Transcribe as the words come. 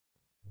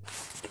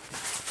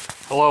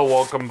Hello,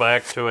 welcome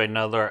back to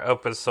another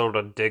episode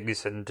of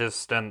Digs and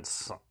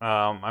Distance.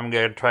 I'm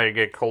going to try to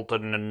get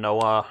Colton and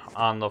Noah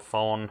on the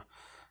phone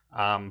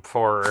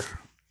for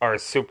our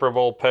Super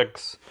Bowl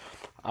picks.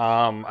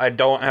 I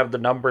don't have the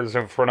numbers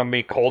in front of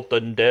me.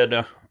 Colton did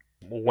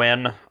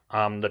win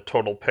the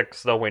total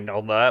picks, though, we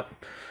know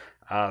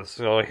that.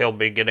 So he'll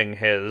be getting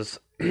his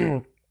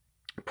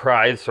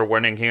prize for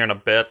winning here in a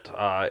bit.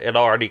 It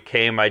already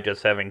came, I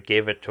just haven't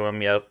gave it to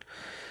him yet.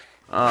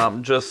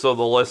 Just so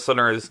the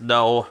listeners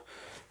know,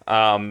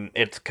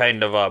 it's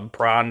kind of a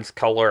bronze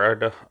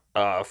colored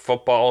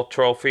football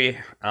trophy.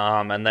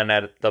 And then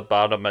at the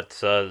bottom it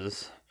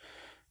says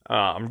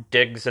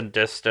Digs and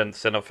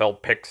Distance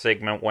NFL Pick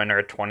Segment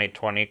Winner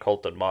 2020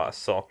 Colton Moss.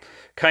 So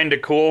kind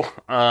of cool.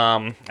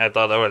 I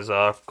thought that was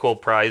a cool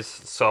prize.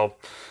 So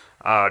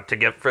to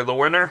get for the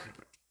winner.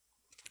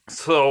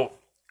 So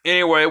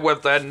anyway,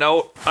 with that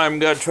note, I'm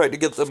gonna try to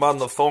get them on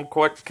the phone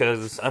quick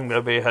because I'm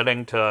gonna be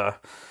heading to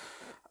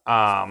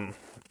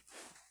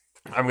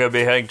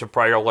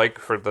Prior Lake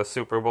for the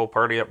Super Bowl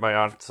party at my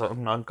aunt's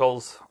and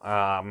uncle's,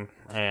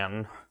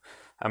 and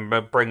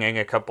I'm bringing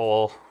a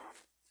couple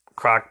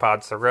crock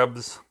pots of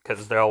ribs,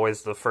 because they're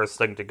always the first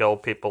thing to go.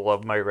 People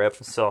love my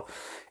ribs. So,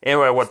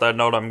 anyway, with that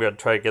note, I'm going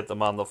to try to get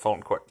them on the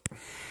phone quick.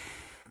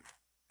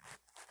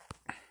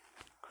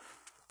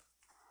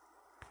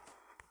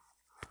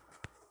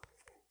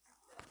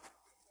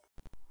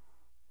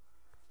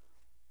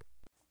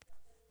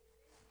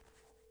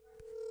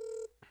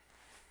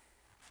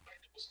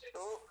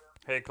 Hello?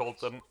 Hey,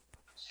 Colton.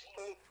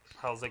 Hey,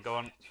 How's it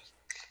going?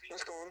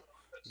 what's going?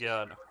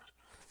 Good.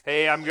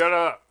 Hey, I'm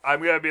gonna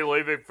be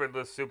leaving for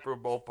the Super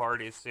Bowl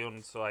party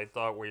soon, so I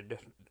thought we'd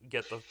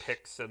get the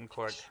picks in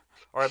quick,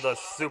 or the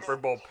Super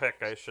Bowl pick,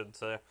 I should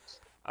say.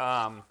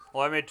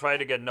 Let me try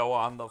to get Noah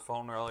on the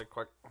phone really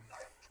quick.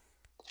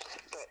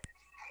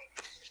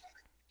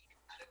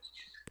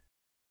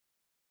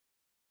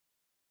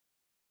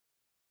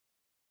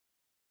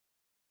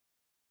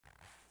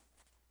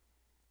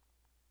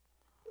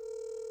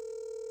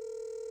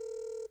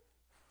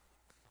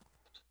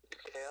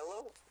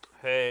 Hello?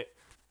 Hey,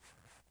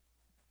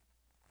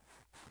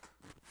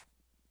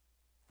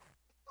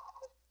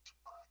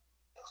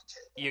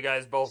 you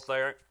guys both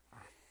there?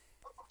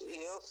 Yep.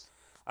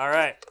 All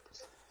right.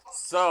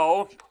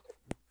 So,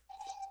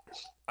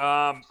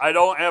 I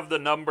don't have the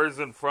numbers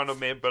in front of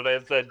me, but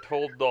as I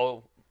told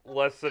the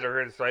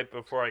listeners right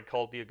before I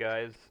called you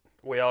guys,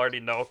 we already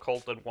know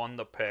Colton won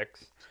the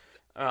picks.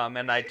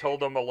 And I told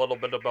them a little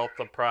bit about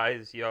the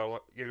prize you're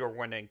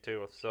winning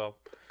too. So,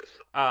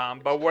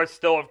 but we're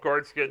still, of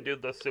course, gonna do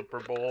the Super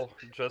Bowl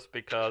just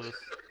because,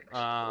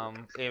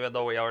 even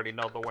though we already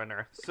know the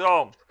winner.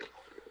 So,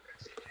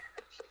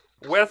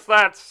 with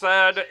that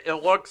said,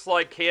 it looks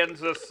like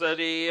Kansas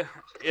City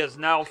is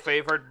now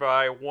favored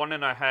by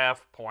 1.5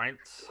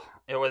 points.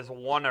 It was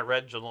one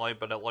originally,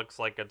 but it looks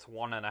like it's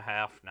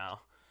 1.5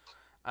 now.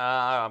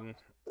 Um,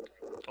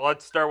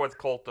 let's start with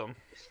Colton.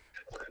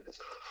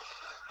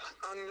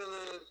 I'm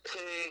gonna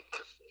take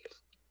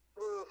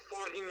the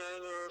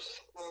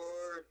 49ers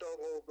for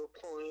double the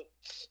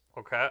points.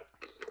 Okay.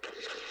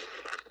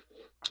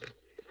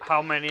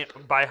 How many?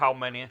 By how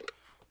many?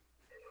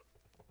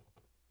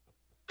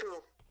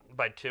 2.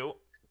 By 2.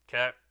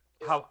 Okay.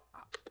 How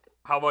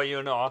about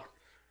you, Noah?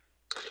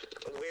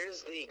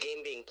 Where's the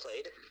game being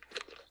played?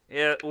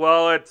 Yeah.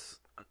 Well, it's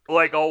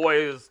like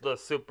always the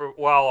Super.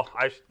 Well,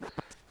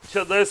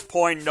 to this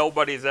point,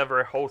 nobody's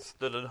ever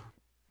hosted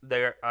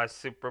their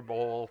Super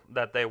Bowl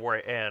that they were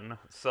in,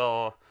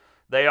 so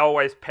they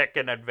always pick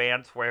in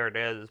advance where it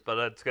is. But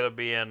it's gonna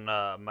be in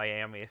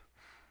Miami.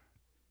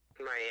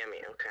 Miami,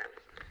 okay.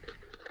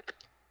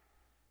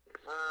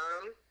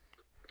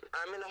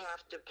 I'm gonna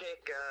have to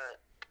pick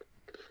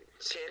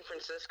San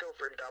Francisco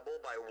for double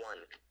by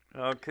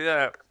 1.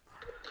 Okay.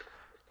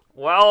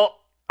 Well,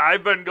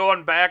 I've been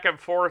going back and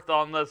forth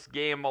on this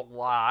game a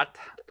lot,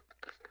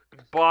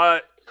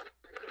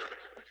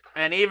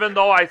 and even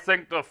though I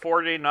think the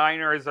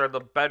 49ers are the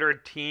better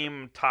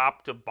team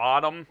top to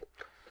bottom,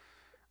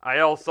 I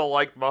also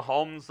like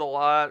Mahomes a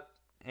lot,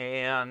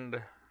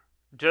 and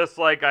just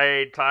like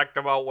I talked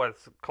about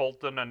with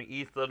Colton and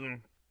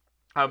Ethan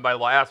on my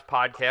last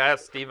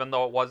podcast, even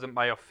though it wasn't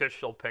my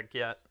official pick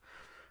yet,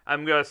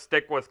 I'm going to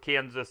stick with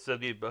Kansas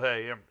City, but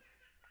hey,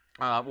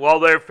 well,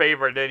 they're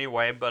favored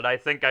anyway, but I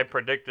think I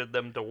predicted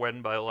them to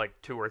win by like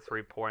 2 or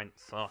 3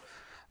 points, so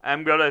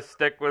I'm going to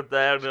stick with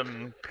that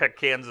and pick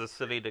Kansas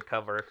City to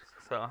cover,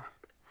 so.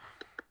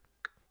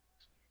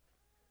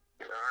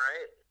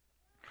 Alright.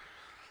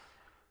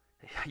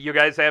 You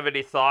guys have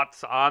any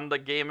thoughts on the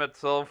game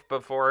itself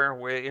before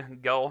we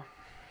go?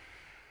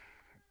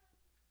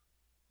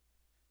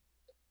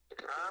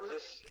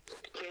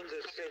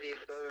 Kansas City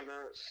better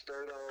not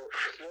start out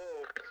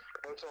slow.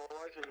 That's all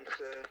I can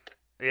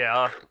say.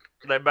 Yeah,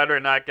 they better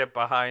not get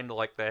behind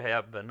like they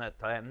have been at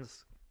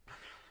times.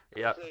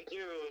 Yeah. If they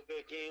do,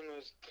 the game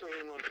is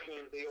pretty much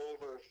going to be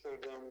over for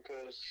them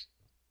because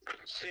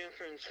San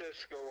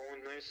Francisco,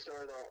 when they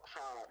start out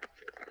hot,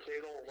 they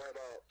don't let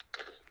up.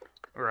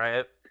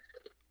 Right.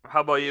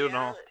 How about you, Yeah,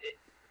 Noel?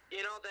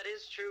 You know, that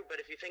is true,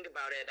 but if you think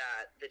about it,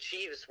 the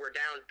Chiefs were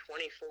down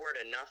 24-0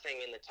 in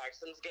the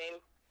Texans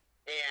game,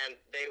 and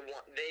they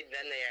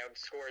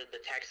outscored the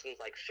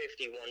Texans like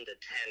 51-10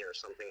 or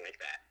something like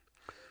that.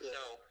 Yeah.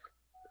 So,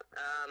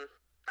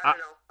 I don't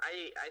know.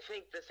 I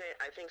think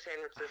San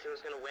Francisco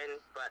is going to win,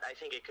 but I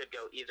think it could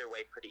go either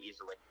way pretty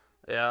easily.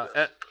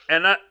 Yeah,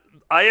 and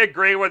I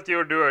agree with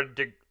you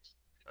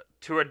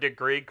to a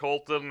degree,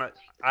 Colton.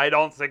 I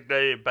don't think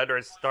they better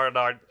start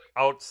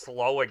out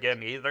slow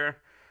again either.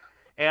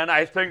 And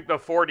I think the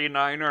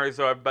 49ers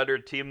are a better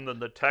team than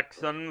the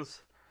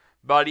Texans.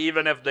 But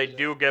even if they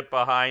do get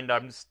behind,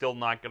 I'm still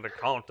not going to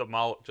count them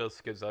out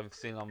just because I've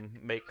seen them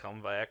make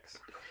comebacks.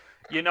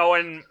 You know,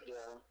 and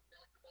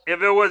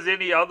if it was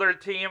any other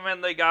team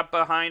and they got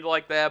behind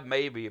like that,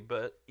 maybe.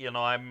 But you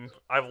know,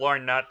 I've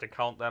learned not to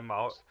count them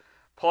out.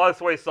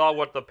 Plus, we saw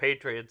what the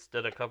Patriots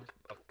did a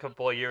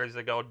couple of years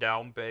ago,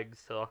 down big.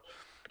 So.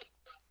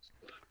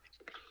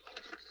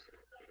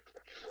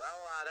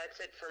 Well, that's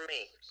it for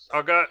me. So.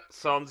 Okay,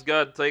 sounds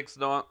good. Thanks,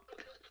 Noah.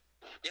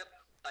 Yep.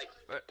 Bye.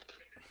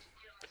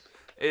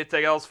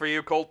 Anything else for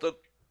you, Colton?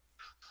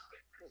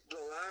 The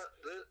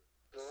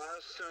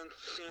last time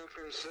San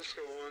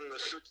Francisco won the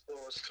Super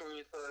Bowl was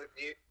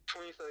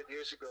 25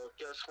 years ago.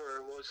 Guess where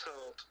it was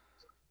held?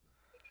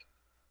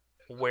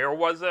 Where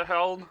was it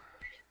held?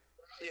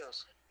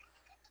 Yes.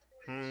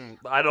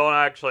 I don't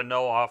actually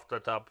know off the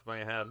top of my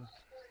head.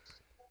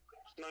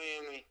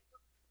 Miami.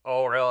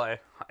 Oh, really?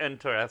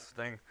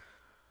 Interesting.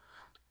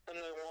 And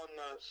they won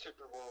the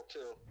Super Bowl,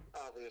 too,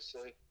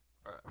 obviously.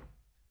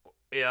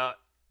 Yeah.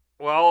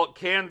 Well,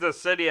 Kansas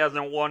City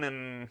hasn't won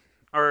in...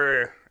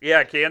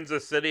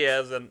 Kansas City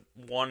hasn't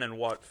won in,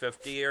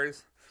 50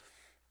 years?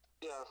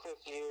 Yeah,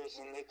 50 years,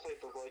 and they played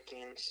the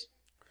Vikings.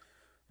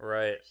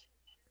 Right.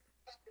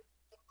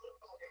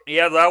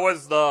 Yeah, that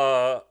was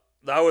the...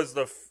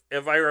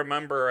 If I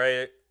remember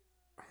right...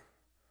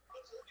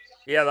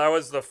 Yeah, that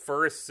was the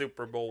first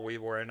Super Bowl we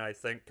were in, I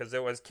think, because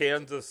it was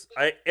Kansas...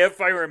 If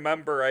I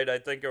remember right, I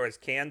think it was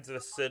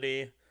Kansas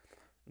City,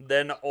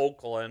 then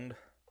Oakland...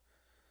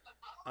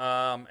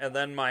 and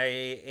then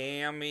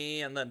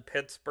Miami, and then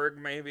Pittsburgh,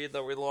 maybe,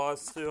 that we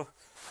lost to.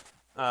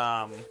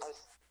 I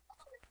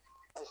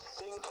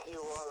think you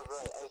are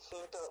right. I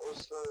think that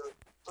was the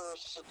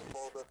first Super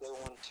Bowl that they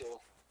won to.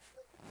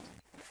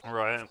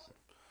 Right.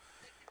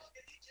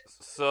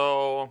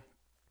 So,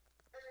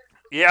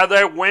 yeah,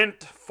 they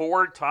went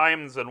 4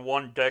 times in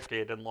 1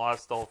 decade and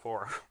lost all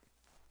 4.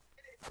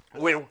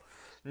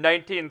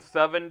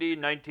 1970,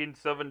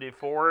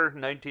 1974,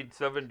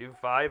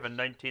 1975, and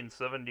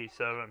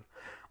 1977.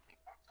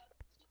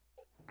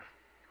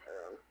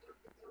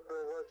 The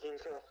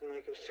Vikings have to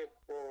make a Super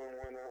Bowl and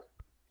win it.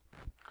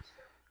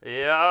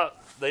 Yeah,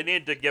 they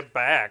need to get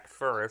back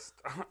first.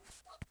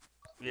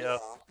 They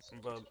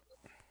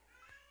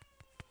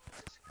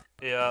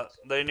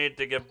need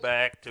to get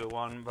back to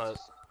one, but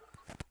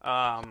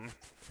I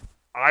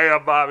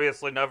have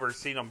obviously never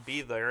seen them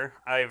be there.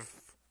 I've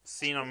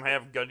seen them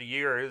have good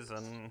years,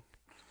 and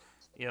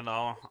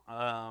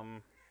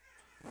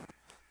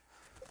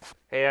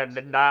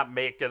and not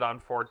make it,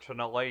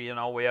 unfortunately.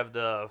 We have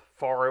the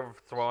Favre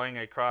throwing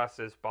across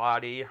his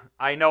body.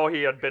 I know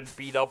he had been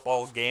beat up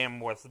all game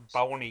with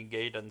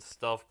Bountygate and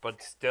stuff,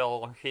 but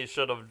still, he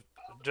should have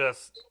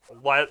just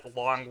let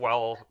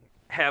Longwell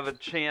have a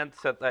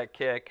chance at that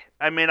kick.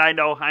 I mean, I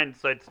know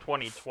hindsight's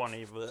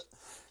 20/20, but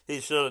he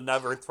should have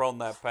never thrown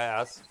that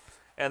pass.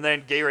 And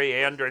then Gary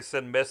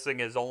Anderson missing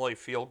his only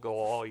field goal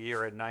all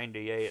year in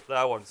 '98.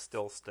 That one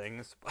still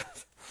stings.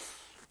 But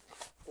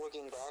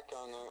looking back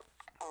on it,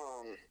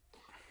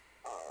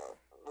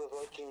 the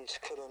Vikings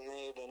could have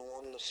made and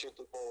won the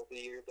Super Bowl the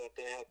year that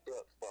they had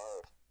Brett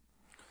Favre.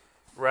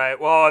 Right,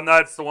 well, and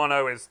that's the one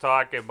I was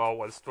talking about,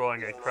 was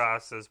throwing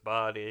across his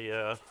body,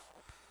 yeah.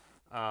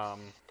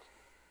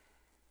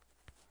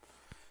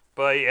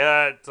 But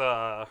yeah,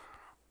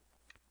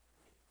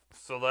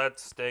 so that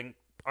stink,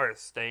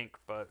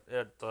 but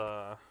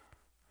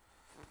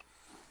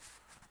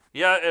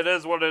yeah, it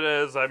is what it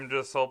is. I'm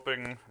just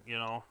hoping,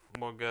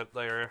 we'll get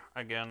there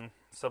again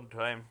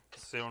sometime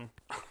soon.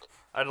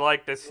 I'd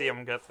like to see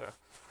him get there.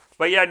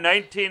 But yeah,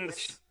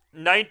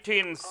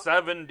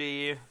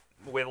 1970,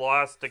 we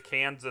lost to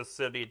Kansas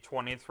City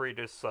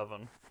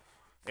 23-7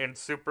 in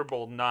Super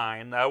Bowl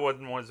 9. That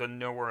one was in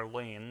New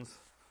Orleans.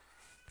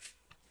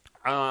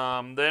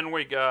 Then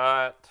we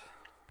got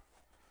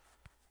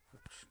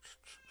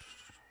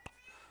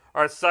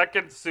our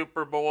second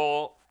Super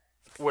Bowl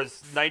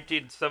was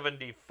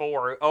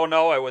 1974. Oh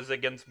no, it was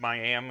against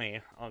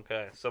Miami.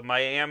 Okay, so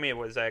Miami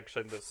was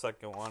actually the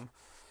second one.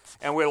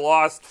 And we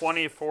lost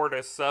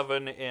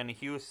 24-7 in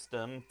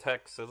Houston,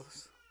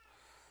 Texas.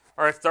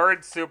 Our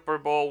third Super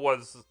Bowl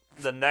was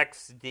the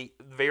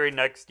very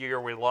next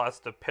year. We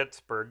lost to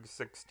Pittsburgh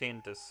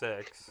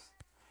 16-6.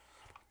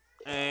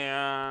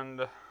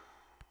 And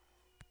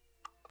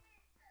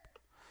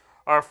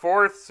our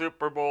fourth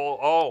Super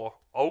Bowl,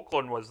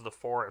 Oakland was the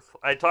fourth.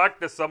 I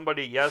talked to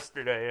somebody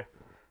yesterday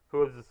who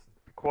was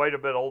quite a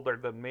bit older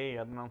than me,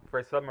 and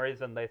for some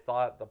reason they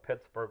thought the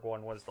Pittsburgh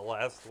one was the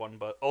last one,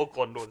 but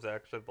Oakland was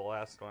actually the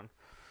last one.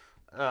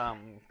 Yeah.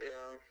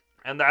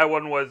 And that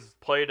one was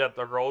played at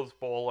the Rose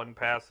Bowl in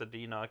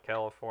Pasadena,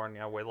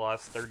 California. We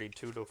lost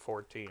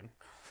 32-14.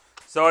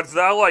 So it's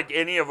not like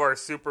any of our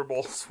Super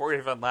Bowls were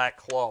even that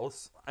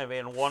close. I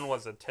mean, one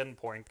was a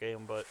 10-point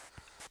game, but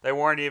they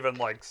weren't even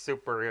like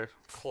super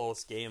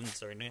close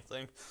games or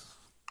anything.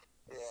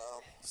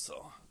 Yeah.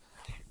 So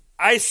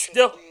I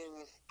still.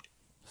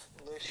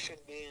 This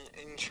should be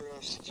an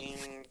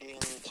interesting game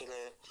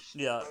today.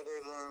 Yeah.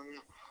 Other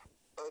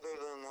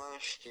than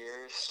last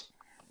year's.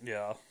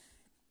 Yeah.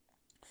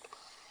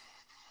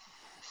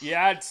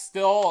 Yeah, it's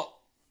still.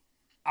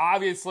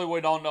 Obviously, we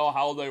don't know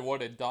how they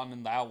would have done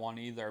in that one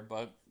either,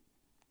 but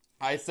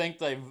I think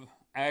they've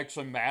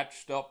actually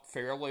matched up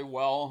fairly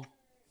well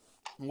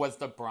with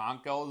the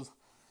Broncos.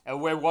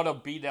 And we would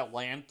have beat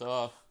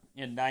Atlanta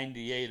in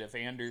 '98 if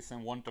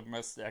Anderson wouldn't have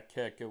missed that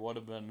kick. It would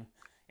have been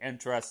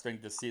interesting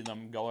to see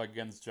them go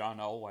against John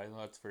Elway,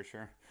 that's for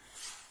sure.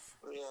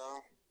 Yeah.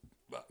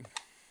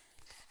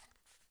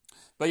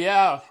 But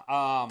yeah,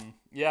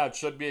 it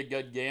should be a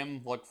good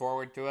game. Look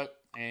forward to it,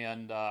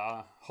 and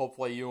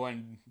hopefully you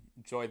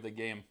enjoyed the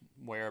game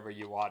wherever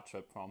you watch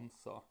it from.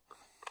 So.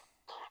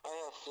 I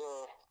have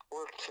to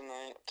work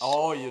tonight.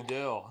 Oh, you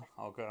do?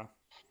 Okay.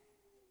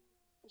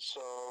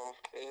 So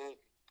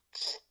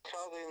it's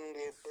probably gonna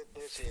be a bit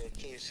busy at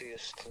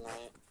Casey's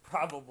tonight.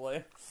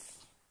 Probably.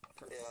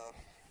 Yeah.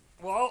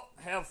 Well,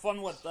 have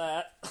fun with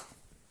that.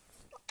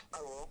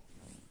 I will.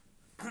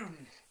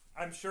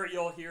 I'm sure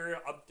you'll hear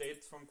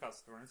updates from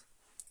customers.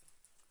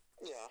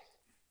 Yeah.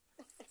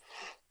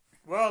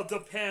 Well, it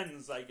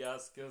depends, I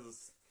guess,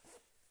 because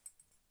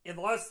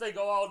unless they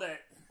go out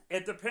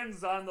it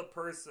depends on the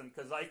person,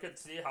 because I could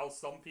see how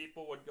some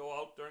people would go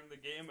out during the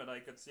game, and I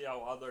could see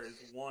how others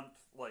won't,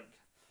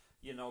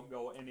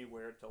 go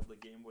anywhere till the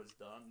game was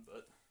done,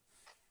 but...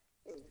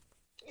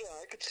 Yeah,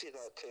 I could see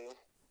that, too.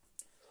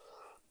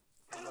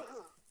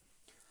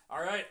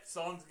 Alright,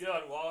 sounds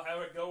good. Well, have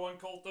a good one,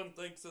 Colton.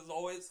 Thanks, as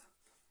always.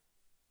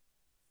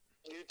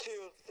 You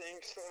too.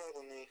 Thanks for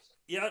having me.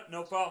 Yeah,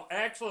 no problem.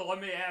 Actually,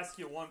 let me ask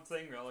you one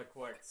thing really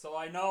quick. So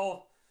I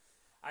know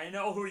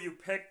who you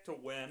picked to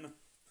win.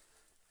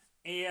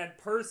 And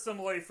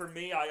personally, for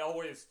me, I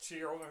always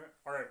cheer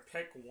or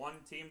pick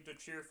one team to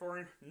cheer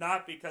for.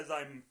 Not because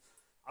I'm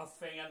a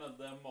fan of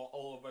them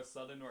all of a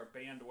sudden or a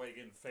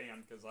bandwagon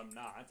fan, because I'm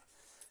not.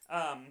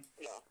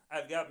 Yeah.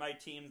 I've got my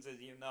teams, as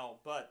you know.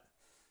 But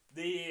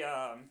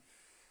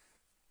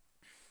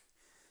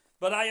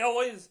but I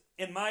always,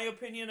 in my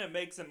opinion, it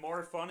makes it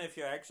more fun if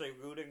you're actually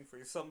rooting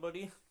for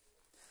somebody.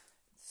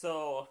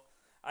 So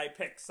I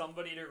pick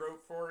somebody to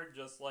root for,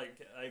 just like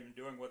I'm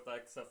doing with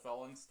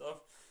XFL and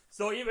stuff.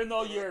 So even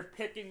though you're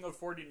picking the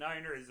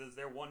 49ers, is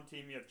there one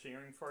team you're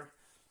cheering for?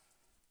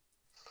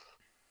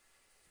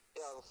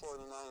 Yeah, the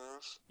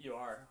 49ers. You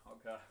are?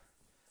 Okay.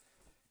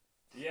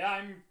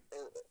 Yeah,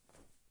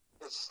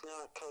 It's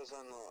not because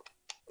I'm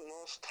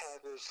most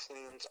Tigers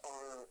fans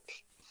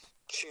aren't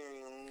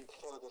cheering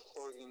for the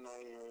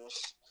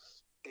 49ers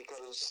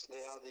because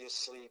they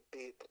obviously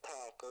beat the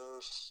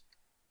Packers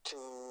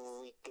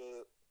two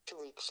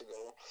weeks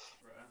ago.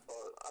 Right.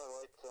 But I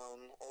like them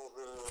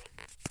over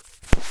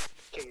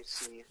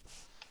KC.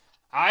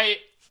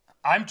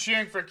 I'm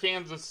cheering for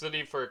Kansas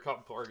City for a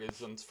couple of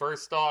reasons.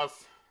 First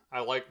off,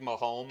 I like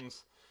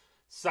Mahomes.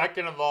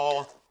 Second of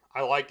all,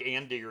 I like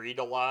Andy Reid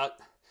a lot.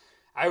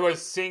 I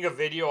was seeing a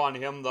video on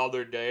him the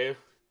other day.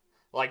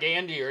 Like,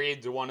 Andy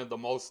Reid's one of the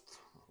most,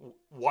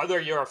 whether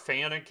you're a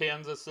fan of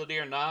Kansas City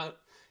or not,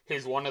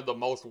 he's one of the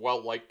most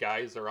well-liked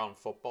guys around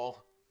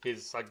football.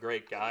 He's a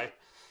great guy.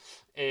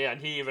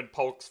 And he even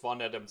pokes fun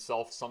at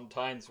himself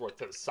sometimes with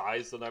his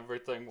size and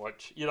everything,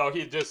 which,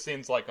 he just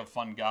seems like a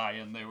fun guy.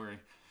 And they were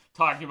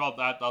talking about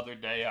that the other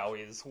day, how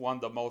he's one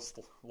of the most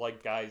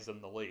liked guys in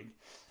the league.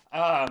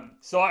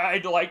 So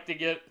I'd like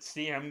to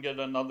see him get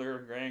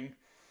another ring.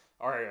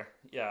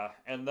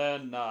 And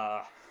then...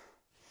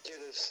 Get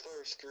his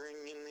first ring,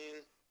 you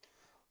mean?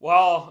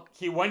 Well,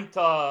 he went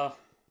to...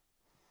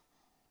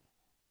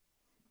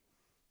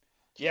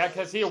 Yeah,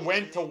 because he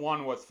went to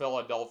one with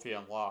Philadelphia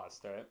and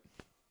lost, right?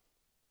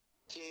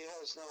 He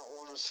has not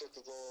won a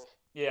Super Bowl.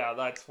 Yeah,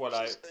 that's what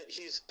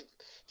He's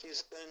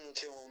been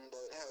to them, but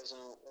hasn't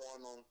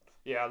won them.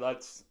 Yeah,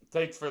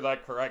 thanks for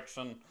that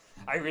correction.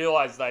 I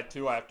realized that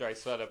too after I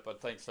said it,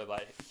 but thanks for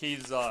that.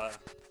 He's,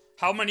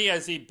 how many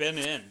has he been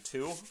in?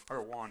 2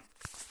 or 1?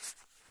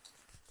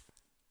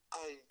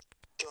 I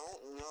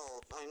don't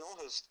know. I know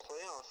his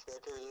playoff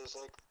record is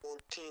like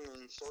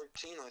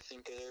 14-14, I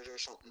think it is, or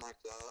something like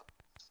that.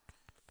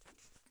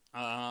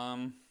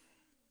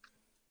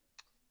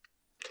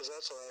 Because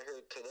that's what I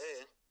heard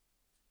today,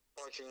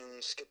 watching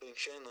Skipping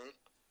Shannon.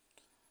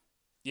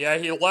 Yeah,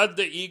 he led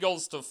the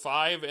Eagles to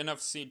 5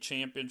 NFC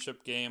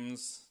Championship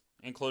games,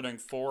 including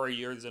 4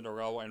 years in a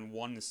row, and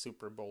 1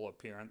 Super Bowl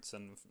appearance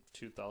in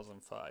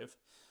 2005.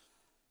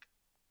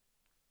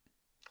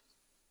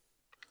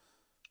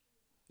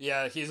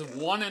 Yeah, he's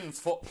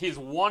 1-4. He's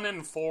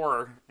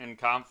 1-4 in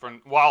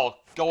conference. Well,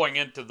 going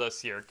into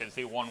this year, because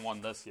he won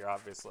one this year,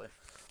 obviously.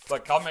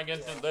 But coming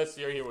into this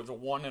year, he was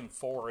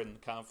 1-4 in the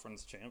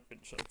conference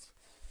championships,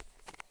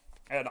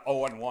 and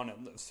 0-1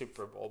 in the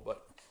Super Bowl.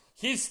 But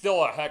he's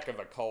still a heck of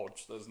a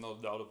coach. There's no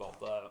doubt about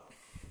that.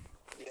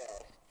 Yeah.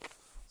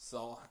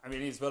 So I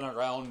mean, he's been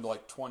around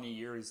like 20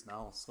 years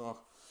now. So,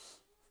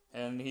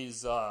 and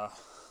he's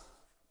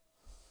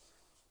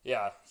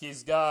yeah,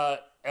 he's had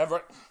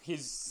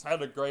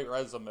a great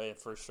resume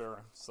for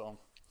sure. So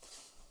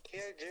He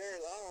had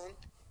Jared Allen,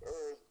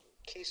 or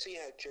KC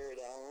had Jared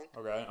Allen.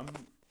 okay,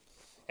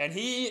 and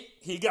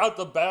he got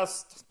the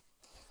best.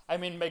 I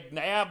mean,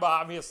 McNabb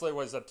obviously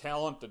was a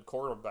talented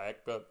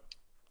quarterback, but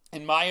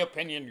in my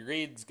opinion,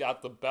 Reed's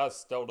got the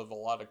best out of a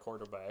lot of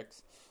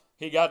quarterbacks.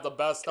 He got the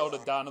best out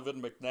of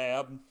Donovan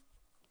McNabb.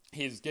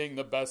 He's getting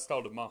the best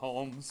out of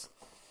Mahomes.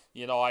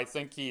 You know, I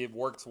think he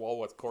works well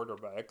with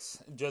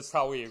quarterbacks. Just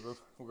how he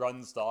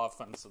runs the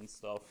offense and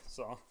stuff.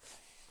 So,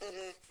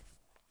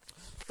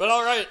 But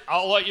all right,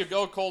 I'll let you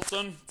go,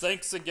 Colten.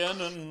 Thanks again,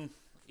 and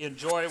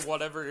enjoy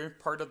whatever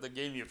part of the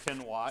game you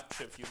can watch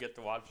if you get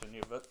to watch any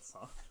of it.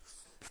 So.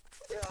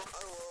 Yeah,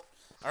 I will.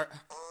 All right.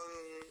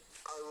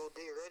 I will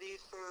be ready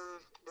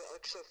for the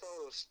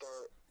XFL to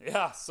start.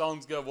 Yeah,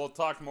 sounds good. We'll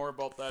talk more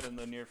about that in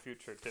the near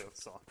future too.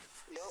 So.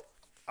 Yep.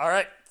 All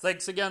right.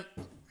 Thanks again.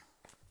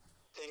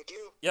 Thank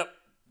you. Yep.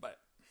 Bye.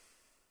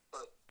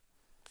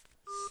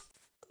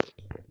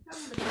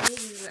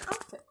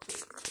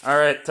 All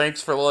right.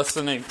 Thanks for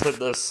listening to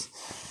this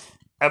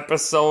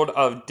episode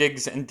of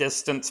Digs and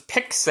Distance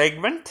pick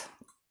segment.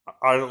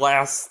 Our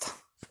last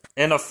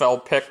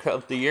NFL pick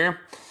of the year,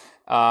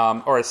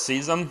 or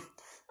season.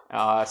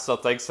 So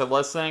thanks for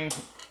listening.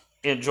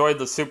 Enjoy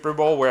the Super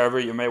Bowl wherever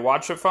you may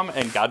watch it from,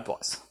 and God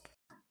bless.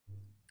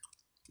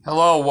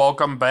 Hello,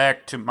 welcome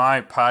back to my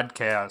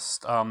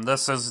podcast.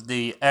 This is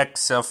the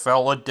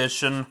XFL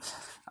edition.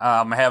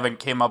 I haven't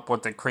came up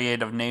with a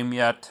creative name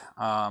yet.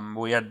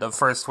 We had the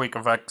first week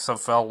of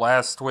XFL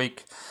last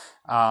week.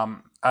 We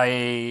all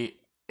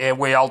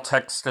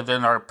texted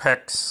in our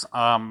picks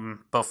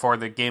before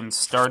the game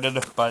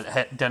started,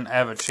 but didn't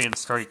have a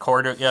chance to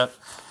record it yet.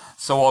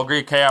 So I'll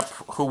recap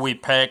who we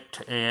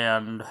picked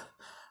and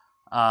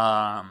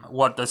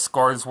what the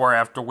scores were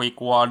after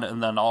week 1,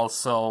 and then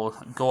also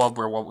go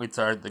over what we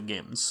thought of the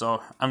game.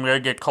 So I'm going to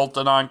get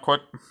Colten on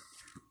quick.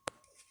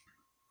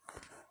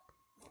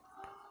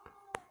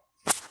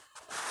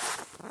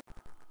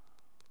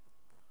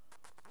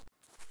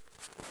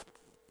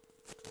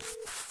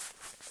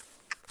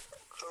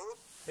 Hello?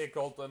 Hey,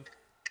 Colten.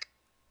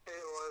 Hey,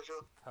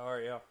 Elijah. How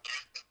are you?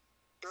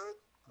 Good?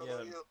 How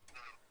about you?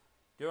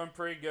 Doing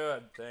pretty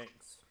good,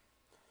 thanks.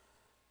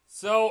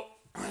 So,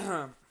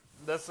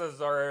 this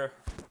is our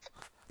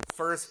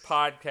first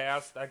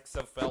podcast,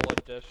 XFL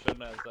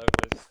edition, as I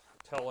was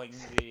telling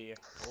the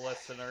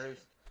listeners.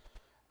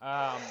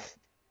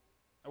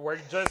 We're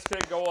just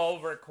going to go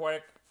over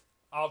quick.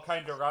 I'll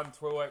kind of run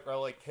through it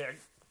really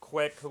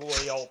quick, who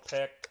we all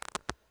picked.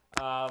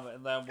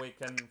 And then we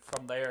can,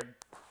 from there,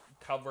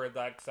 cover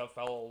the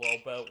XFL a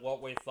little bit,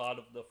 what we thought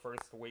of the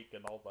first week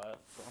and all that.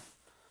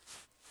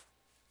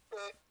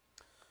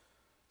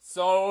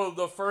 So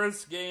the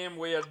first game,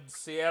 we had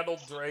Seattle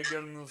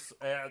Dragons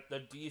at the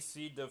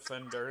DC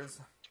Defenders.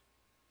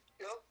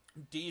 Yep.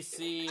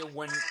 DC,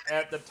 when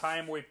at the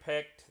time we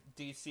picked,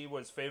 DC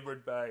was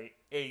favored by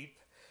 8.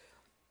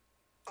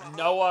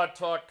 Noah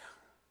took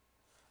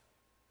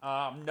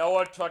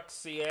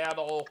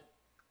Seattle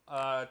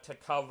to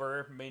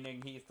cover,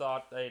 meaning he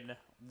thought they'd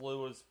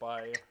lose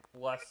by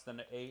less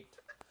than 8.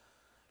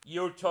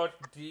 You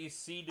took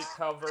DC to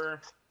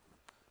cover.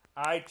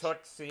 I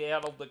took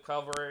Seattle to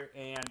cover,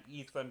 and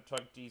Ethan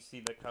took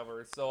DC to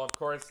cover. So, of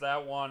course,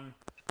 that one,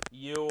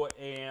 you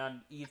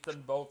and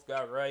Ethan both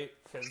got right,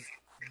 because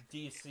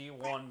DC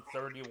won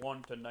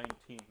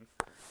 31-19.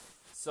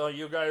 So,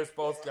 you guys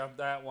both got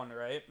that one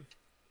right.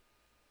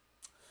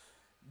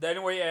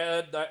 Then we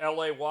had the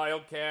LA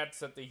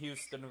Wildcats at the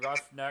Houston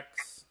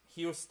Roughnecks.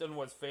 Houston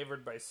was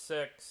favored by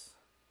 6.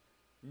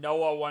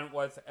 Noah went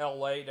with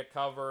LA to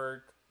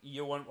cover.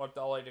 You went with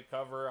LA to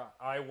cover.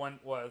 I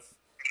went with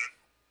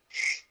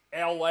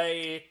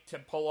LA to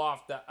pull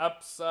off the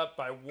upset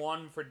by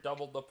 1 for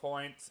double the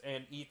points,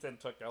 and Ethan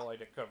took LA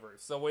to cover.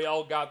 So we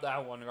all got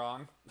that one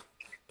wrong,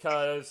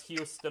 because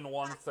Houston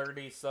won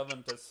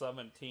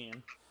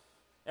 37-17.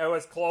 It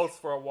was close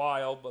for a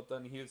while, but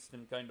then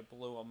Houston kind of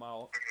blew them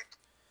out.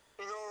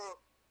 You know,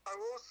 I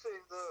will say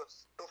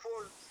this,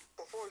 before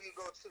you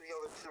go to the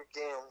other 2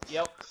 games.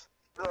 Yep.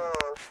 The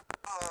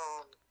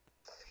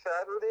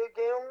Saturday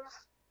games,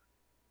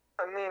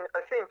 I mean,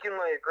 I think you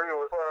might agree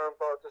with what I'm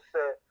about to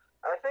say.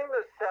 I think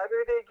the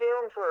Saturday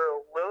games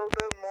were a little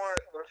bit more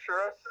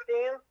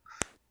interesting,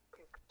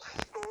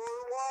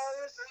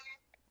 score-wise,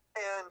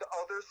 and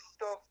other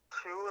stuff,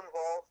 too,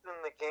 involved in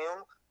the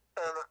game.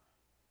 And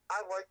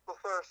I liked the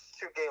first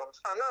 2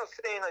 games. I'm not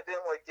saying I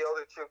didn't like the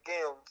other 2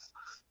 games,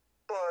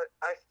 but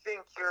I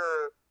think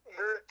your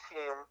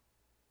team,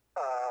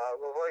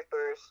 the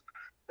Vipers,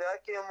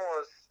 that game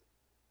was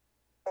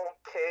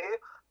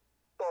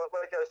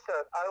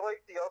said, I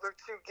like the other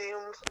two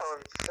games on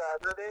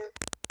Saturday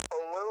a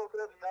little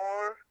bit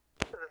more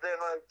than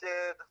I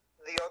did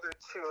the other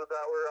two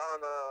that were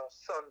on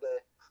Sunday.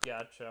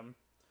 Gotcha.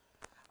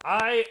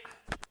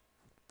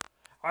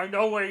 I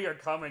know where you're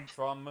coming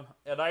from,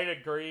 and I'd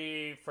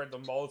agree for the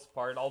most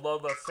part. Although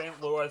the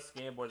St. Louis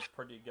game was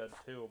pretty good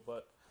too,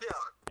 but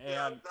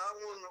yeah, that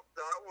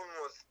one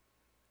was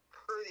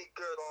pretty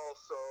good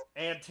also.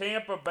 And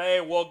Tampa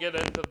Bay, we'll get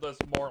into this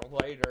more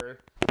later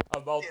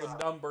about the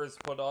numbers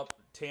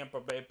Tampa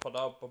Bay put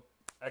up,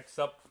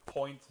 except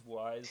points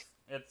wise.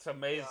 It's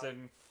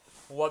amazing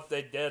what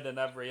they did in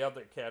every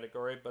other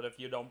category, but if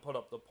you don't put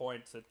up the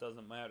points, it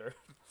doesn't matter.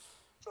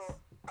 So,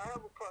 I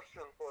have a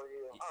question for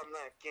you on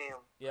that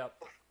game. Yep.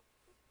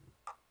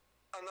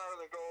 I'm not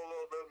going to go a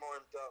little bit more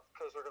in depth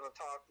because we're going to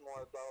talk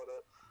more about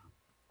it.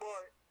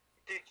 But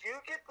did you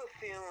get the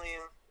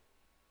feeling,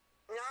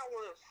 not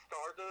when it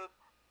started,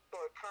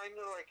 but kind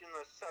of like in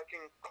the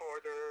second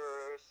quarter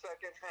or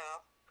second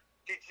half,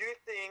 did you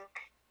think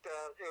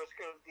that it was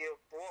going to be a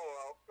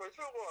blowout? Which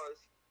it was.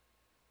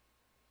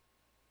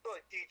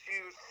 But did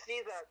you see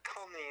that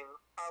coming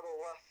out of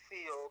left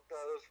field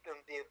that it was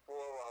going to be a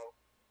blowout?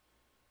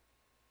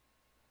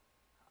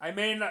 I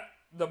mean,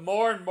 the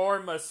more and more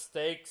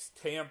mistakes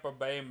Tampa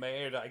Bay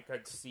made, I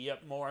could see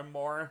it more and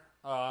more.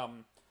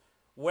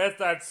 With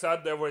that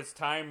said, there was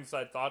times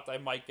I thought they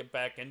might get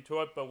back into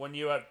it, but when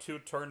you have 2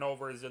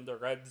 turnovers in the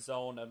red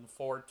zone and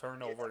 4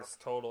 turnovers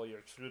total,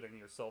 you're shooting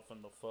yourself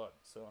in the foot.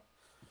 So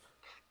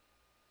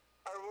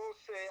I will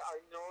say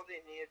I know they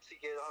needed to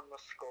get on the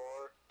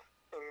score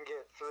and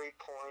get 3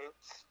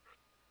 points,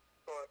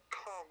 but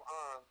come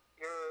on.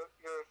 You're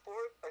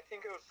fourth, I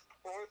think it was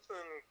 4th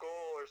and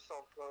goal or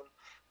something,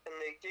 and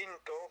they didn't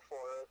go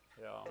for it.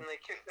 Yeah. And they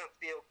kicked a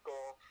field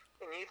goal.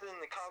 And even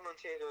the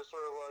commentators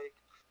were like,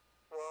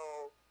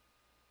 well,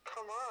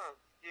 come on,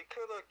 you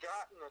could have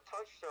gotten a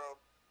touchdown.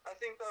 I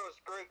think that was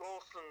Greg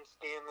Olson's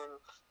game, and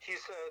he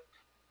said,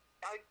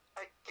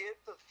 I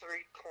get the 3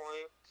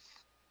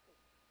 points,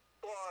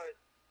 but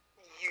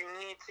you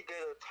need to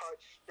get a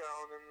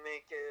touchdown and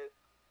make it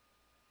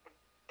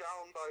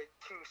down by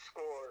 2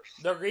 scores.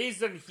 The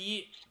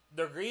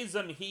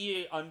reason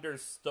he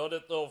understood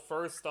it though,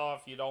 first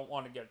off, you don't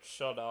want to get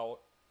shut out.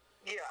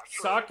 Yeah.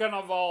 True. Second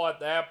of all, at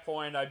that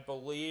point, I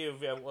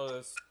believe it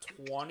was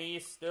 20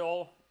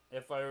 still,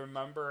 if I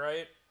remember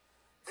right.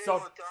 They were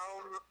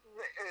down.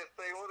 If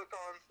they would have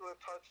gone for a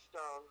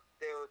touchdown,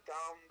 they were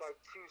down by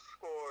 2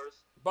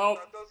 scores. Well,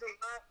 that doesn't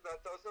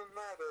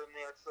matter in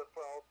the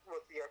XFL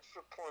with the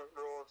extra point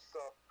rule and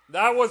stuff.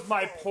 That was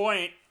my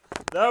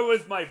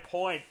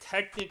point.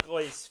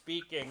 Technically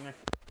speaking,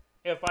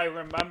 if I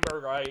remember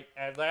right,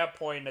 at that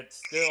point it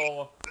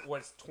still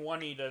was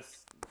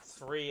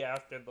 20-3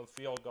 after the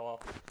field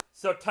goal.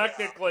 So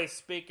technically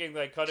speaking,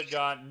 they could have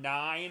got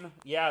 9.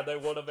 Yeah, they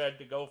would have had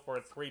to go for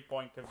a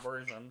 3-point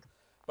conversion.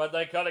 But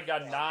they could have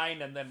got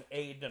 9 and then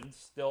 8 and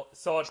still...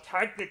 So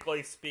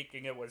technically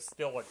speaking, it was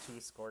still a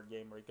 2-score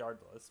game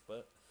regardless,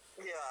 but...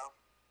 Yeah.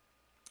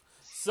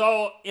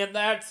 So, in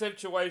that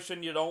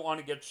situation, you don't want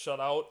to get shut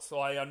out, so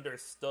I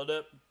understood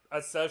it.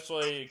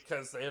 Especially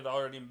because they had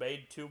already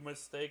made 2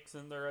 mistakes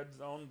in the red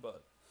zone,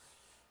 but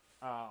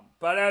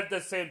at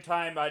the same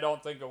time, I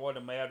don't think it would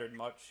have mattered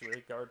much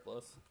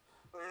regardless.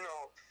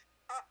 No.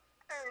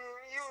 And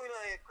you and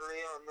I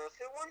agree on this.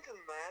 It wouldn't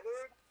have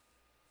mattered.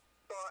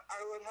 But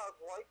I would have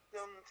liked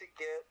them to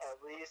get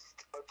at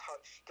least a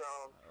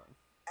touchdown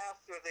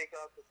after they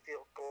got the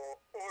field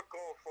goal, or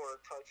go for a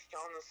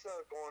touchdown instead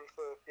of going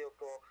for a field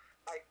goal.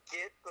 I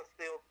get the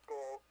field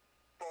goal,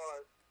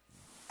 but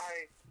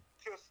I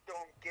just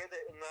don't get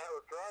it in that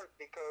regard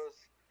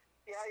because,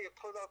 yeah, you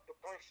put up a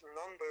bunch of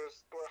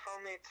numbers, but how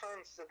many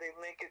times did they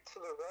make it to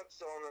the red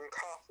zone and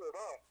cough it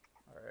up?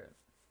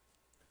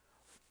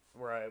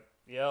 Right.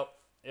 Yep.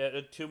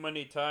 Too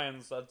many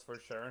times, that's for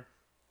sure.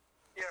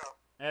 Yeah.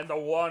 And the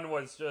one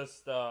was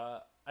just,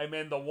 both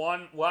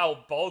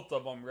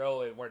of them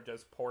really were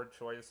just poor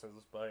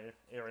choices by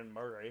Aaron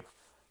Murray.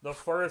 The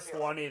first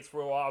one, he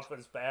threw off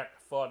his back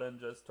foot and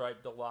just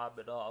tried to lob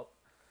it up.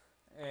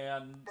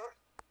 And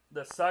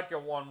the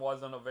second one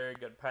wasn't a very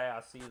good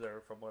pass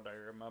either, from what I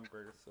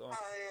remember. So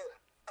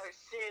I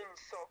seen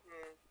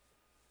something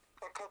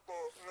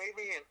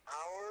maybe an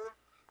hour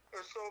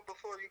or so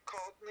before you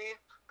called me,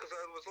 because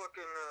I was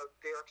looking at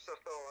the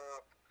XFL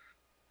app.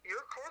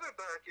 Your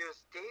quarterback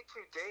is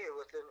day-to-day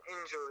with an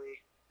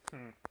injury.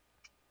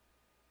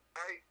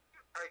 I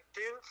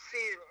didn't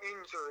see an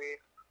injury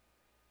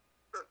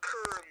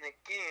occur in the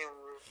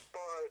game,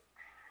 but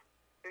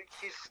it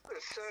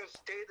says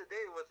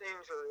day-to-day with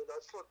injury.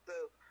 That's what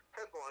the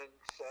headline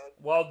said.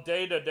 Well,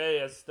 day-to-day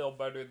is still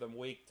better than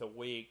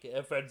week-to-week.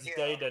 If it's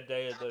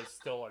day-to-day, there's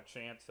still a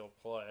chance he'll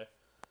play.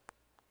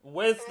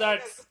 With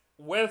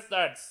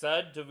that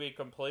said, to be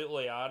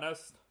completely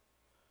honest,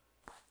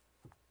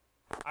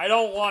 I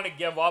don't want to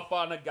give up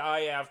on a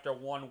guy after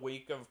 1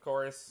 week, of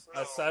course,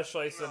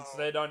 especially since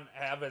they don't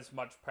have as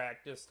much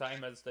practice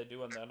time as they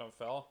do in the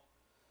NFL.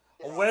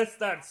 Yeah. With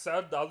that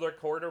said, the other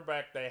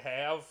quarterback they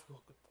have,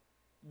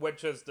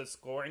 which is the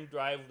scoring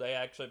drive they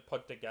actually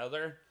put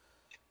together.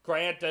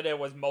 Granted, it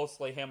was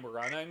mostly him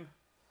running,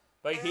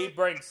 but he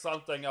brings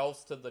something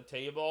else to the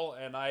table,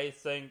 and I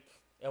think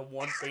it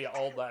wouldn't be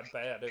all that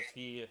bad if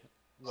he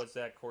was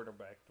that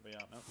quarterback, to be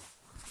honest.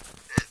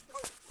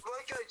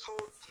 Like I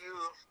told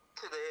you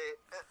today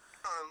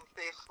on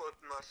Facebook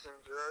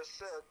Messenger, I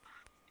said,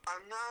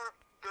 I'm not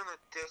going to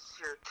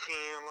diss your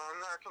team. I'm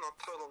not going to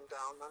put them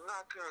down. I'm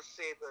not going to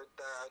say they're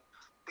bad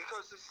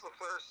because it's the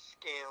first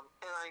game,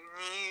 and I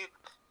need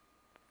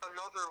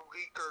another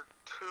week or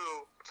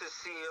two to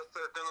see if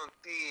they're going to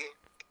be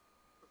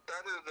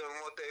better than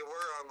what they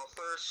were on the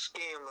first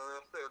game, and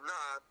if they're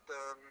not,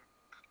 then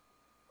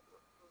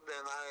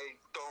I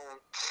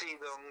don't see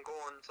them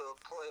going to the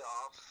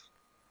playoffs.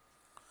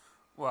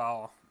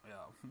 Well,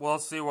 yeah, we'll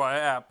see what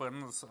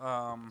happens.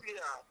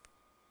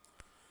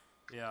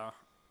 Yeah,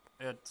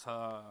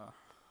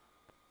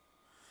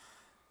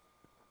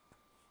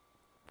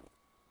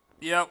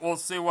 yeah, we'll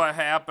see what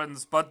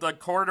happens. But the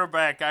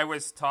quarterback I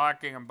was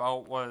talking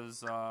about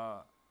was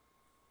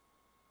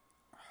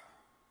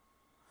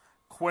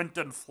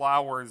Quentin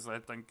Flowers, I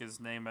think his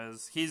name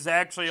is. He's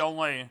actually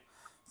only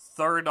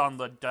third on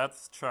the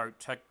depth chart,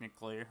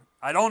 technically.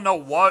 I don't know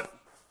what.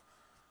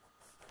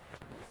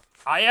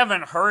 I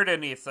haven't heard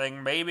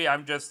anything. Maybe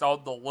I'm just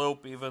out the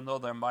loop, even though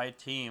they're my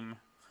team.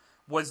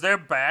 Was their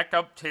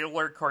backup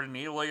Taylor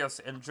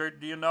Cornelius injured,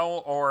 do you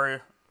know?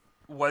 Or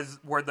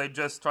were they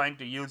just trying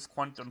to use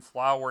Quentin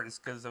Flowers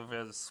because of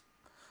his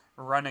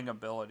running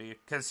ability?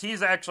 Because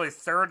he's actually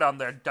third on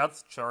their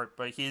depth chart,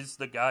 but he's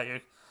the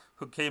guy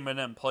who came in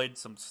and played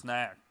some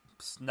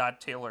snaps,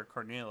 not Taylor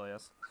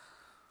Cornelius.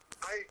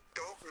 I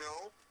don't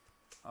know.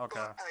 Okay.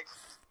 But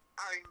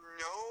I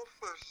know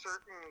for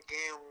certain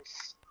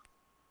games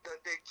that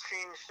they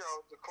changed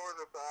out the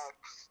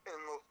quarterbacks in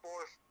the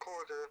fourth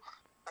quarter.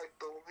 I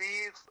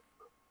believe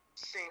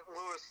St.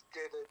 Louis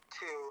did it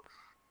too.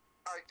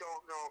 I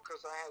don't know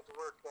because I had to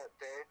work that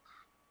day.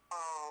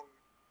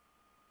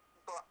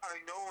 But I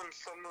know in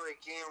some of the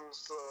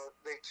games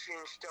they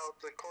changed out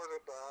the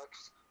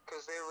quarterbacks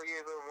because they were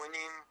either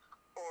winning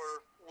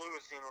or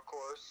losing, of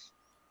course.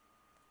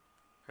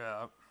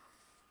 Yeah.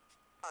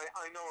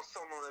 I know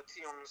some of the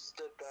teams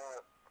did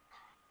that.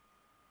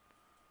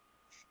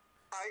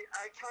 I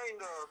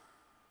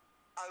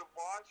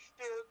watched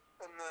it,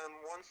 and then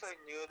once I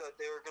knew that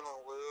they were going to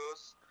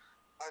lose,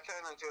 I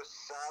kind of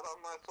just sat on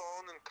my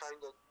phone and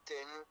kind of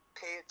didn't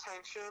pay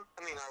attention.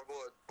 I mean, I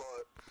would,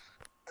 but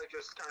I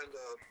just kind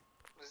of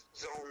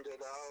zoned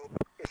it out,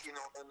 if you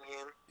know what I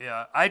mean.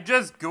 Yeah, I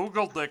just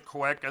Googled it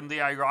quick, and the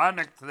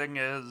ironic thing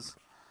is,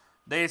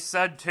 they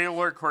said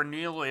Taylor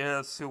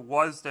Cornelius, who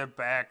was their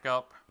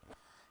backup,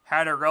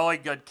 had a really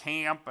good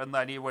camp, and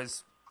that he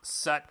was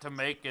set to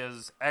make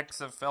his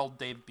XFL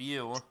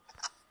debut.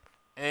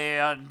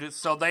 And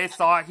so they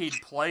thought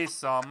he'd play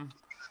some.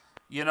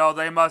 You know,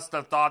 they must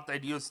have thought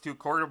they'd use two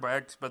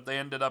quarterbacks, but they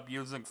ended up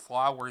using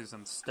Flowers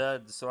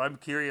instead. So I'm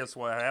curious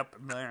what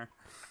happened there.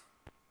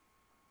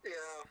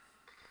 Yeah.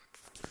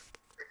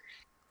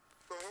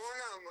 The one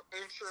I'm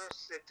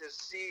interested to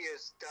see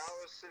is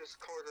Dallas's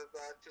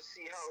quarterback, to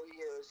see how he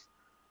is,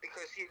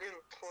 because he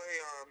didn't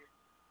play on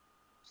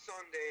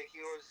Sunday. He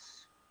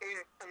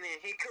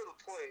could have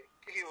played.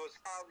 He was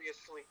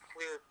obviously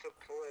cleared to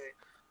play,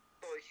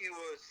 but he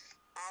was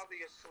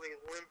obviously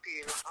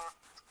limping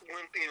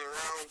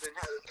around and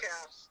had a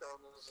cast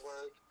on his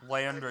leg.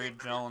 Landry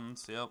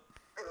Jones, yep.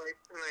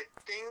 And I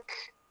think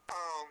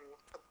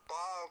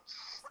Bob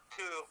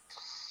too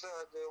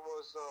said it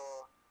was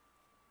a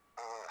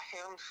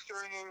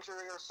hamstring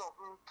injury or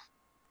something.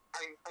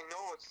 I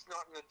know it's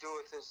nothing to do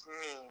with his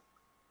knee.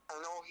 I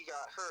know he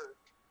got hurt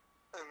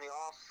in the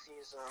off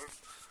season.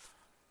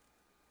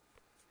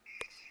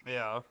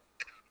 Yeah.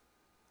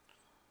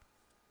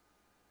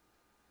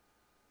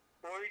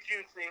 What did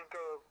you think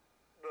of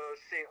the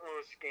St.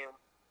 Louis game?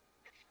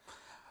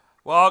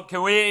 Well,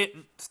 can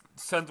we,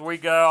 since we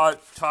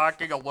got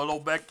talking a little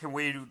bit, can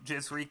we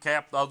just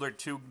recap the other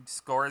two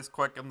scores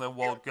quick, and then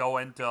we'll go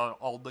into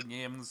all the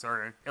games,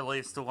 or at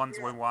least the ones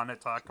we want to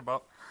talk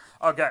about?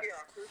 Okay.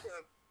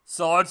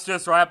 So let's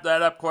just wrap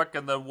that up quick,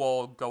 and then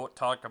we'll go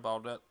talk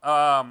about it.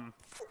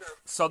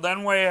 So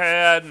then we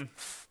had...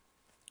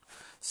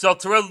 So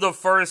through the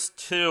first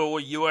two,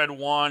 you had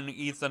one,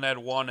 Ethan had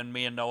one, and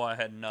me and Noah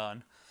had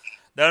none.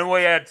 Then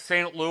we had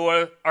St.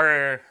 Louis,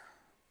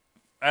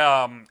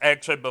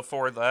 actually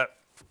before that,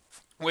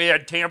 we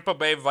had Tampa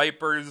Bay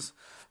Vipers,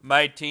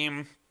 my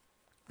team.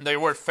 They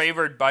were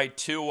favored by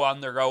 2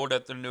 on the road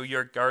at the New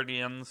York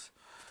Guardians.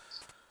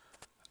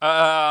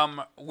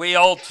 We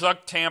all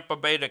took Tampa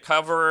Bay to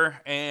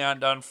cover,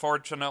 and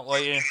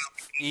unfortunately,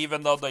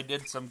 even though they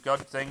did some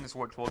good things,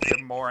 which we'll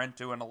get more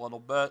into in a little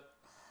bit,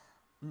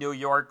 New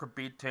York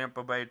beat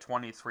Tampa Bay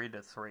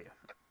 23-3.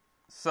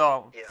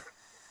 So,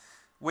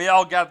 we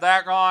all got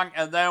that wrong,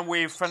 and then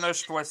we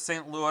finished with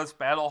St. Louis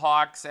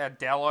Battlehawks at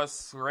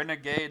Dallas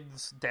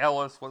Renegades.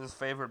 Dallas was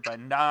favored by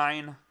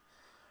 9.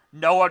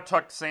 Noah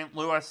took St.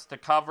 Louis to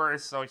cover,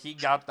 so he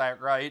got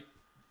that right.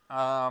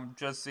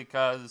 Just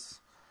because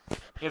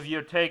if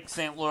you take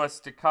St. Louis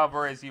to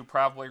cover, as you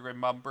probably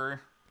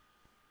remember,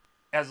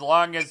 as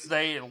long as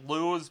they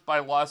lose by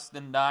less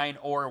than 9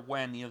 or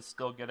win, you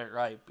still get it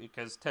right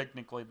because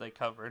technically they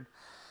covered.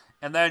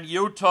 And then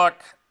you took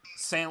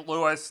St.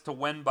 Louis to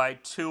win by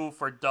 2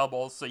 for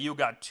double, so you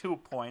got 2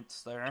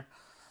 points there.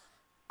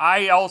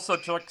 I also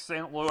took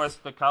St. Louis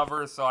to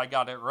cover, so I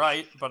got it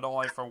right, but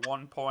only for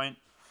 1 point.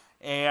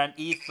 And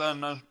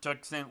Ethan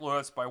took St.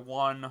 Louis by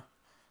 1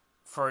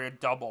 for a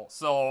double.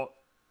 So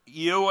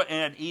you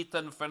and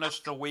Ethan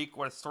finished the week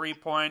with 3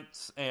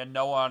 points, and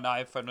Noah and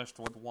I finished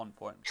with 1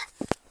 point.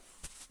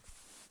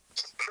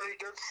 Pretty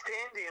good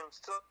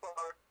standings so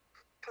far.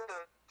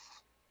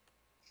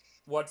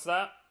 What's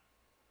that?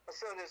 I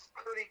said it's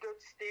pretty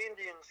good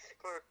standings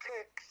for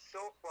picks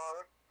so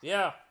far.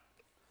 Yeah.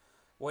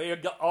 We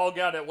all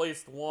got at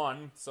least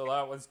 1, so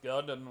that was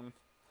good, and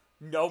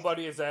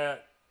nobody's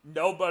at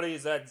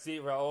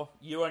 0.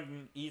 You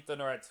and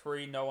Ethan are at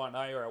 3, Noah and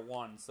I are at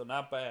 1, so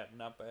not bad.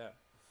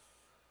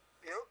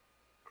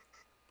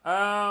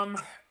 Yep.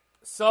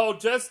 So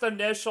just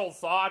initial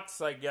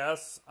thoughts, I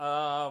guess.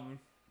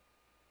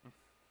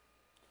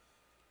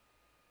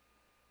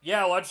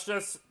 Yeah, let's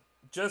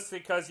just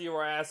because you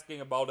were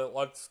asking about it,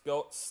 let's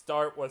go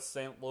start with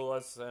St.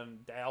 Louis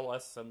and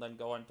Dallas and then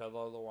go into the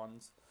other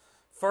ones.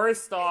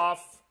 First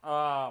off,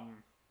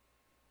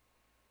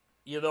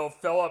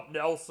 Philip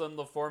Nelson,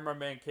 the former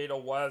Mankato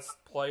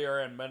West player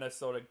and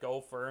Minnesota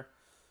Gopher,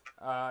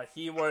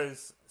 he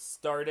was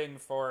starting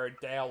for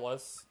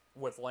Dallas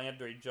with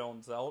Landry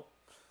Jones out.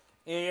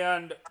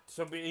 And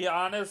to be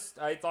honest,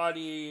 I thought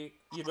he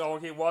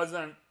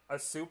wasn't a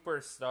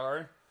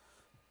superstar.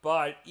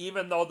 But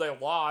even though they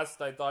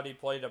lost, I thought he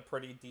played a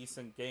pretty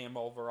decent game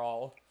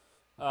overall.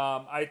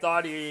 I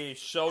thought he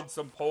showed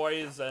some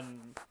poise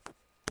and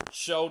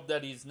showed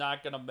that he's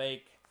not going to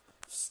make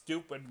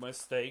stupid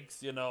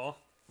mistakes, Yeah.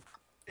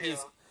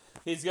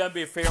 He's going to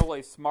be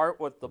fairly smart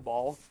with the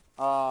ball.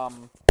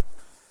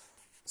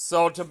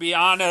 So to be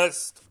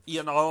honest,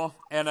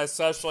 and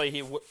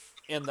especially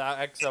in the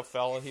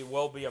XFL, he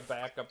will be a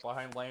backup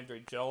behind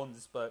Landry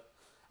Jones, but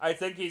I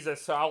think he's a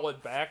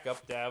solid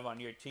backup to have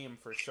on your team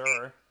for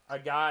sure. A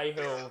guy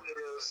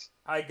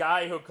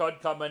who could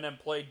come in and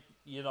play,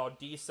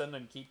 decent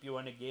and keep you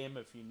in a game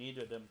if you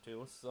needed him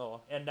to.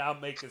 So, and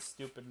not make a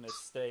stupid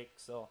mistake.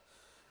 So,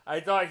 I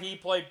thought he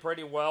played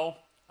pretty well.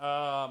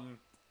 And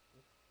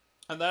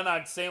then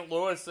on St.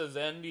 Louis's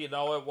end, it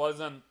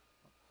wasn't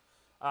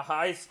a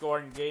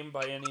high-scoring game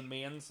by any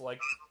means,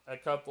 like a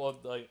couple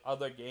of the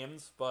other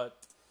games,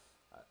 but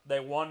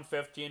they won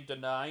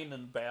 15-9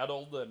 and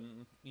battled,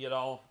 and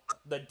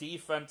the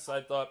defense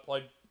I thought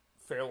played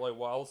fairly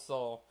well.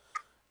 So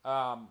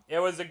it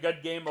was a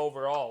good game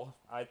overall,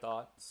 I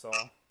thought. So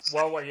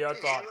what were your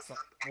thoughts? Our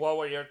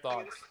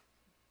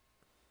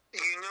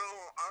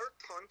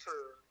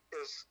punter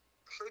is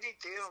pretty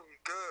damn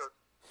good.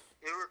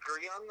 You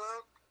agree on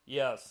that?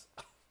 Yes.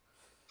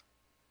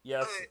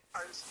 Yes.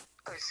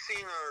 I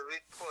seen a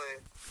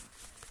replay.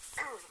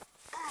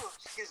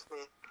 Excuse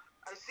me.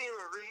 I seen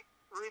a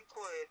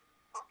replay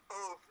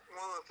of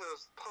one of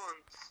his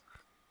punts,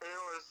 and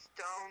it was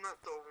down at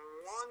the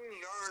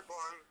 1-yard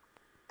line,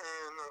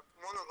 and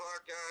one of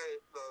our guys,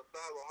 the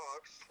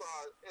Battlehawks,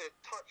 thought it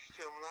touched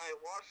him, and I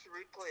watched the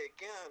replay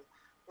again,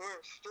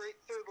 went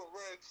straight through the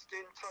legs,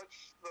 didn't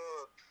touch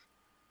the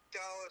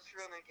Dallas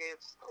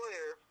Renegades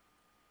player,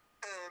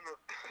 and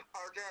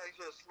our guy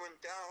just went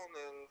down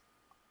and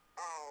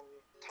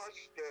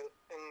touched it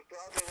and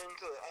got it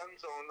into the end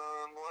zone,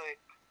 and I'm like,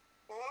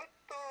 what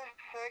the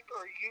heck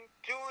are you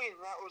doing?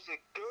 That was a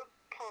good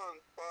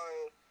punt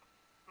by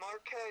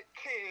Marquette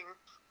King,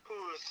 who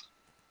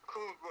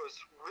was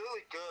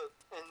really good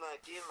in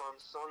that game on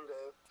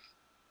Sunday,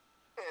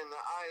 and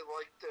I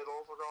liked it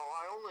overall.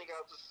 I only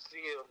got to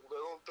see a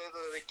little bit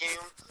of the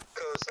game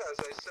because, as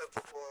I said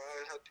before,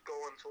 I had to go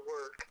into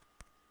work.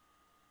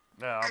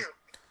 Yeah.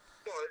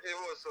 But it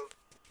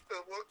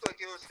looked like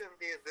it was going to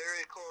be a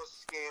very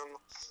close game,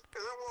 and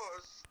it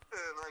was,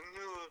 and I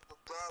knew the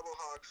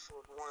Battlehawks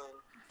would win.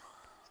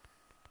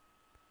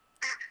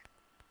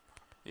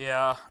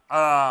 Yeah.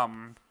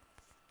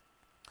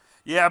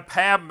 Yeah,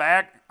 Pat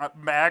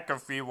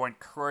McAfee went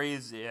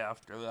crazy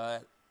after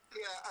that.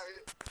 Yeah,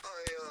 I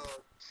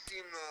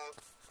seen that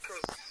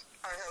because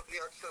I have the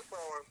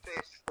XFL on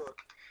Facebook,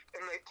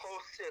 and they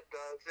posted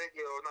that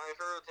video, and I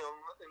heard him,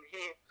 and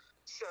he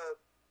said,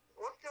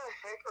 what the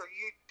heck are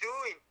you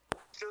doing?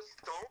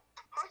 Just don't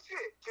touch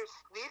it. Just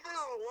leave it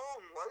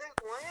alone. Let it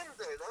land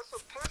there. That's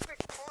a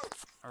perfect point.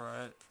 All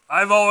right.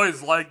 I've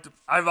always liked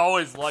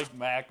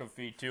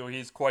McAfee too.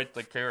 He's quite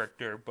the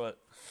character, but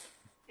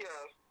yeah,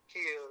 he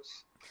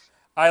is.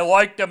 I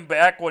liked him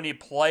back when he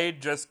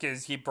played just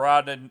because he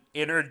brought an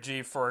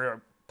energy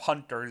for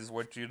punters,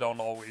 which you don't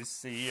always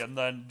see, and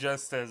then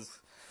just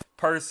his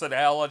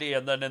personality,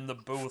 and then in the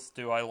booth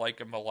too, I like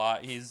him a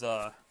lot. He's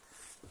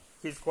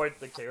quite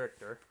the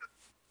character.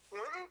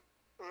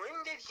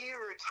 When did he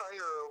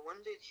retire? When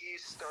did he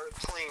start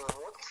playing?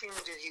 What team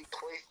did he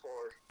play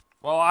for?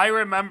 Well, I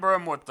remember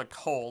him with the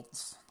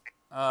Colts.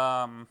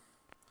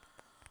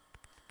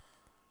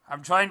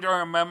 I'm trying to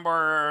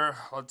remember.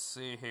 Let's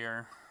see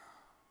here.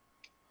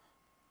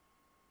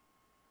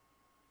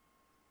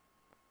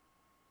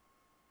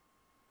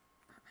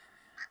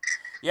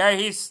 Yeah,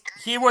 he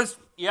was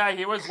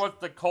with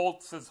the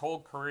Colts his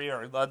whole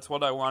career. That's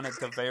what I wanted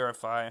to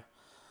verify.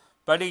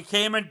 But he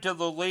came into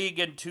the league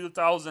in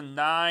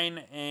 2009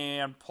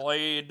 and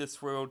played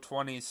through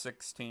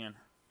 2016.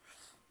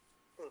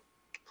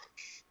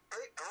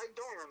 I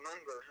don't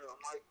remember him.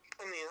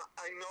 I mean,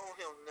 I know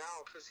him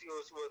now because he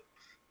was with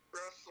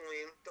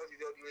wrestling,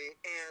 WWE,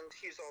 and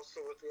he's also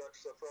with the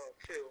XFL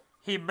too.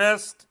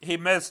 He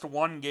missed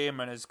one game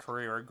in his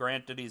career.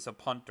 Granted, he's a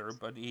punter,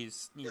 but he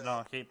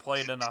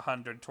played in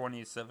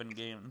 127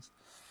 games.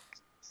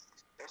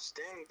 That's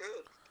damn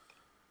good.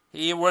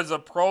 He was a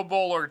Pro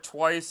Bowler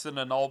twice and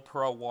an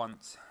All-Pro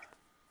once.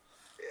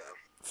 Yeah.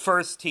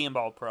 First team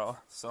All-Pro.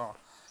 So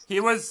he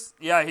was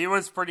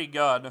pretty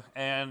good,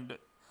 and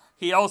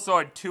he also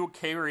had 2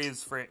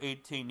 carries for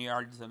 18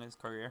 yards in his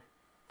career.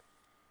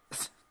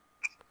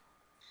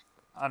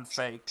 On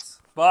fakes.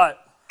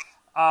 But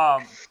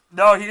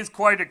no, he's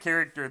quite a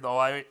character though.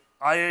 I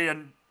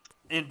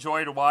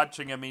enjoyed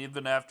watching him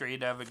even after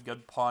he'd have a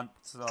good punt.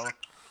 So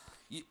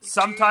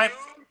sometime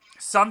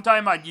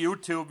on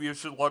YouTube you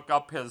should look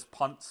up his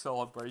punt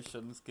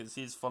celebrations because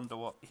he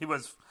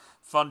was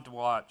fun to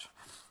watch.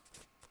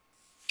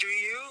 Do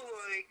you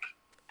like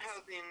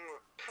having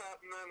Pat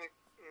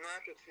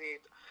McAfee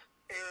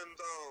and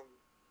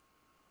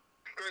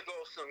Greg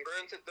Olsen?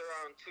 Granted, they're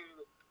on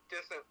 2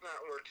 different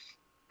networks,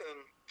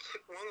 and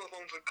one of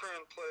them's a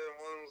current player, and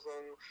one of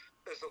them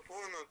is a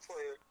former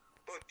player.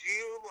 But do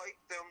you like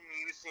them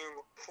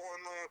using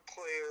former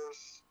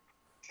players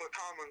for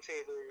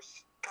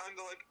commentators? Kind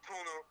of like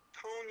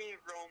Tony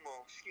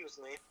Romo, excuse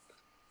me.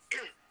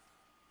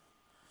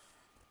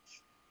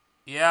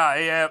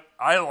 Yeah,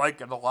 I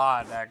like it a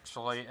lot,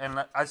 actually.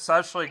 And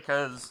especially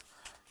because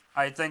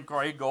I think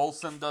Greg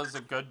Olsen does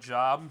a good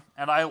job.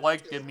 And I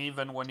liked him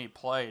even when he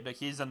played.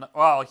 He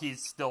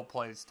still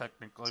plays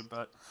technically,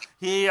 but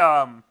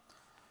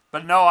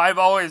but no, I've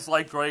always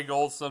liked Greg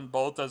Olsen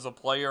both as a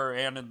player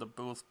and in the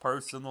booth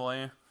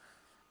personally.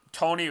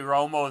 Tony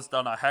Romo's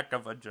done a heck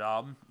of a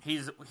job. He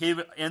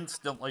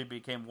instantly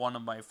became one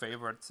of my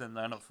favorites in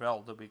the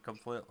NFL, to be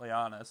completely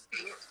honest.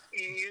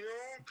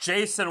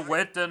 Jason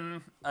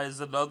Witten is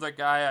another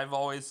guy I've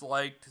always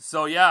liked.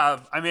 So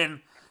yeah, I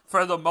mean,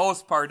 for the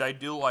most part, I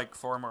do like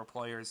former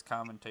players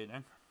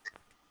commentating.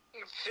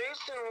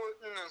 Jason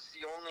Witten is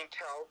the only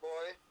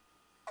Cowboy,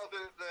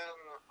 other than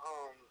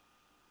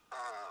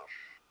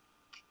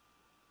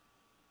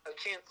I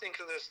can't think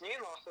of this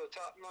name off the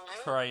top of my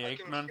head. Troy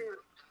Aikman.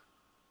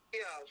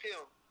 Yeah,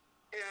 him.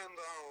 And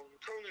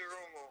Tony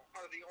Romo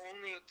are the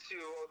only 2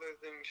 other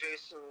than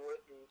Jason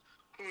Witten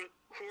who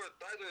are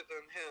better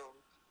than him.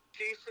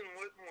 Jason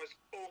Witten was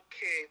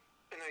okay,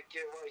 and I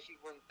get why he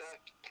went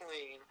back to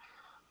playing.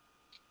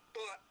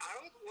 But I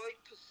would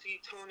like to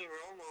see Tony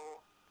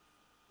Romo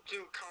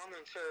do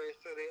commentary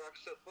for the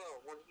XFL,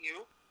 wouldn't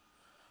you?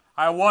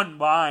 I wouldn't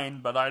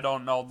mind, but I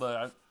don't know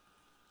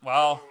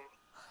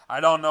I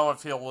don't know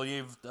if he'll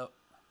leave.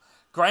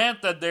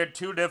 Granted, they're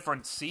 2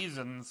 different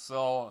seasons,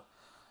 so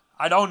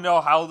I don't know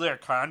how their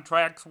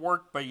contracts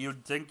work, but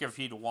you'd think if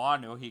he'd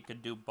want to, he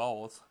could do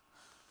both.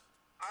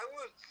 I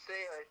would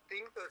say I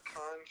think their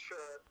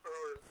contract, I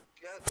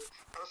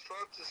was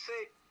about to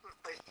say,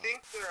 I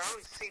think they're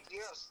on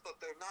CBS, but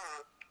they're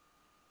not.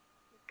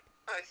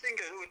 I think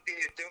it would be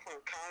a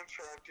different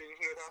contract, and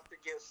he would have to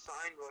get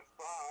signed with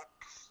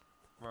Fox.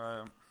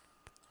 Right.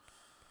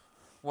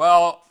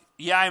 Well,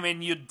 yeah, I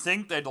mean, you'd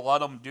think they'd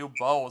let him do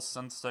both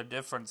since they're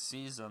different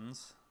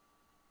seasons.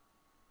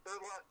 They're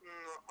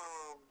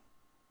letting,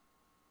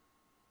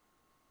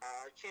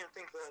 I can't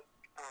think of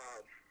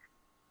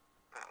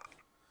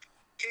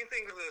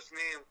his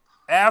name.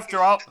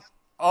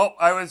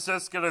 I was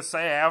just gonna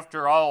say,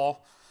 after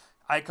all,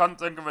 I couldn't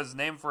think of his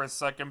name for a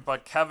second,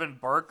 but Kevin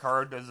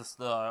Burkhardt is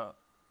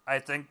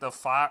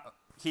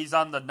he's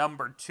on the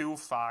number 2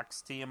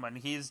 Fox team, and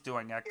he's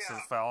doing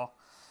XFL. Yeah.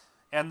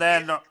 And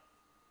then...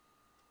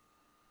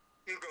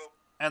 You go.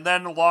 And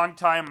then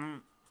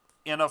longtime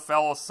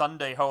NFL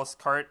Sunday host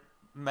Kurt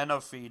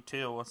Menefee,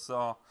 too,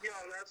 so... Yeah,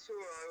 that's who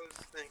I was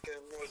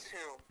thinking was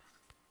him,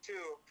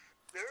 too.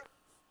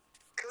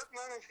 Kurt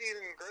Menefee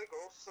and Greg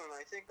Olsen,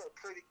 I think, are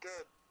pretty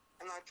good.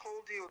 And I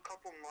told you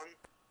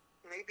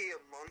maybe a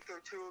month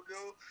or 2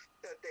 ago,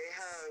 that they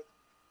had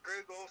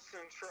Greg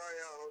Olsen try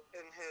out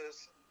in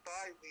his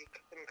bye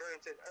week. And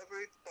granted,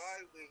 every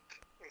bye week,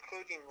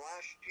 including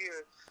last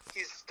year,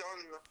 he's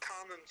done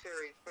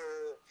commentary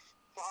for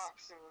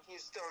Fox, and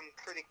he's done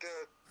pretty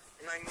good.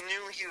 And I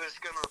knew he was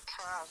going to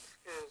pass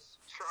his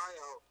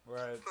tryout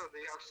for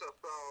the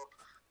XFL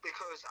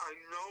because I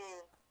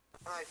know,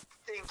 and I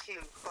think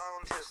he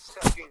found his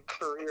second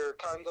career,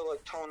 kind of like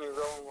Tony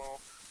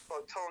Romo.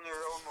 But Tony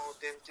Romo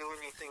didn't do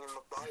anything in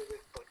the bye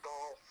week but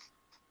golf.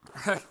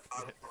 I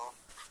don't know.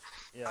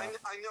 Yeah. I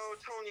know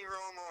Tony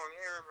Romo and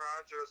Aaron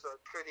Rodgers are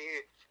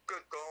pretty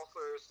good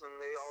golfers, and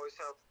they always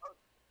have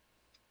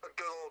a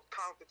good old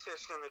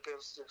competition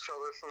against each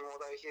other from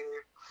what I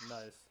hear.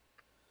 Nice.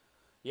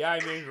 Yeah, I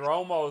mean,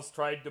 Romo's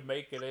tried to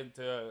make it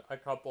into a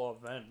couple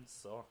events,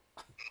 so.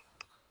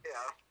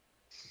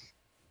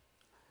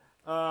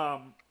 Yeah.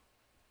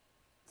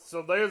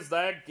 So there's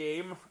that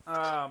game.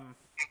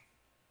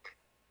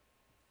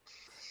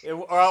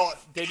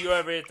 Did you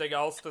have anything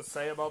else to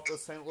say about the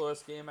St.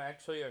 Louis game,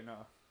 actually, or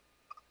no?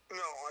 No,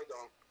 I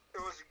don't.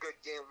 It was a good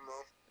game,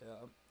 though.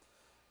 Yeah.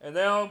 And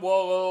then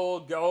we'll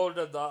go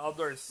to the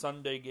other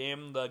Sunday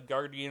game, the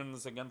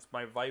Guardians against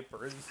my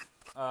Vipers.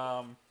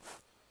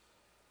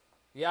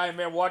 Yeah, I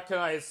mean, what can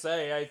I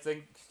say? I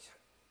think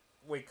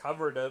we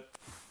covered it.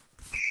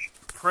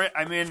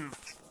 I mean,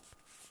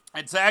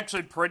 it's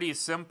actually pretty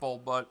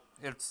simple, but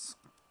it's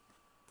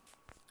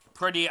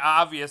pretty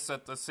obvious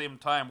at the same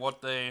time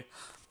what they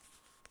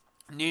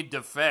need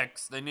to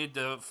fix. They need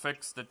to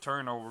fix the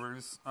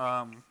turnovers.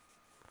 I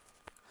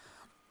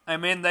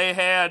mean, they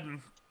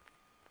had...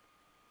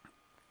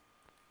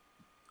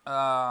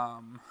 I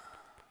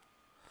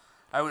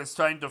was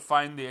trying to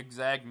find the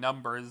exact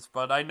numbers,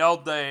 but I know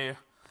they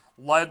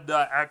led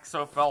the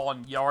XFL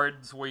in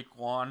yards week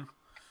 1.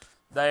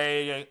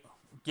 They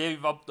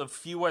gave up the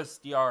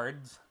fewest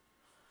yards.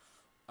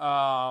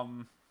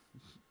 But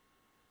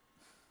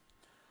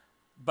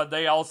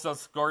they also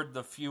scored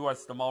the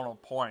fewest amount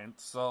of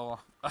points. So,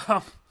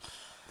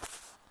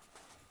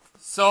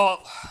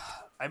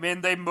 I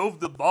mean, they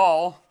moved the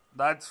ball,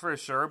 that's for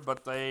sure,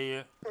 but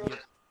they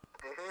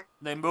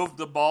moved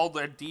the ball.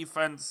 Their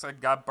defense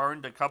got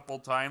burned a couple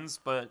times,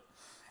 but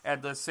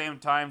at the same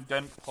time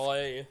didn't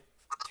play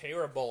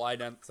terrible, I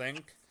don't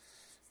think.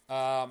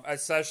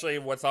 Especially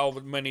with how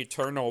many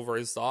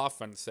turnovers the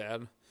offense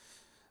had.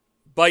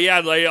 But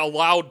yeah, they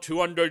allowed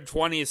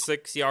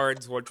 226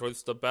 yards, which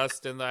was the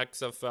best in the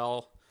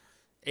XFL,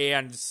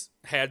 and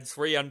had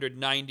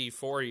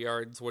 394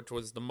 yards, which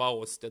was the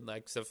most in the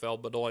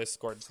XFL, but only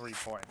scored 3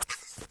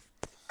 points.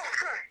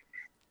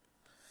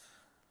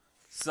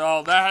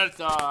 So that,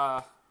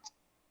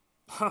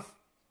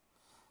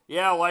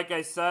 yeah, like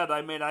I said,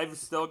 I mean, I've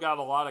still got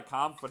a lot of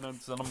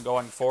confidence in them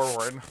going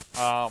forward.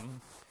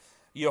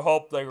 You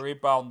hope they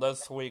rebound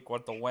this week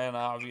with the win,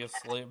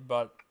 obviously,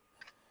 but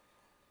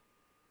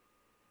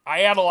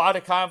I had a lot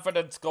of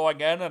confidence going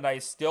in, and I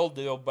still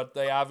do, but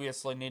they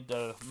obviously need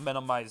to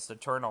minimize the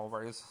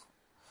turnovers.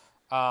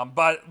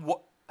 But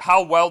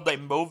how well they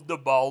moved the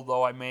ball,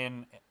 though, I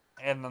mean,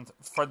 and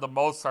for the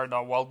most part,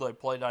 how well they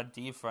played on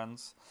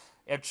defense,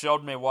 it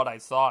showed me what I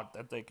thought,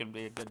 that they can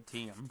be a good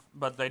team.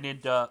 But they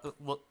need to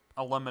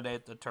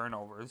eliminate the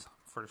turnovers,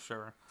 for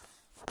sure.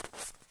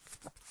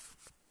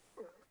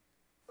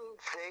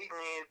 They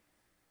need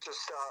to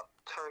stop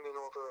turning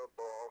over the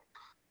ball.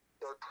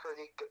 They're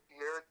pretty good.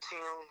 Your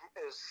team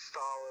is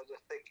solid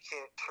if they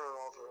can't turn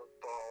over the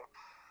ball.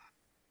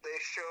 They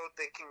showed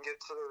they can get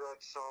to the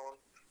red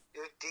zone.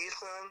 Your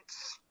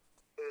defense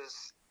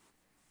is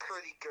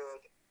pretty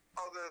good.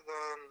 Other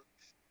than,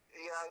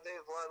 yeah,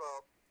 they've let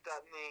up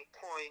that many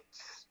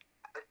points.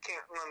 I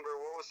can't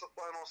remember. What was the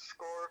final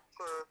score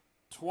for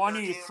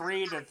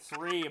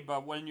 23-3,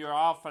 but when your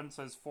offense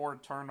has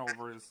 4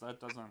 turnovers, that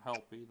doesn't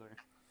help either.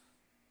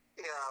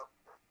 Yeah.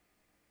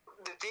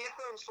 The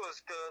defense was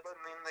good. I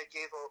mean, they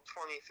gave up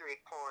 23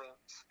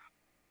 points.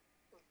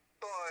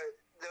 But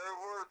there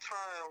were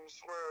times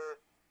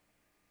where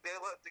they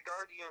let the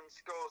Guardians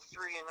go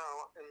 3-0,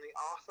 and the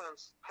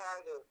offense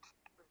had it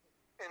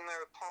in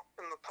the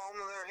palm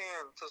of their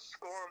hand to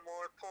score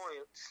more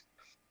points.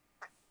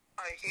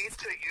 I hate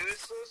to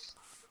use this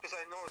because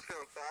I know it's going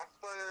to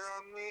backfire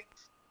on me,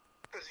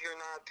 because you're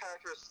not a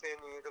Packers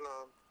fan and you're going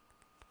to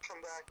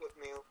come back with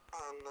me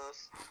on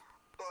this.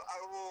 But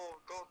I will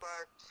go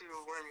back to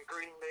when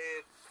Green Bay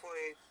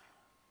played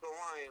the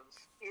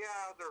Lions.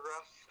 Yeah, the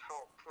refs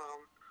helped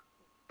them,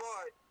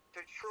 but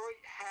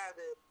Detroit had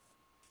it.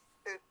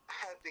 It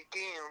had the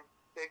game.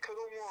 They could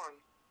have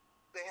won.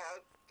 They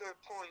had their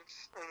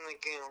points in the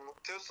game,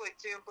 just like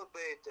Tampa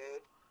Bay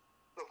did,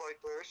 the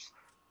Vipers.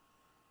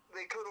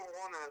 They could have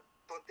won it,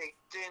 but they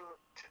didn't.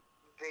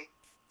 They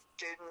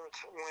didn't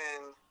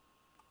win.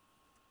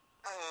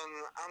 And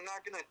I'm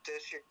not going to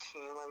diss your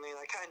team. I mean,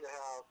 I kind of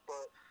have,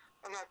 but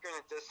I'm not going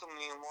to diss them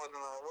any more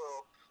than I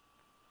will.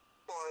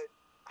 But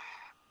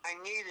I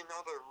need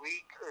another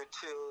week or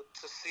two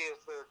to see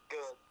if they're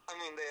good. I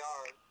mean, they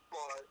are,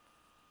 but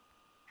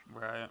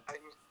right.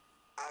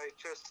 I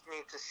just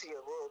need to see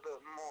a little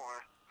bit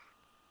more.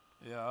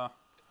 Yeah.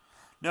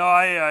 No,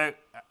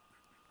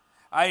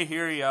 I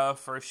hear ya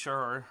for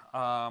sure.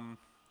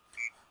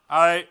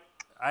 I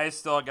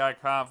still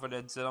got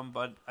confidence in them,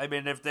 but I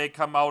mean, if they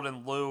come out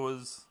and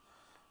lose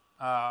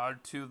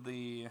to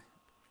the,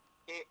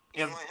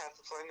 You might have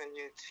to find a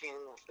new team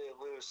if they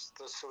lose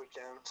this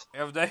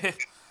weekend.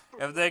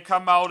 If they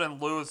come out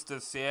and lose to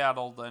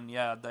Seattle, then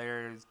yeah,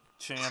 their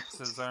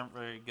chances aren't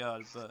very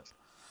good. But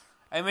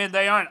I mean,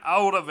 they aren't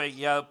out of it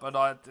yet. But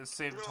at the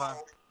same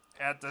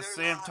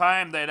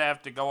time, they'd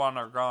have to go on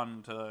a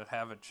run to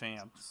have a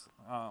chance.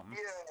 Yeah,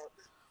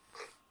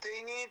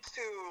 they need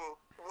to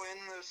win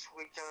this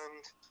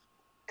weekend,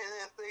 and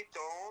if they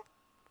don't,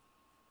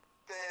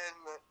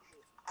 then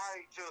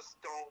I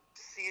just don't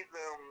see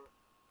them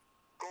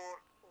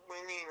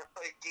winning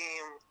a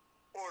game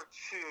or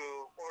 2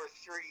 or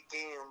 3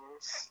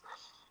 games.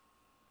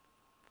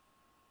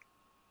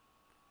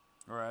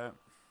 Right.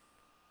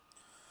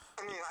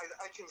 I mean,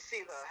 I can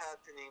see that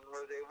happening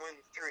where they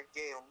win 3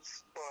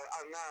 games, but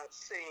I'm not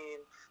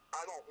saying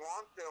I don't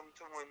want them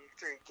to win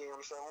 3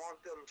 games. I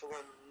want them to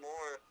win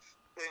more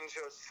than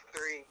just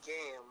 3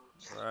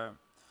 games. Right.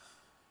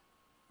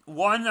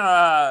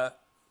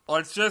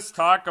 Let's just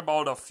talk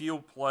about a few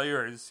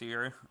players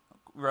here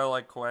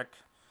really quick.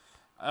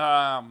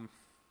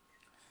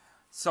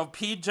 So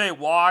P.J.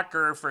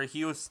 Walker for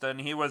Houston,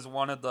 he was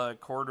one of the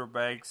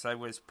quarterbacks I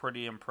was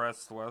pretty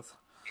impressed with.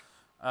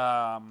 He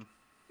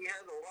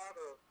had a lot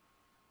of,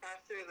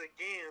 after the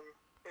game,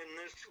 and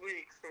this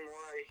week, from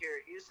what I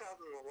hear, he's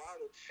having a lot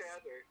of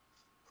chatter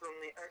from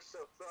the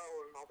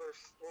XFL and other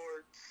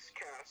sports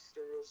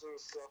casters and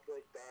stuff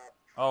like that.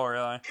 Oh,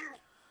 really?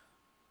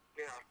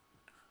 Yeah.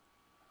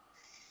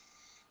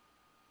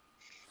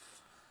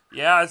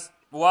 Yeah,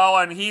 well,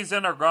 and he's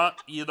in a run,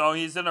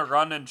 he's in a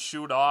run and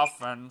shoot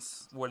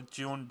offense with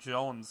June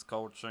Jones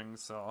coaching,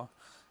 so,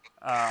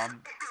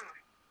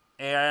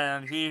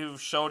 and he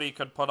showed he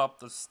could put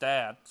up the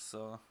stats,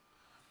 so.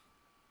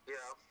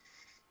 Yeah.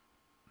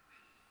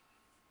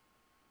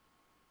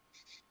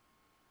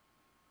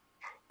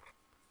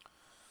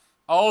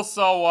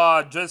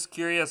 Also, just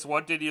curious,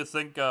 what did you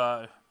think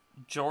of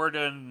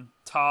Jordan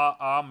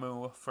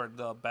Ta'amu for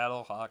the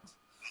Battlehawks?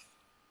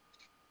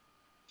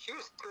 He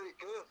was pretty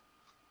good.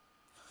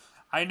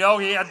 I know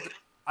he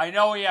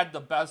had the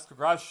best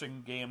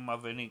rushing game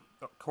of any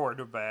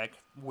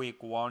quarterback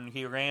week 1.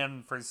 He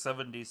ran for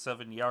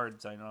 77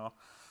 yards, I know.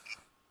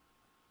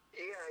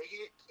 Yeah,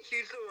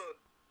 he's a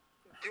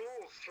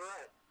dual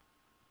threat.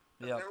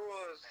 Yeah.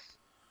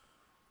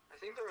 I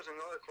think there was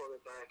another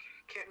quarterback.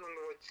 Can't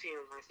remember what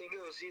team. I think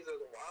it was either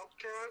the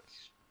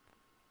Wildcats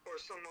or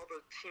some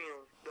other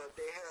team that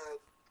they had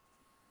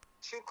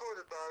 2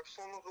 quarterbacks.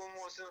 One of them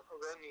wasn't a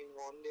running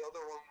one. The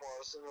other one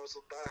was, and it was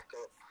a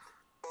backup.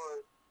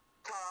 But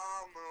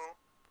Ta'amu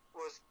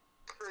was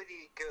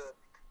pretty good.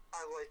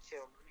 I like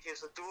him. He's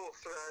a dual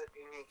threat,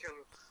 and he can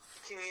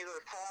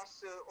either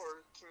pass it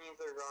or can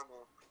either run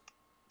it.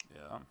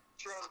 Yeah.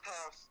 Run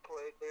pass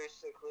play,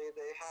 basically.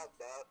 They had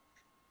that.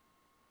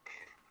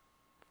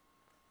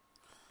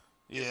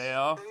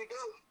 Yeah. There you go.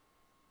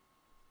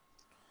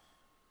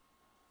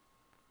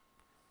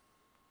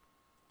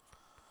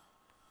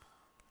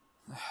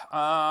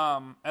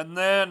 And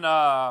then,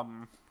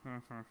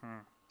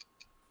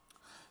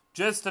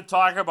 just to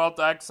talk about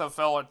the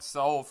XFL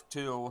itself,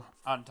 too,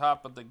 on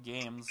top of the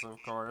games,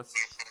 of course.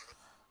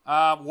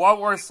 What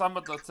were some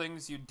of the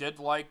things you did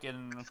like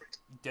and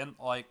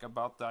didn't like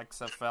about the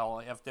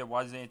XFL, if there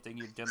was anything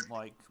you didn't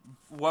like?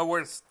 What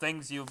were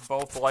things you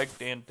both liked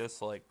and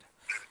disliked?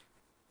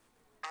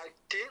 I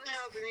didn't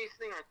have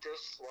anything I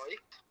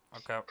disliked.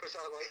 Okay. Because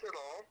I liked it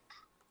all.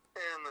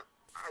 And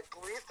I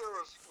believe there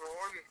was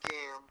one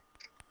game,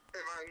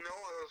 and I know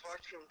I was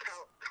watching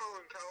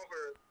Colin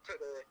Calvert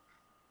today,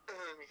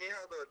 and he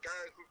had a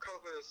guy who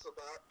covers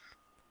about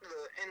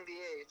the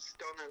NBA. He's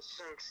done it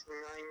since the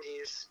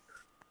 90s.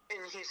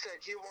 And he said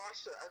he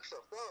watched the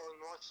XFL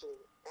and watched the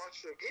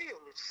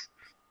games.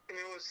 And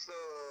it was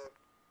the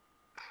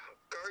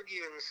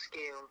Guardians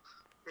game,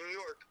 New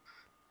York,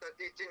 that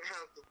they didn't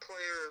have the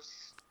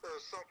players, or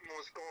something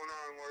was going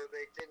on where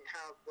they didn't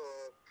have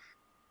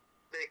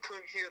they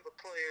couldn't hear the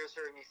players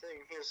or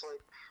anything. He was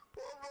like,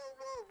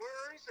 whoa,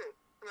 where is it?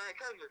 And I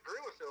kind of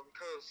agree with him,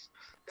 because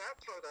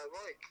that's what I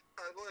like.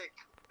 I like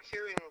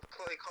hearing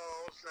play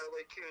calls, and I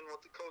like hearing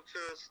what the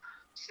coaches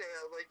say.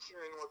 I like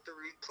hearing what the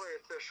replay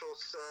official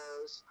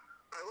says.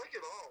 I like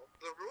it all.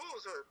 The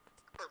rules are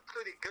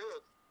pretty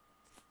good.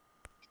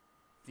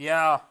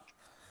 Yeah.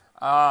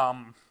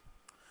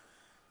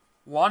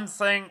 One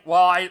thing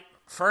I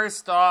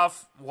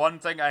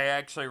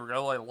actually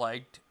really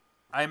liked,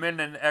 I'm in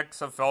an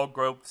XFL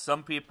group,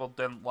 some people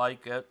didn't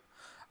like it.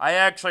 I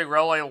actually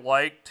really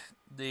liked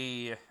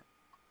the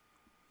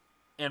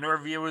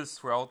interviews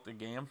throughout the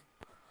game.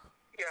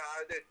 Yeah,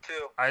 I did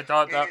too. I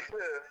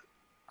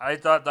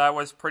thought that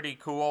was pretty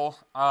cool.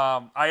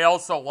 I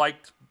also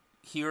liked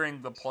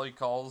hearing the play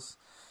calls.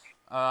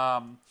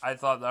 I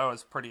thought that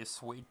was pretty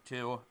sweet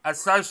too,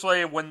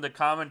 especially when the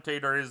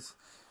commentators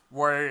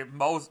were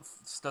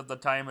most of the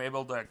time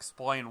able to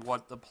explain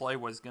what the play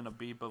was going to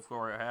be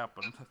before it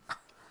happened.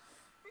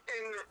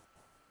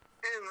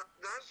 And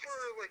that's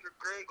where, like, a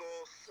Greg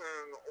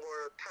Olson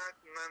or a Pat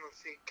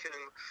Menefee can,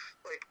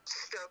 like,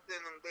 step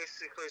in and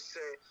basically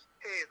say,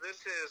 hey,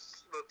 this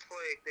is the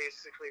play,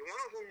 basically.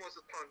 One of them was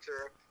a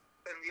punter,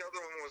 and the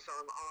other one was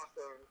on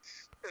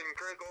offense. And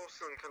Greg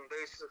Olson can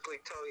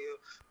basically tell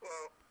you,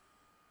 well,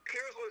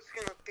 here's what it's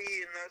going to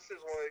be, and this is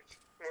what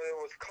it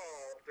was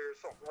called, or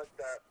something like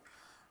that.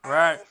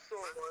 Right.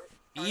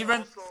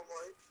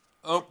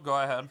 Go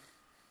ahead.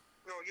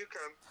 No, you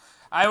can.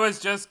 I was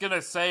just going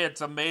to say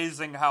it's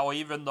amazing how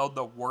even though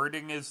the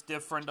wording is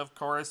different, of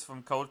course,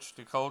 from coach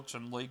to coach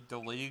and league to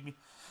league,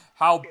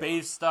 how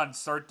based on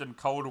certain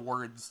code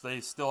words,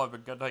 they still have a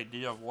good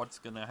idea of what's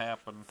going to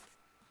happen.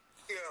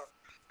 Yeah,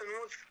 and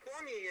what's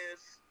funny is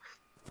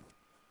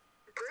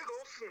Greg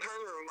Olson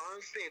kind of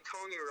reminds me of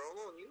Tony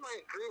Romo, and you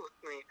might agree with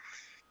me.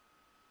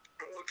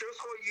 Well, just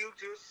what you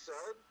just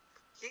said,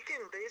 he can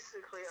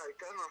basically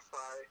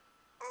identify,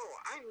 oh,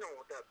 I know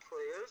what that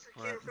play is. It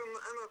came from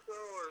the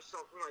NFL or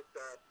something like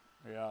that.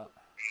 Yeah.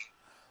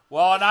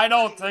 Well, and I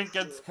don't think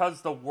it's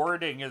because the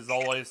wording is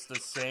always the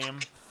same,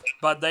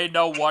 but they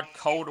know what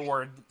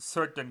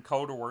certain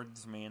code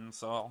words mean,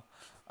 so.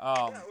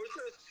 Yeah,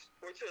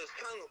 which is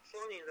kind of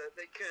funny that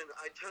they can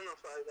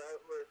identify that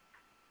with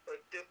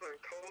like different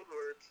code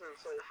words, and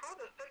it's like, how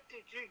the heck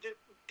did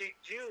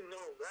you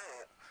know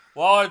that?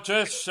 Well, it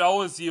just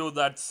shows you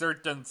that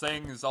certain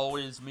things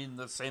always mean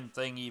the same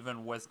thing,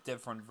 even with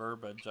different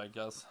verbiage, I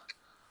guess.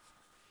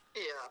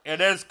 Yeah.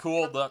 It is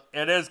cool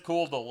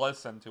to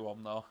listen to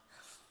them, though.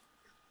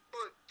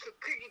 But to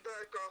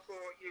piggyback off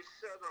of what you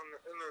said on the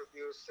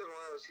interviews and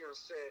what I was gonna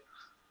say,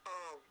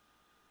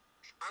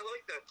 I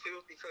like that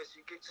too because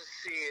you get to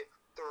see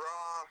the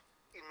raw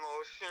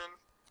emotion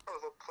of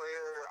a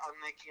player on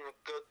making a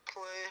good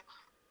play,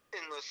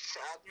 in the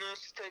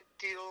sadness type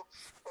deal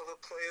of a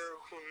player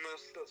who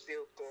missed a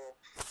field goal.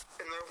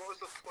 And there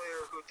was a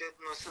player who did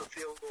miss a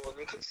field goal,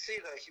 and you could see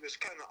that he was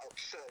kind of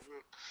upset.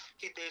 And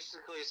he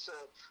basically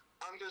said,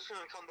 I'm just going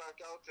to come back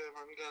out there and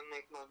I'm going to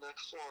make my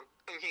next one.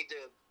 And he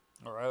did.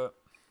 All right.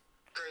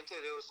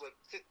 Granted, it was like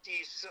 57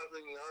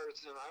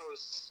 yards, and I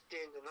was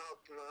standing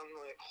up, and I'm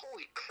like,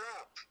 holy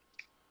crap.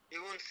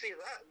 You wouldn't see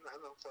that in the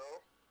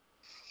NFL.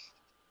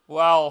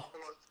 Well,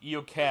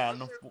 you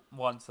can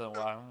once in a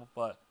while,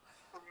 but...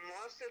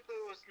 Unless if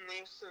it was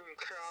Mason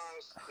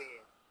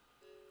Crosby.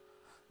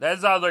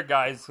 There's other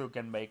guys who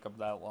can make them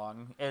that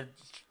long.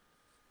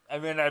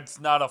 It's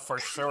not a for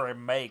sure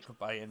make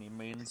by any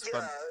means. Yeah,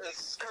 but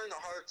it's kind of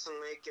hard to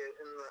make it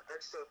in the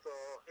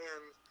XFL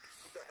and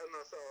the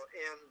NFL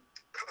and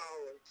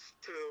college,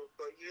 too.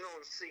 But you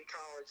don't see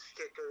college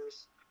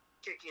kickers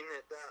kicking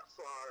it that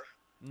far.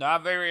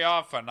 Not very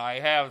often. I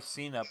have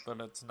seen it, but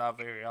it's not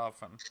very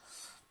often.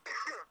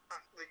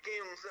 The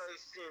games I've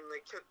seen,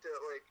 they kicked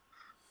it like,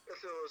 if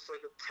it was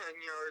like a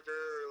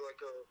 10-yarder or like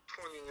a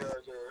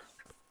 20-yarder.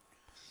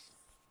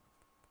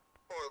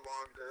 Or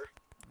longer.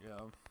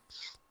 Yeah.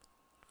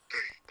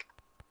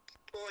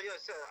 Well, like I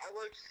said, I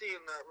like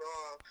seeing that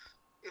raw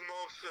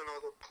emotion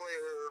of the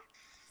player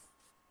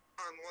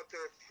on what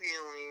they're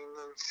feeling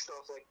and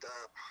stuff like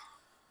that.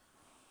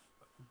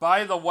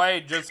 By the way,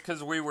 just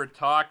because we were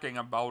talking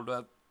about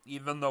it,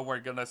 even though we're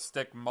going to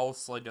stick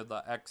mostly to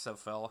the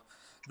XFL,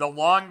 the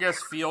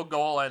longest field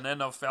goal in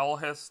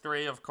NFL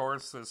history, of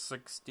course, is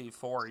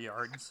 64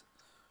 yards.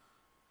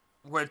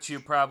 Which you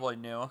probably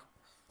knew.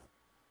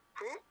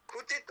 Who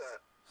did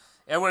that?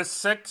 It was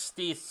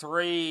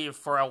 63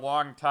 for a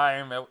long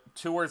time.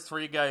 2 or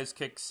 3 guys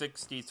kicked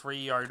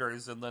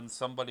 63-yarders, and then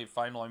somebody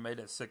finally made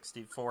a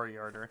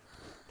 64-yarder.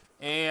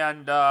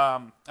 And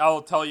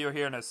I'll tell you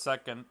here in a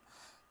second.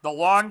 The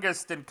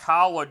longest in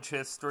college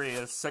history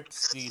is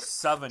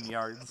 67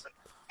 yards.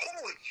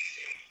 Holy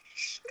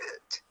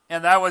shit.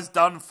 And that was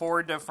done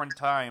 4 different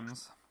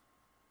times.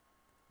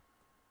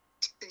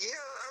 Yeah,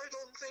 I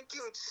don't think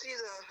you would see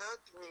that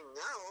happening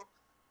now.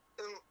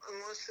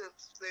 Unless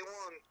they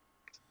want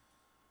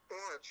to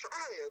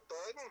try it, but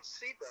I don't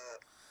see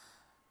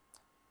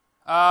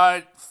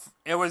that.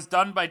 It was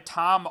done by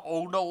Tom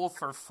Odell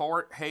for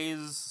Fort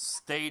Hays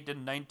State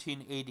in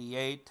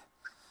 1988.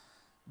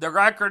 The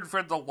record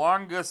for the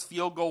longest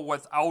field goal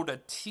without a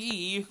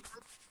tee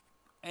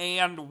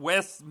and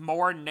with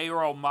more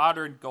narrow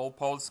modern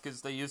goalposts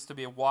because they used to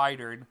be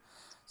wider.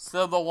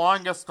 So the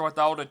longest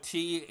without a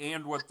tee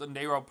and with the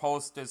narrow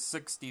post is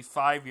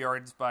 65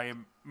 yards by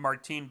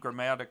Martin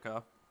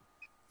Gramatica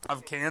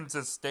of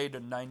Kansas State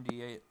in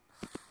 98.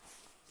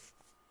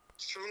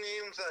 2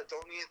 names I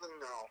don't even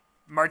know.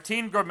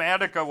 Martin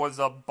Gramatica was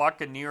a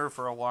Buccaneer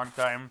for a long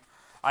time.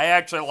 I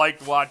actually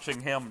liked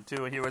watching him,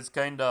 too. He was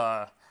kind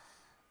of...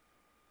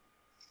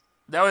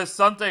 There was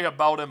something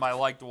about him I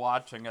liked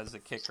watching as a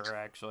kicker,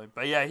 actually.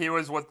 But yeah, he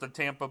was with the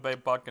Tampa Bay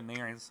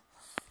Buccaneers.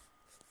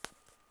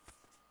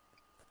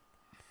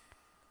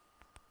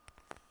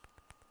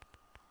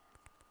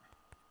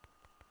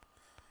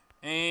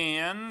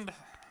 And...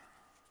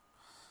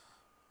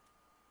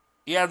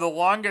 yeah, the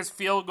longest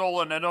field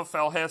goal in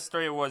NFL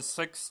history was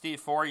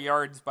 64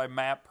 yards by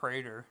Matt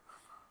Prater.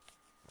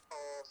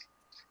 Oh,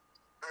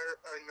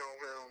 I know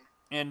him.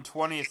 In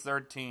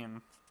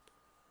 2013.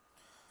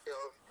 Yeah.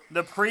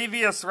 The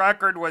previous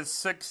record was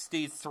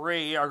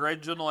 63,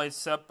 originally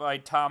set by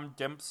Tom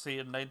Dempsey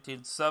in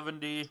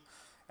 1970,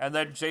 and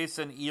then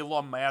Jason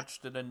Elam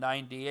matched it in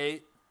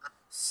 98.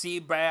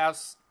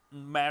 Seabass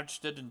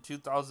matched it in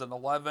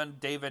 2011,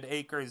 David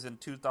Akers in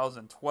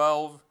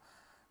 2012,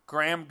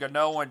 Graham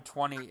Gano in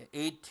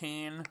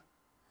 2018,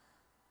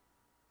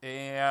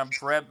 and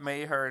Brett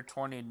Maher in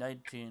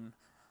 2019.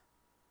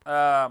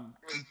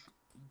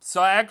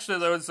 So actually,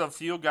 there was a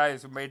few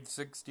guys who made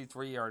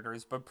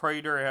 63-yarders, but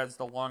Prater has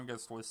the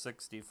longest with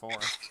 64.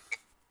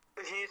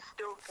 He's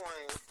still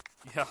playing.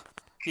 Yeah,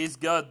 he's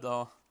good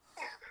though.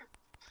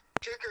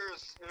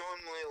 Kickers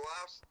normally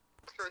last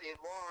pretty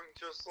long.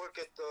 Just look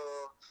at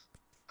the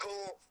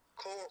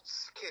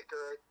Colts kicker,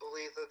 I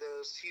believe it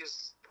is.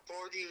 He's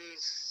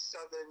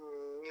 47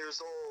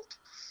 years old.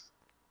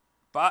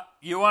 But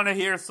you want to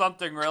hear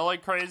something really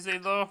crazy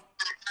though?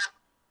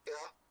 Yeah.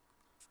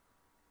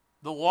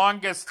 The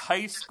longest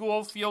high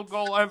school field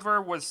goal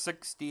ever was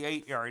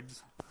 68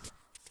 yards.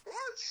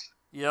 What?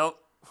 Yep.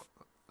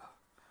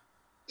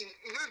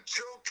 You're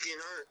joking,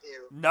 aren't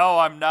you? No,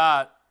 I'm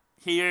not.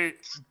 Here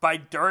by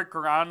Dirk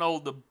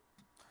Ronald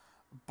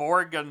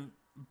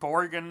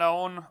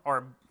Borgagnone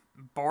or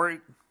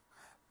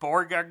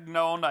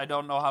Borgagnone, I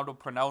don't know how to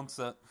pronounce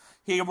it.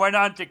 He went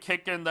on to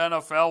kick in the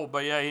NFL,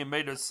 but yeah, he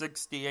made a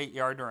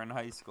 68-yarder in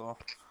high school.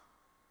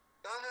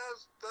 That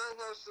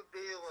has to be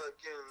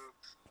like in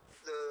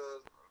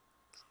the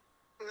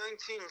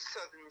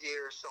 1970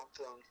 or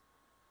something.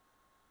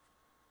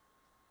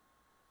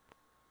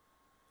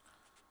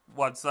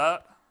 What's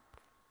that?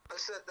 I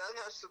said that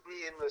has to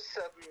be in the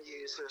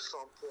 70s or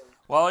something.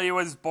 Well, he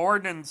was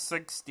born in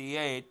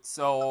 68,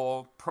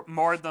 so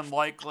more than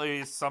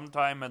likely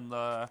sometime in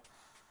the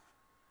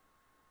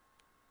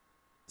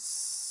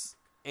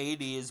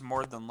 80s,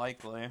 more than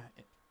likely.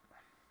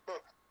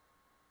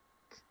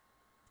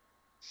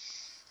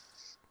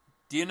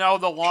 Do you know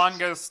the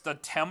longest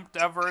attempt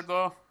ever,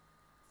 though,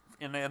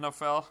 in the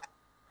NFL?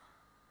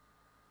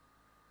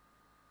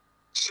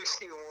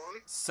 61?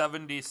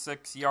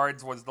 76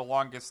 yards was the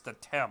longest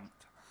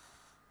attempt.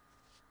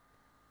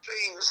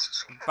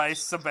 Jeez. By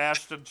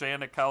Sebastian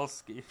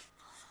Janikowski.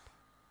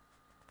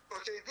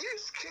 Okay,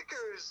 these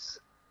kickers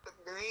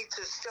need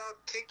to stop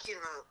kicking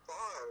that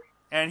far.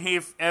 And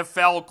it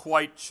fell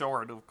quite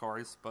short, of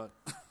course, but...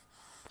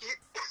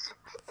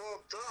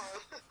 Well, duh.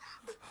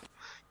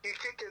 You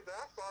kick it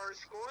that far,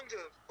 it's going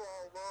to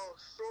fall well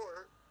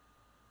short.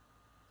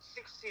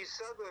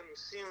 67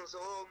 seems a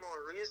little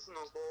more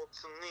reasonable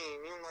to me,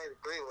 and you might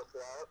agree with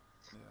that.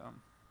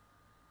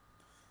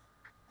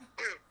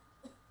 Yeah.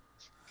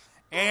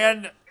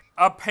 And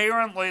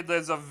apparently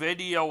there's a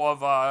video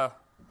of a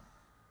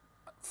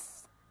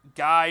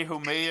guy who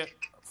made it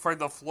for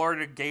the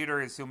Florida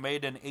Gators who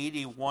made an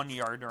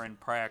 81-yarder in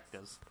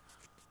practice.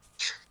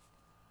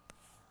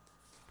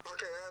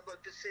 Okay, I'd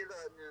like to see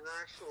that in an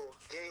actual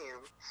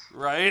game.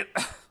 Right?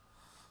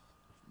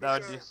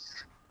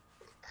 Because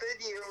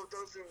video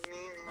doesn't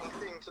mean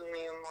anything to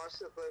me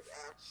unless it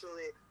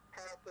actually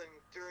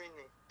happened during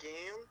the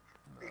game.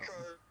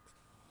 Because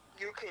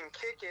you can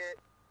kick it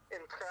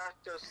in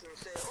practice and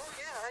say, oh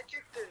yeah, I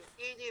kicked an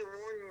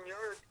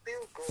 81-yard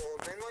field goal,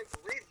 and they might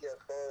believe you,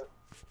 but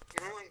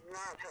you might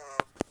not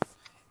have.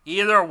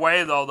 Either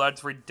way, though,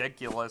 that's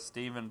ridiculous to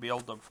even be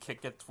able to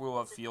kick it through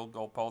a field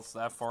goal post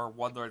that far,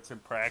 whether it's in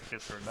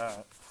practice or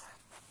not.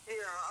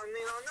 Yeah, I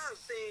mean, I'm not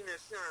saying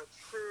it's not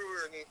true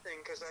or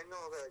anything, because I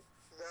know that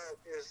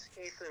is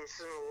Ethan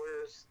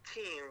Sinoway's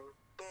team,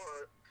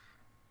 but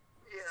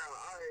yeah,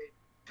 I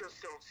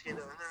just don't see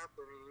that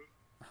happening.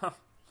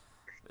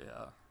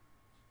 Yeah.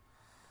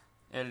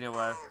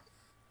 Anyway.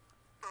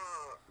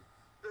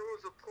 There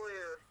was a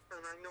player,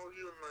 and I know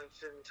you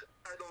mentioned,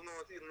 I don't know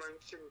if you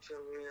mentioned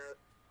him yet,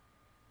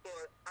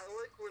 but I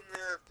like when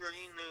they're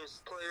bringing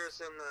these players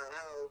in that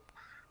have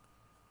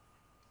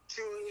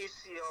 2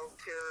 ACL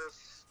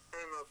tears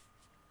and a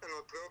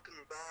broken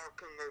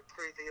back in their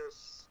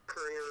previous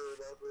career or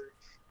whatever,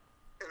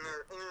 and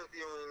they're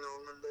interviewing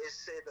them, and they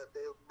say that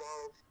they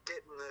love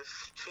getting this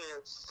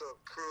chance to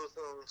prove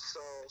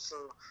themselves,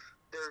 and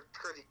they're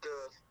pretty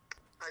good.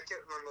 I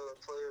can't remember the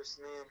player's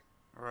name.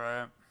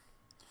 Right.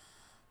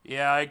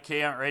 Yeah, I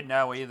can't right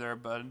now either,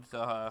 but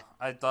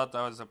I thought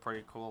that was a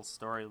pretty cool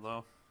story,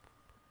 though.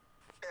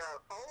 Yeah,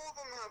 all of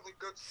them have a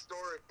good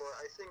story, but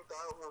I think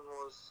that one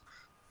was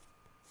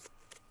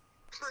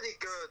pretty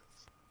good.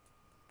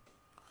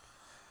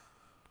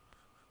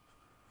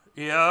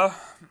 Yeah.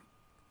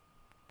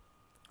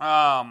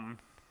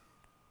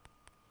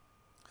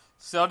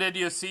 So did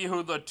you see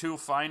who the 2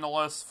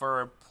 finalists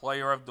for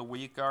Player of the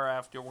Week are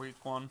after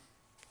week 1?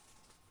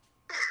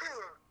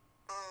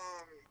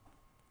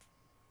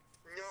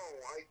 No,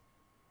 I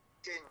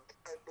didn't.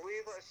 I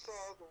believe I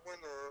saw the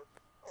winner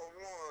of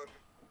one,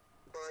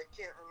 but I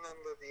can't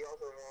remember the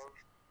other one.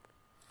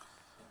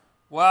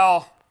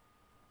 Well,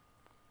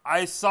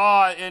 I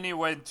saw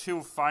anyway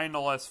 2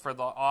 finalists for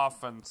the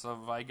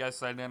offensive. I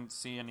guess I didn't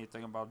see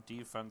anything about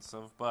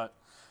defensive, but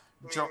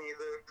Me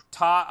neither.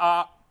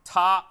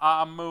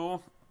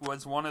 Ta'amu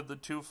was one of the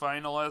 2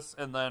 finalists,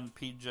 and then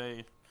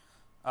PJ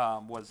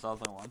was the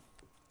other one.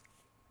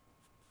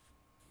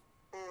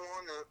 Who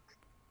won it?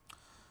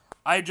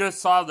 I just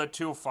saw the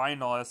 2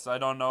 finalists. I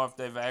don't know if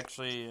they've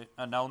actually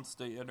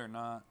announced it yet or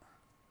not.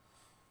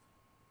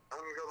 I'm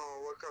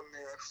gonna look on the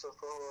Xfl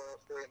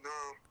app right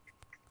now.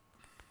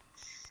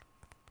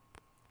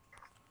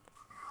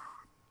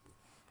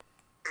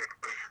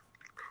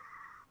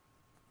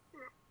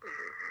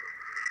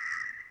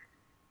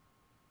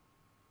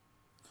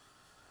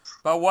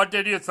 But what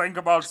did you think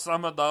about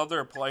some of the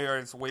other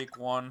players week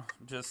one?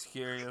 Just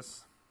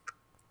curious.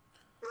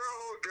 They're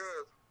all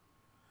good.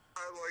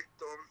 I like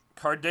them.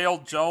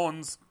 Cardale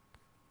Jones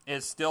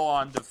is still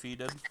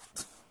undefeated.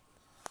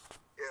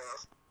 Yeah.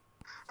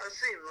 I've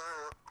seen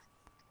that.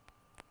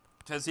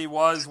 Because he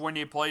was when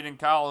he played in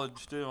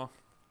college, too.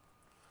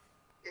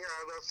 Yeah,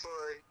 that's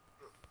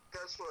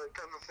what I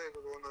kind of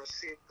figured when I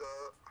see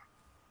that.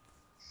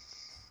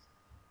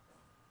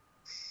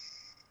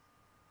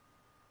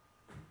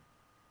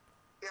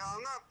 Yeah,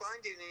 I'm not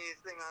finding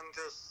anything.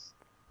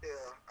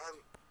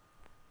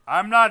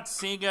 I'm not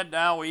seeing it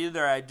now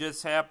either. I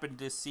just happened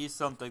to see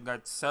something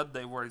that said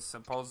they were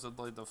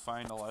supposedly the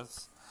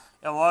finalists.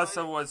 Unless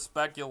it was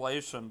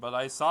speculation, but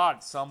I saw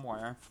it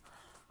somewhere.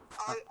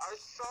 I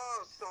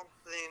saw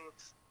something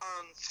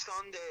on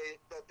Sunday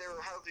that they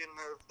were having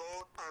their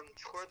vote on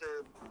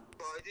Twitter,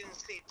 but I didn't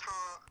see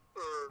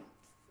the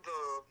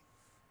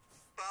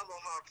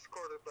Battlehawks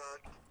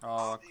quarterback,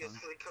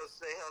 obviously, because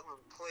they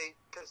haven't played,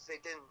 because they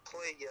didn't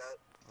play yet.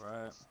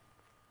 Right.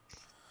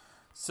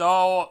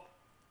 So,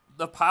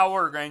 the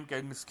power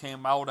rankings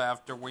came out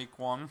after week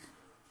one.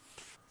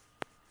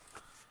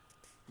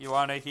 You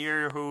want to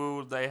hear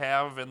who they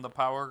have in the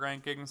power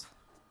rankings?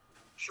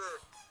 Sure.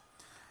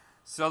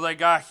 So they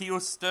got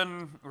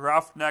Houston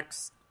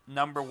Roughnecks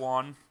number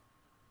 1,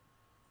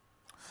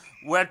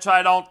 which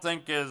I don't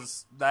think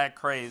is that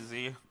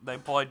crazy. They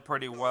played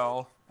pretty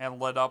well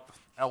and lit up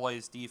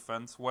LA's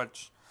defense,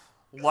 which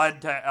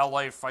led to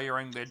LA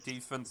firing their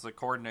defensive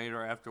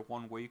coordinator after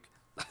 1 week.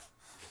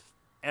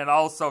 And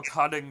also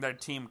cutting their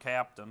team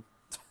captain.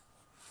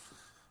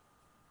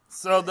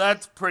 So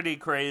that's pretty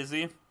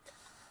crazy.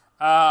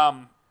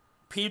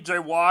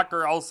 PJ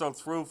Walker also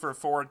threw for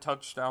 4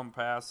 touchdown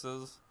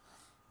passes.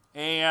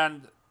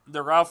 And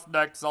the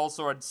Roughnecks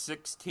also had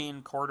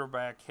 16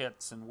 quarterback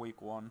hits in week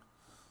 1.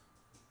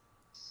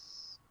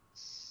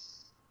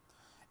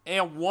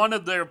 And one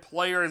of their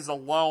players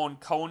alone,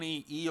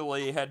 Coney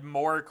Ely, had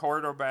more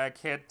quarterback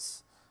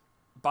hits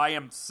by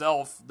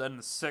himself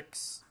than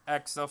 6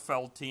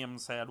 XFL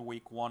teams had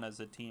week 1 as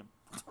a team.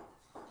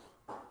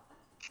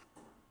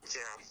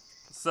 Yeah.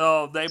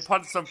 So they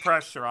put some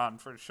pressure on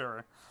for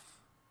sure.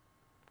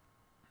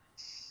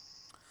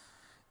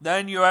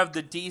 Then you have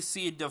the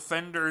DC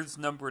Defenders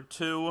number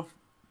 2.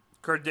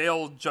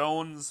 Cardale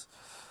Jones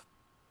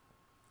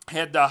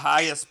had the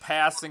highest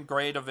passing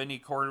grade of any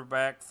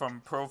quarterback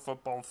from Pro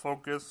Football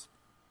Focus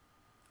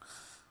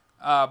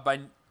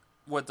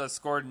with a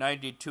score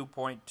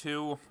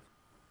 92.2.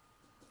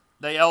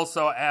 They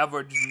also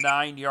averaged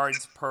 9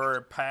 yards per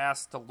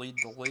pass to lead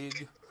the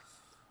league.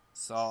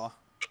 So,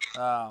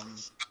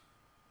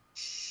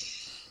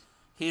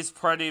 he's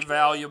pretty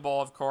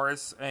valuable, of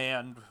course,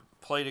 and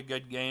played a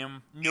good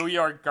game. New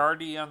York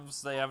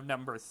Guardians, they have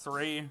number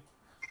 3.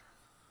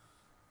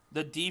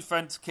 The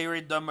defense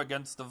carried them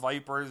against the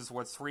Vipers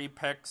with 3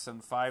 picks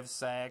and 5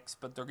 sacks,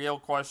 but the real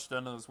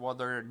question is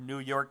whether New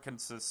York can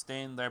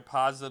sustain their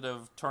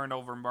positive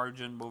turnover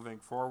margin moving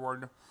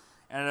forward,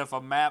 and if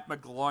a Matt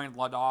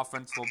McGloin-led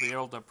offense will be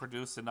able to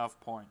produce enough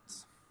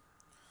points.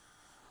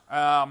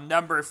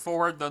 Number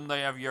 4, then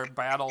they have your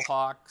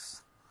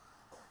Battlehawks.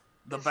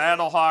 The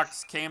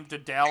Battlehawks came to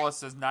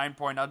Dallas as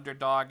 9-point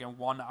underdog and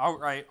won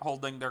outright,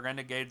 holding the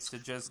Renegades to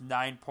just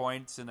 9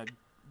 points in a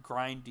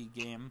grindy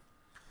game.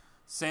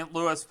 St.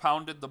 Louis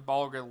pounded the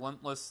ball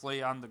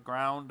relentlessly on the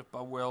ground,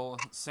 but will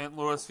St.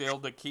 Louis be able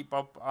to keep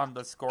up on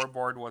the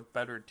scoreboard with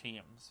better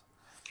teams?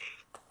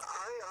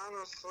 I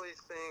honestly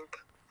think,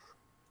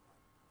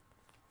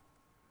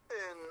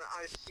 and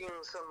I've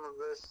seen some of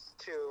this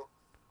too,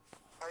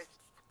 I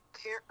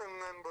can't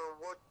remember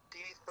what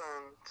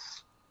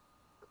defense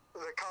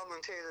the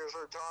commentators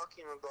are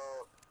talking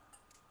about,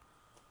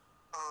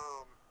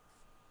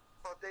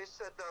 but they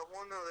said that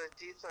one of the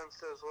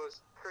defenses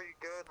was pretty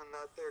good and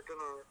that they're going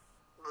to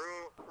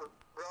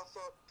rough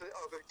up the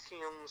other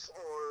teams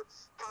or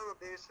kind of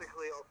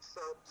basically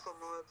upset some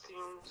of the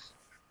teams.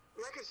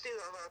 And I can see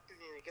that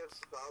happening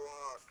against the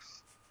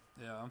Battlehawks.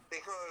 Yeah.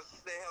 Because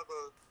they have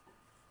a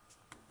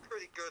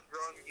pretty good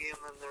run game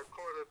in their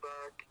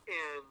quarterback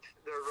and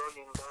their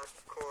running back,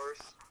 of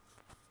course.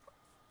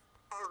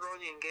 Our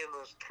running game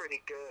is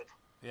pretty good.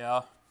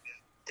 Yeah.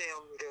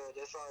 Damn good,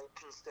 if I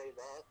can say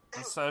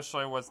that.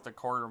 Especially with the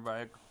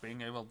quarterback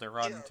being able to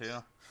run, yes. too.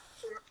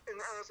 And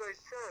as I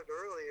said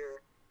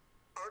earlier,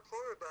 our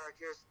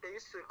quarterback is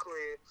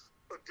basically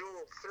a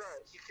dual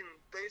threat. He can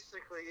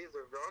basically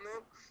either run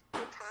it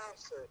or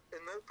pass it,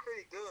 and they're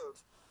pretty good.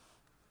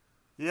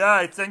 Yeah,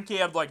 I think he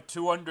had like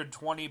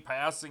 220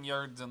 passing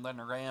yards and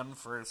then ran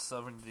for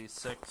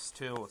 76,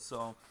 too,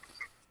 so...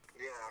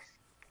 Yeah.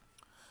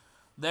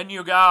 Then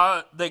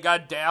they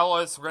got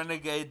Dallas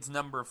Renegades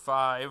number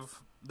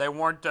 5. They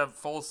weren't at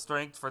full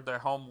strength for their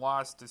home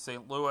loss to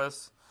St.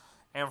 Louis,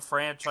 and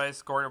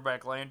franchise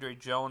quarterback Landry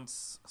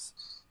Jones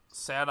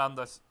said on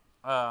the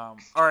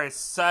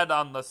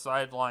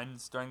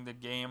sidelines during the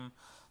game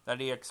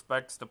that he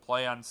expects to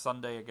play on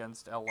Sunday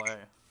against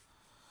LA.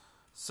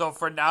 So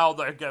for now,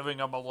 they're giving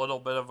him a little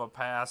bit of a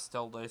pass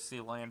till they see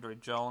Landry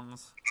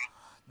Jones.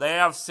 They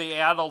have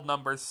Seattle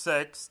number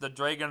 6. The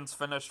Dragons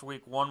finished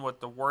week 1 with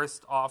the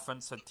worst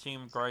offensive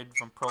team grade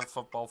from Pro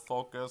Football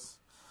Focus.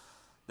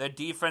 The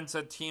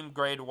defensive team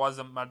grade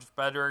wasn't much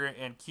better,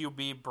 and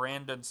QB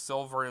Brandon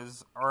Silver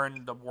has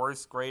earned the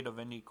worst grade of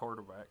any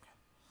quarterback.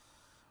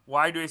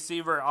 Wide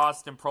receiver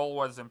Austin Prohl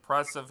was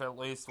impressive, at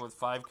least with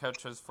 5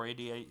 catches for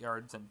 88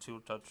 yards and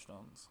 2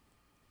 touchdowns.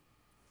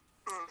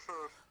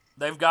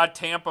 They've got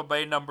Tampa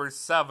Bay number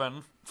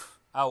 7.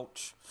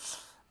 Ouch.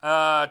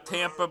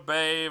 Tampa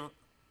Bay,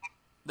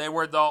 they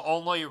were the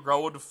only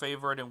road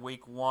favorite in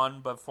week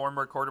 1, but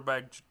former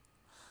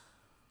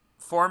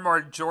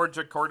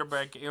Georgia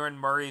quarterback Aaron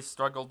Murray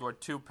struggled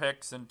with 2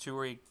 picks and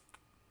 2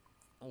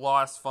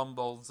 lost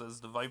fumbles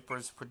as the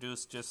Vipers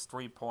produced just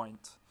 3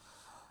 points.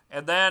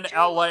 And then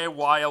LA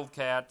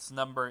Wildcats,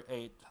 number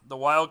 8. The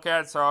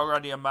Wildcats are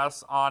already a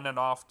mess on and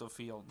off the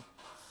field.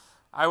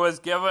 I was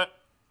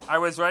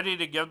ready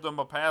to give them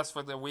a pass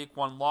for the week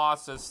 1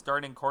 loss as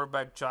starting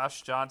quarterback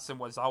Josh Johnson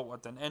was out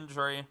with an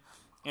injury,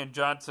 and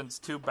Johnson's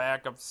 2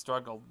 backups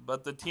struggled.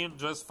 But the team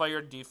just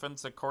fired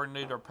defensive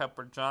coordinator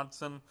Pepper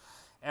Johnson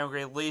and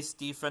released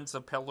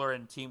defensive pillar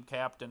and team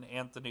captain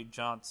Anthony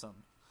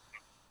Johnson.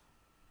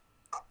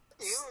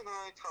 You and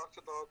I talked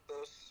about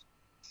this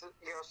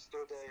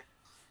yesterday,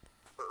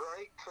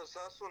 right? Because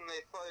that's when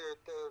they fired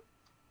the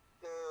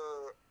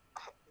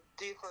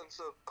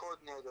defensive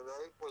coordinator,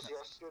 right? Was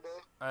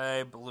yesterday?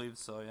 I believe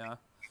so, yeah.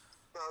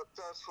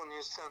 That's when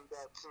you sent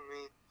that to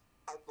me.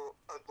 I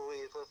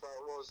believe if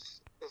that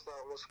was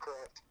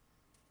correct.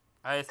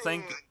 I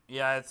think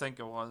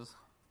it was.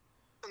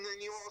 And then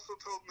you also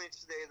told me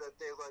today that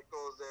they let go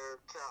of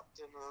their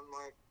captain, and I'm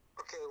like,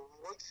 okay,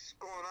 what's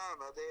going on?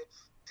 Are they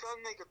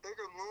trying to make a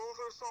bigger move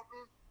or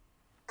something?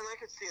 And I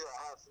could see that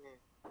happening.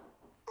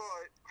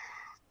 But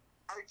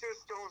I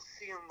just don't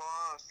see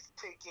Moss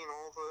taking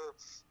over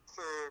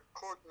for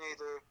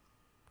coordinator.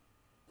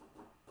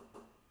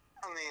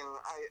 I mean,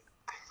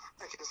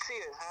 I can see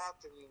it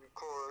happening, of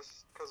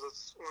course, because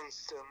it's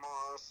Winston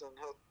Moss, and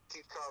he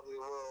probably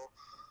will.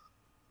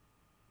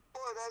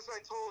 But as I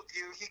told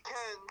you, he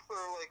can, for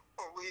like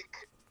a week,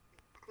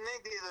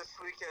 maybe this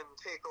weekend,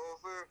 take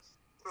over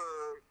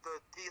for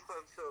the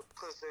defensive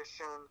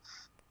position,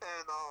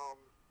 and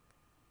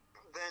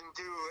then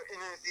do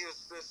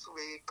interviews this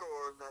week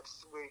or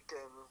next week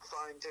and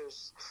find a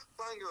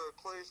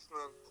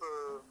replacement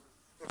for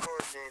the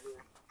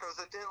coordinator.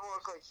 Because it didn't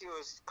look like he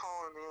was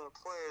calling any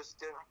players.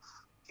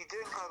 He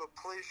didn't have a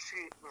play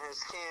sheet in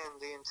his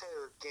hand the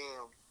entire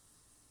game.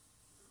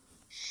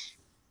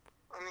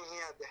 I mean, he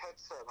had the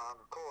headset on,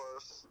 of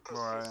course,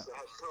 because he's the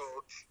head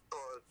coach,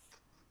 but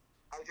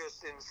I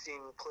just didn't see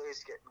any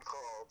plays getting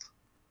called.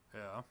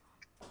 Yeah.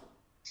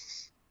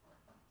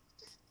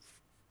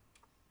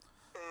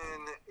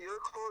 And your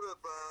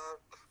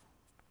quarterback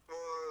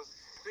was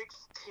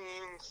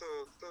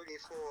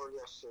 16-34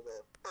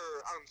 yesterday,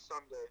 on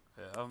Sunday.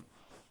 Yeah.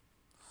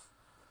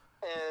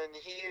 And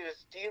he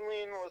is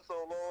dealing with a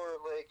lower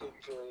leg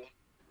injury.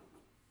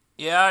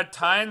 Yeah, at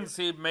times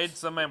he made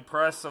some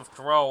impressive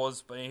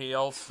throws, but he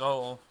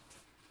also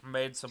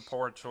made some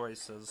poor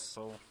choices,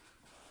 so.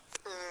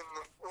 And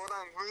what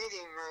I'm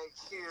reading right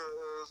here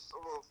is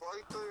the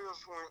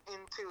Vipers went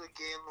into the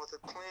game with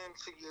a plan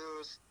to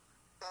use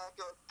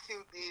backup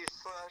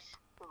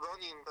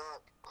QB/running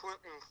back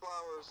Quentin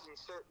Flowers in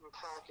certain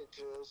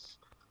packages,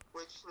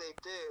 which they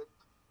did.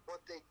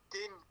 What they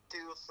didn't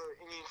do for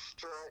any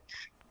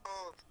stretch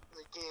of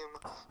the game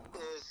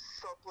is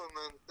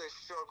supplement the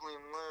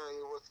struggling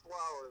Larry with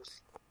Flowers.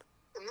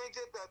 And they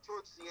did that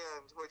towards the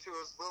end, which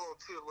was a little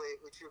too late,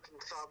 which you can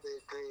probably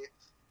agree.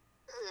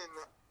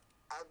 And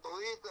I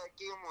believe that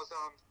game was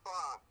on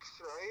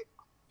Fox, right?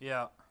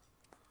 Yeah.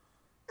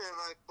 And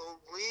I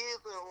believe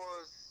it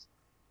was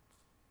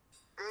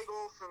Greg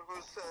Olsen who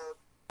said,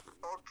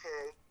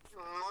 okay,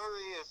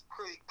 Murray is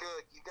pretty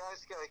good. You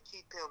guys got to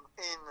keep him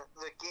in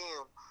the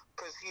game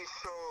because he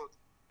showed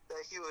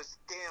that he was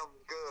damn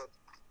good,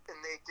 and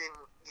they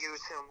didn't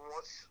use him.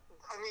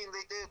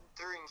 They did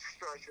during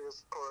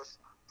stretches, of course,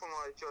 from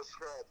what I just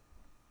read.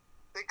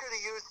 They could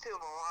have used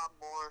him a lot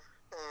more,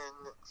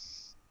 and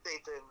they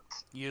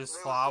didn't. Use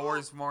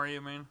Flowers more, you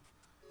mean?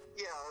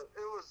 Yeah,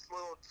 it was a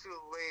little too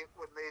late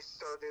when they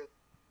started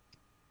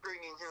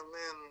bringing him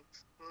in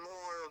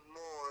more and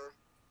more.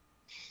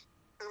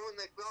 And when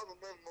they brought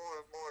him in more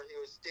and more, he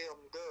was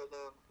damn good.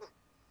 And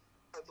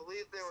I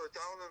believe they were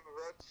down in the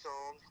red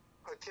zone.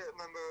 I can't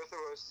remember if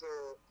it was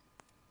their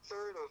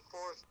third or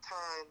fourth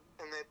time,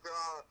 and they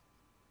brought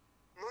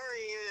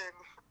Murray in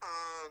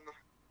on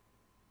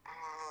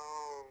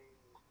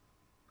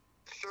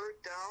third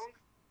down,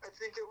 I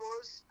think it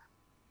was,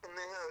 and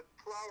they had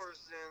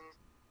Flowers in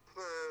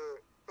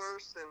for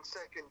first and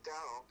second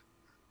down.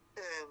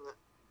 And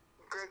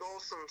Greg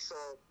Olsen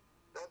said,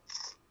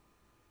 that's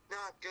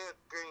not good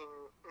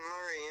bringing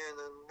Murray in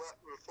and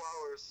letting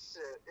Flowers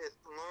sit. If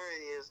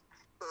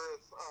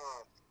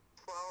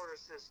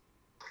Flowers is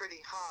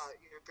pretty hot,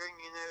 you're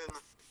bringing in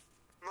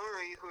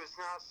Murray, who's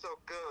not so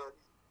good.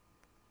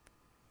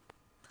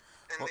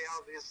 And they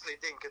obviously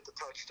didn't get the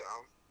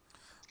touchdown.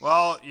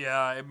 Well,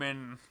 yeah, I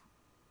mean,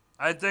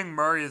 I think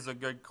Murray is a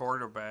good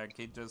quarterback.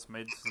 He just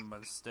made some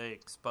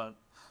mistakes, but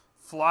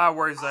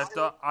Flowers,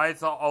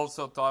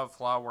 also thought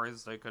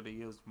Flowers they could have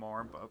used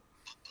more, but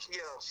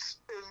Yes,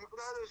 and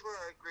that is where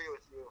I agree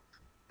with you.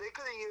 They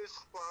could have used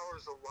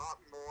Flowers a lot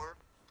more,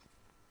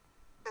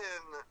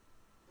 and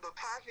the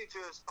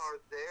packages are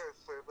there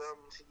for them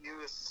to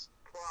use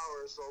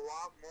Flowers a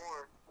lot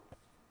more.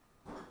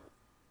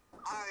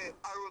 I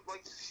would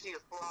like to see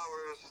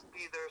Flowers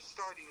be their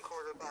starting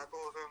quarterback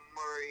over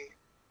Murray,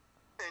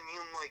 and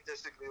you might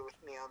disagree with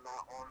me on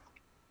that one.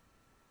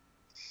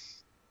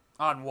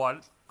 on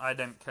what? I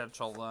didn't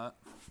catch all that.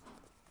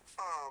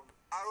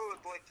 I would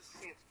like to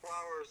see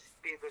Flowers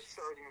be the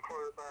starting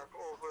quarterback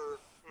over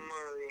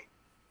Murray.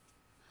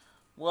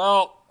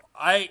 Well,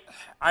 I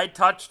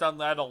touched on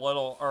that a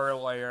little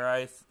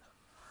earlier.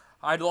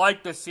 I'd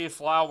like to see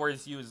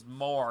Flowers used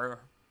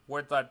more.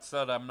 With that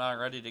said, I'm not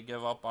ready to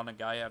give up on a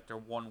guy after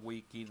 1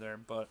 week either,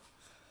 but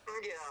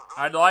Yeah,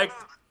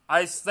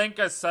 I think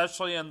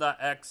especially in the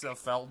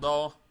XFL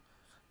though,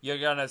 you're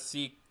gonna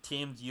see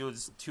teams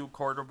use two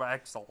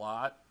quarterbacks a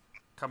lot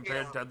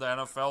compared to the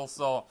NFL.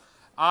 So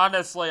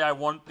honestly, I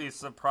wouldn't be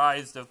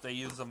surprised if they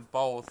use them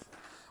both.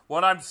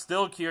 What I'm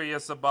still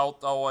curious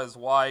about though is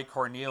why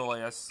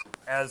Cornelius,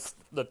 as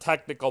the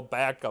technical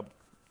backup,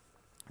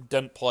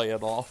 didn't play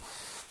at all.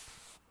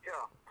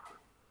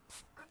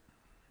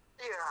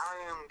 Yeah,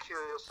 I am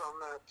curious on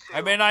that too.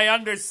 I mean, I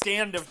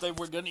understand if they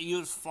were going to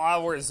use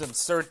Flowers in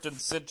certain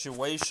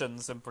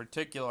situations in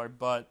particular,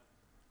 but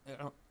you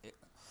know,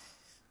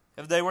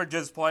 if they were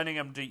just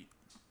planning to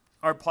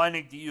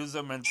use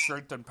them in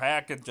certain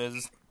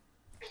packages,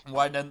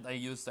 why didn't they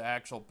use the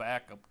actual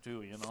backup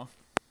too? You know.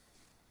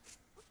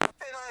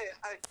 And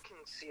I can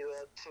see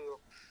that too.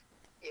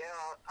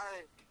 Yeah,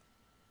 I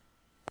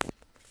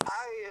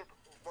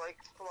like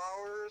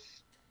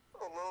Flowers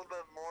a little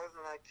bit more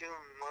than I do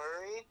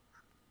Murray.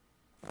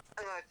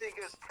 And I think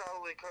it's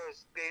probably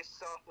because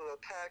based off of the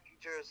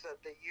packages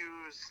that they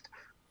used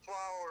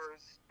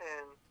Flowers,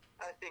 and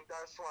I think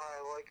that's why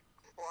I like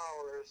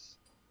Flowers.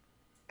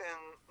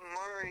 And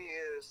Murray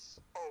is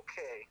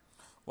okay.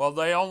 Well,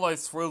 they only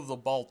threw the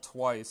ball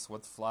twice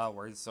with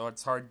Flowers, so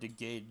it's hard to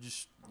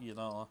gauge, you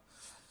know.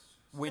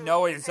 We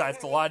know he's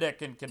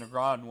athletic and can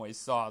run, we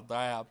saw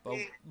that, but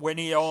when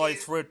he only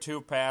threw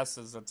two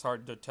passes, it's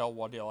hard to tell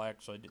what he'll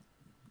actually do,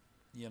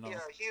 you know.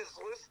 Yeah, he's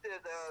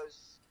listed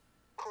as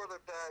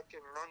quarterback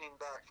and running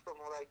back from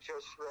what I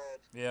just read.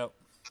 Yep.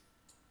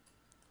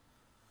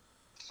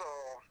 So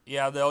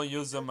yeah, they'll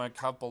use him a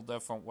couple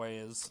different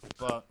ways,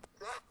 but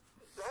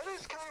that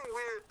is kind of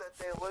weird that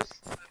they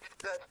list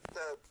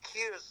that he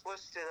is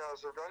listed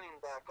as a running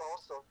back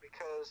also,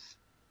 because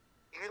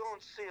you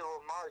don't see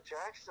Lamar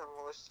Jackson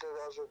listed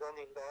as a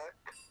running back.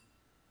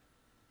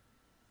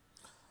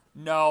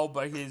 No,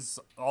 but he's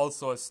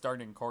also a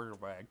starting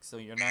quarterback, so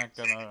you're not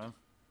gonna,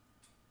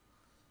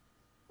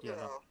 you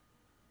know.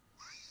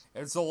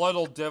 It's a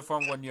little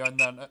different when you're in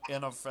the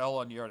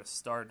NFL and you're a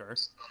starter.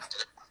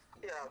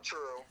 Yeah,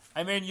 true.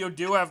 I mean, you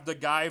do have the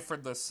guy for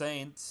the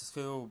Saints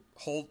who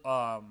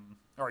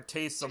or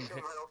Taysom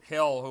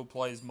Hill who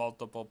plays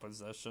multiple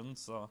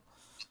positions, so.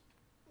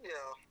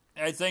 Yeah.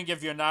 I think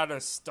if you're not a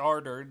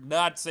starter,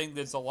 not saying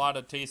there's a lot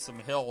of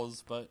Taysom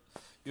Hills, but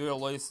you at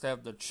least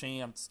have the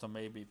chance to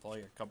maybe play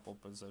a couple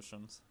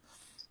positions.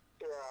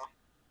 Yeah.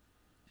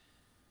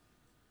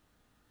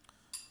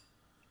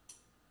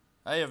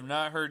 I have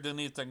not heard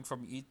anything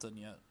from Ethan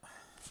yet.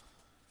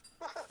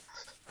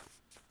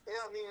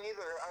 Yeah, me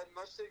neither. I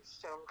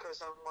messaged him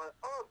because I'm like,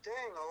 oh,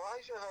 dang,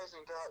 Elijah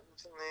hasn't gotten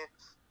to me.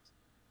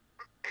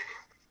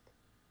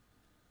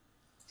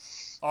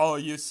 Oh,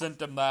 you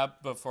sent him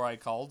that before I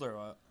called, or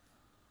what?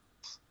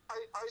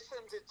 I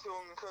sent it to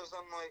him because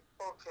I'm like,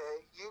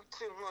 okay, you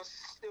two must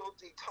still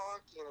be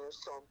talking or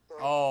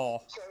something.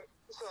 Oh.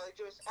 So I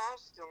just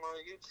asked him,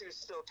 are you two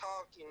still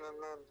talking?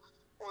 And then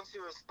once he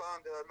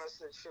responded, I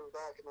messaged him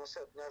back and I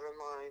said, never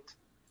mind.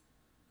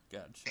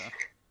 Gotcha.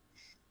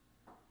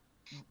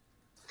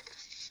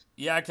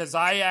 Yeah, because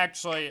I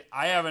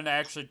haven't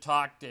actually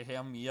talked to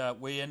him yet.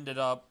 We ended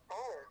up.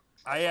 Oh,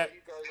 I thought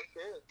you guys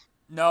did.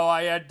 No,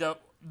 I had to.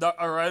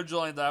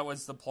 Originally that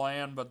was the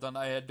plan, but then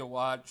I had to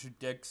watch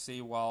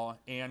Dixie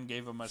while Ann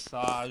gave a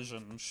massage,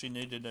 and she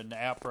needed a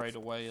nap right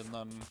away, and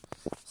then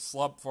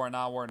slept for an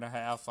hour and a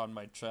half on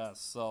my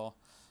chest. So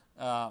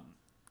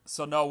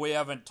no, we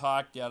haven't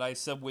talked yet. I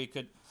said we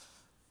could.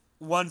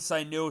 Once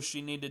I knew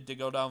she needed to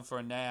go down for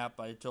a nap,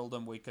 I told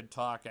him we could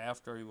talk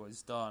after he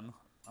was done.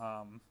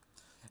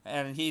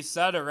 And he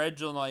said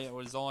originally it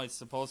was only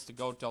supposed to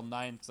go till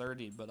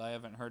 9:30, but I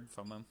haven't heard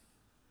from him.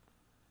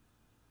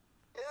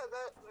 Yeah,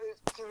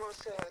 he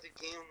must have had a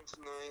game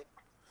tonight.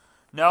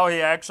 No,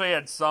 he actually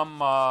had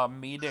some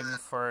meeting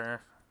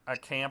for a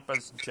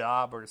campus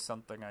job or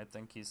something, I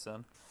think he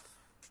said.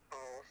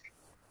 Oh.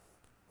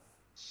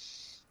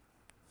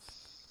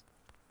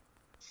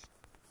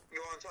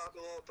 You want to talk a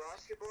little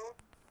basketball?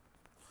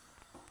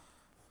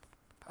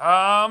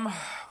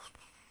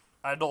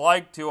 I'd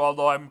like to,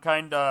 although I'm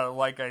kind of,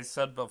 like I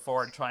said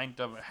before, trying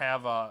to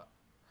have a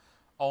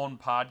own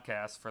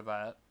podcast for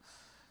that.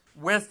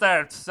 With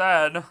that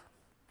said,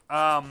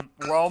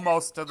 we're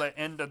almost to the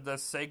end of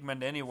this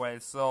segment anyway,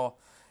 so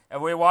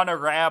if we want to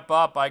wrap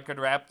up, I could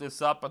wrap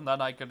this up and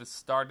then I could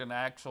start an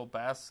actual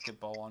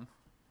basketball one.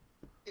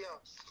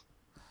 Yes.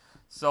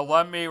 So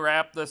let me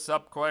wrap this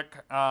up quick.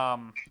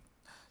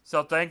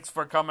 So thanks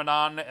for coming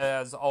on,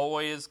 as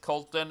always,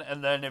 Colten,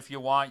 and then if you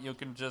want, you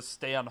can just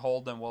stay on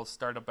hold and we'll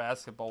start a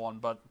basketball one,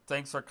 but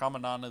thanks for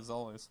coming on, as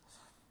always.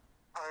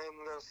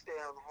 I'm going to stay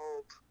on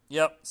hold.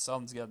 Yep,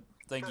 sounds good.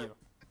 Thank you.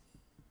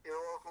 You're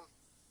welcome.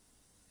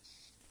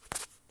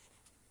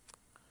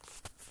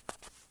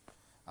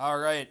 All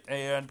right,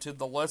 and to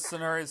the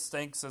listeners,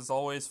 thanks as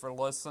always for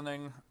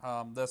listening.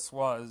 This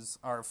was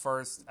our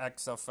first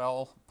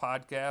XFL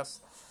podcast.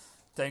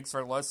 Thanks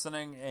for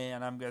listening,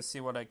 and I'm going to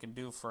see what I can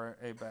do for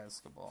a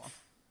basketball.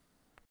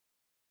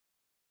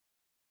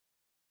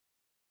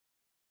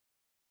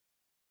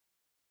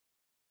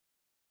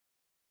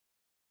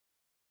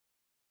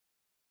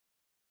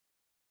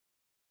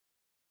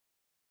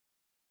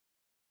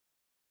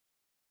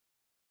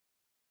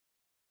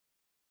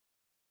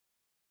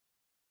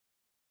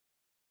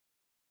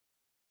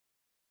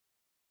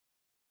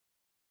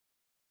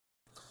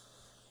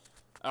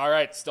 All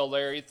right, still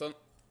there, Ethan?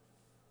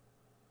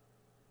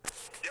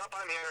 Yep,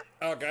 I'm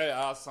here. Okay,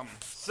 awesome.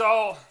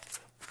 So,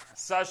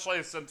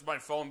 especially since my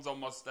phone's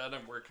almost dead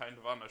and we're kind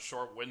of on a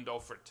short window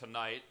for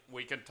tonight,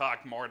 we can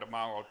talk more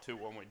tomorrow, too,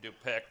 when we do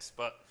picks.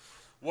 But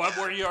what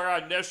were your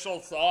initial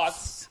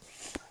thoughts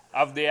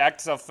of the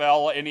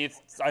XFL?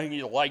 Anything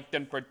you liked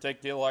in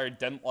particular,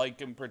 didn't like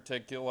in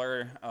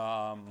particular?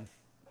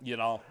 You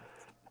know,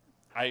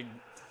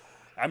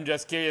 I'm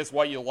just curious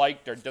what you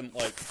liked or didn't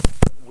like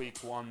week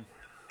one.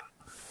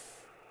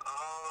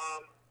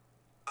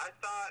 I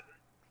thought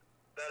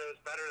that it was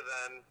better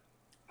than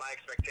my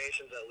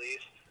expectations, at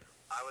least.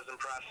 I was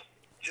impressed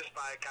just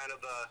by kind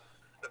of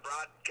the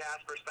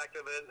broadcast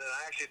perspective of it, and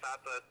I actually thought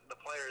that the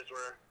players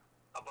were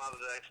above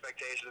the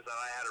expectations that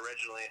I had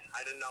originally.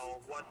 I didn't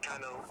know what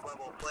kind of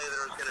level of play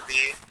there was going to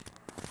be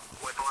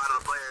with a lot of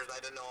the players. I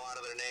didn't know a lot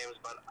of their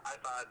names, but I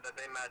thought that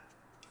they met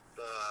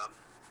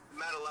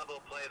a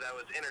level of play that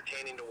was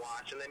entertaining to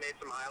watch, and they made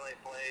some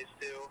highlight plays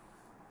too.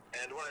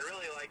 And what I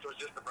really liked was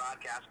just the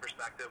broadcast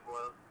perspective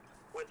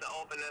with the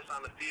openness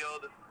on the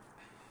field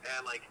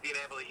and like being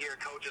able to hear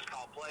coaches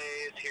call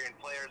plays, hearing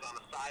players on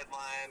the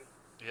sideline,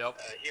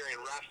 hearing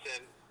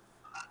refs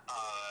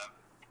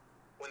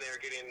when they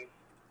were getting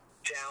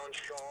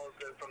challenge calls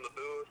from the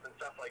booth and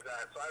stuff like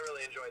that. So I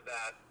really enjoyed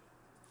that.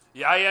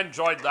 Yeah, I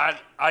enjoyed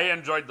that. I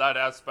enjoyed that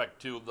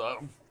aspect too. The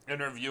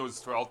interviews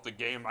throughout the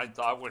game I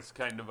thought was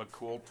kind of a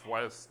cool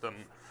twist, and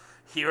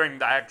hearing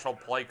the actual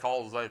play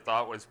calls I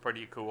thought was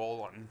pretty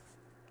cool.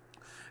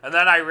 And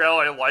then I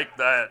really liked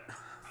that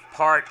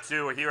part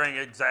too, hearing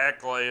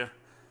exactly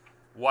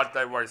what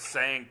they were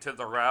saying to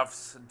the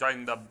refs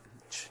during the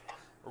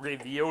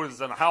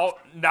reviews, and how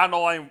not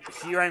only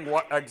hearing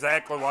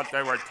exactly what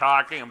they were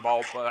talking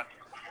about, but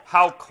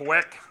how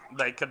quick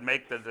they could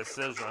make the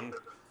decision.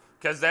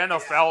 Because the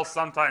NFL,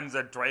 sometimes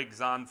it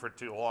drags on for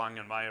too long,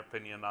 in my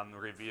opinion, on the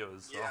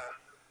reviews. So. Yeah.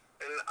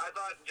 And I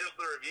thought just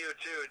the review,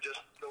 too,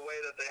 just the way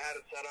that they had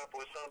it set up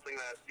was something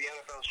that the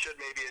NFL should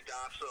maybe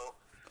adopt. So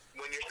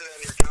when you're sitting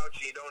on your couch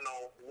and you don't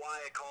know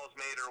why a call's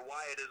made or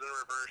why it isn't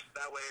reversed,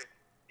 that way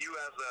you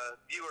as a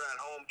viewer at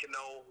home can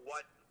know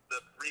what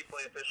the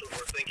replay officials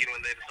were thinking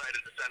when they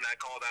decided to send that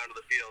call down to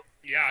the field.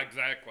 Yeah,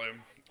 exactly.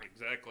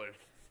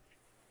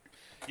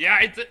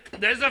 Yeah,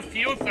 there's a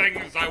few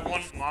things I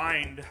wouldn't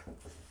mind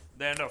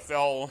the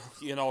NFL,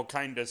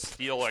 kind of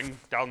stealing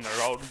down the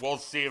road. We'll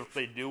see if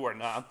they do or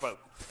not, but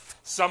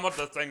some of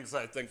the things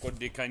I think would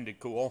be kind of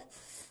cool.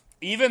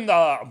 Even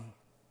the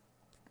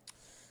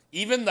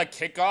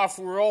kickoff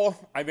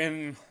rule, I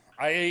mean,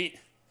 I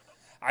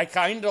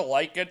kind of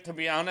like it, to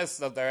be honest,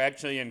 that they're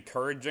actually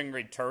encouraging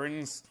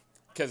returns,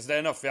 because the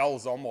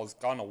NFL's almost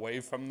gone away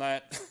from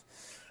that.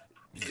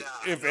 Yeah,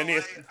 I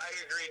agree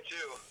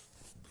too.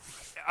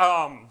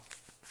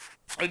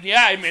 And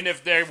yeah, I mean,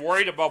 if they're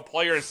worried about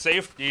player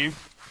safety,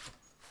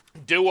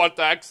 do what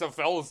the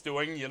XFL is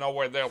doing,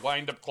 where they're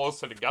lined up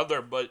closer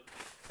together, but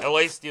at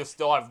least you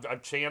still have a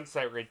chance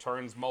at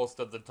returns most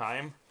of the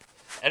time.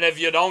 And if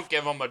you don't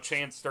give them a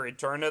chance to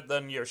return it,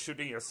 then you're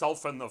shooting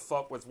yourself in the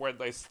foot with where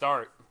they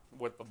start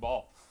with the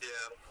ball. Yeah.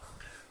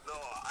 No,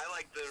 I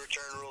like the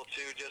return rule,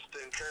 too, just to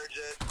encourage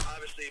it.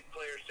 Obviously,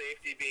 player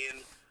safety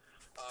being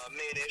a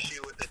main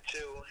issue with it,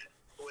 too,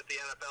 with the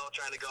NFL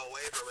trying to go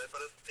away from it.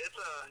 But it's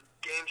a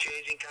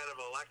game-changing kind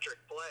of electric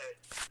play.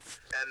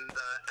 And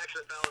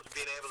XFL is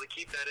being able to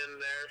keep that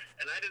in there.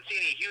 And I didn't see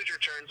any huge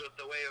returns with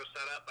the way it was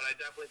set up, but I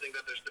definitely think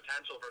that there's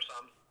potential for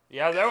some.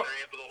 Yeah, they're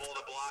able to hold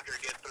a block or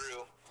get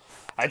through.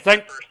 I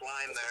think first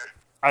line there.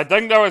 I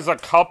think there was a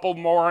couple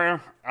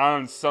more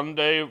on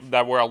Sunday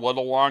that were a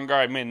little longer.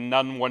 I mean,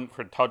 none went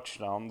for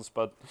touchdowns,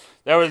 but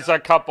there was a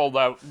couple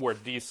that were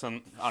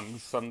decent on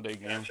Sunday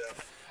games.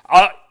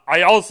 Gotcha.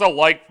 I also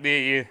like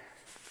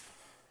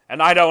and And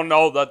I don't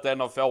know that the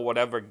NFL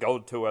would ever go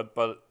to it,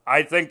 but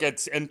I think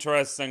it's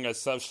interesting,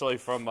 especially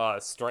from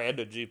a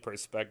strategy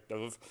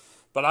perspective.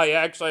 But I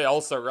actually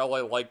also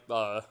really like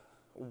the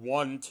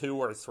 1, 2,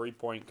 or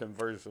 3-point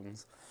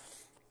conversions.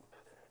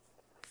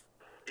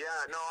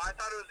 Yeah, no, I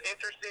thought it was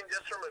interesting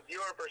just from a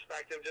viewer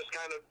perspective, just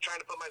kind of trying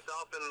to put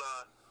myself in the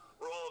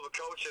role of a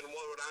coach and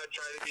what would I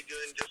try to be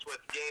doing just with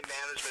game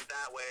management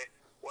that way,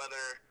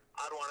 whether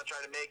I'd want to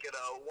try to make it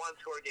a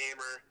one-score game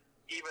or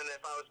even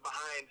if I was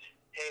behind,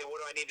 hey,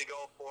 what do I need to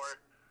go for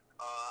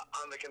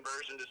on the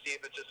conversion to see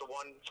if it's just a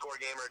one-score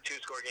game or a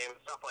two-score game,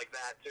 stuff like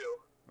that too.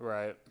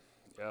 Right,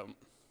 yeah.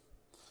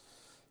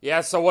 Yeah,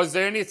 so was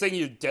there anything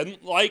you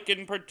didn't like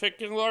in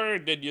particular, or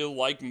did you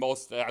like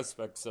most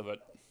aspects of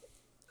it?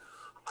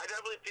 I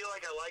definitely feel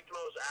like I liked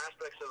most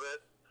aspects of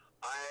it.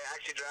 I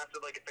actually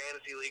drafted like a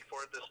fantasy league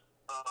for it this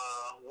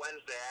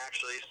Wednesday,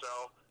 actually, so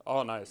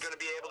Oh, nice. I'm going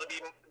to be able to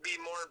be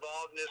more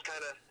involved and just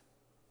kind of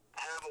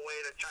have a way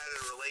to try to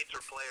relate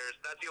to players.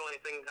 That's the only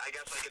thing I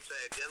guess I could say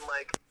I didn't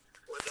like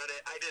was that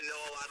I didn't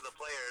know a lot of the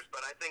players,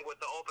 but I think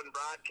with the open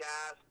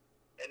broadcast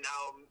and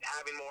now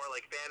having more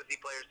like fantasy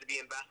players to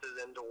be invested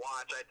in to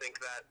watch, I think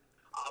that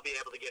I'll be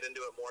able to get into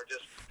it more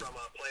just from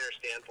a player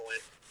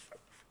standpoint.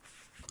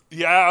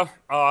 Yeah,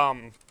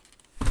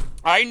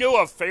 I knew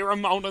a fair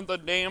amount of the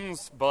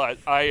names, but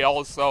I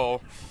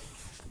also,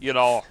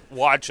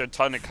 watch a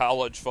ton of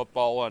college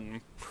football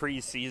and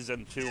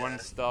preseason too and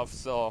stuff.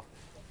 So,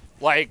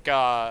 like,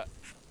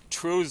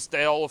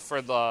 Truesdale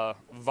for the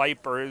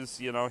Vipers,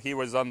 he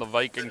was on the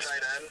Vikings.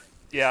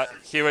 Yeah,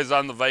 he was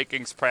on the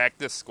Vikings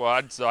practice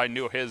squad, so I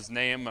knew his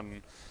name.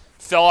 And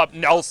Philip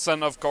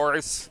Nelson, of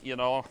course,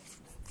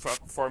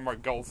 former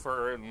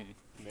Gopher and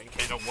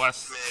Mankato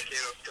West.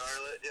 Mankato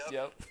Scarlet,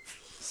 Yep.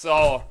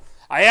 So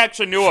I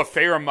actually knew a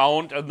fair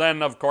amount, and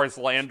then of course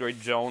Landry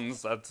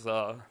Jones. That's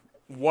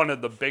one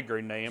of the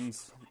bigger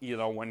names,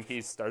 when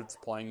he starts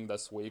playing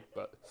this week.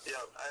 But yep,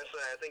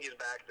 I think he's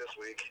back this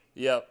week.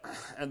 Yep,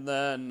 and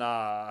then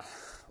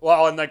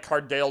and then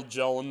Cardale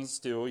Jones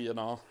too.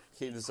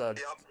 He's Yep.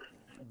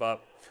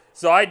 But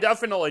so I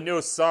definitely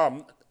knew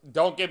some.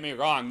 Don't get me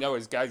wrong, there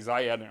was guys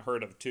I hadn't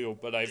heard of too,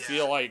 but I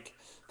feel like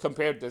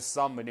compared to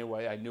some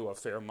anyway, I knew a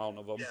fair amount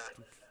of them.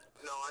 Yeah.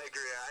 No, I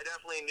agree. I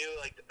definitely knew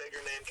like the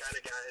bigger name kind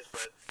of guys,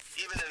 but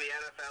even in the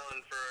NFL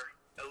and for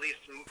at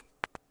least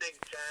Big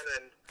Ten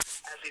and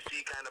SEC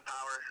kind of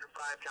Power 5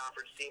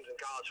 conference teams in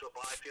college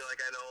football, I feel like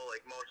I know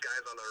like most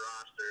guys on their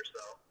roster.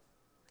 So,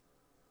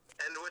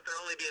 and with there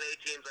only being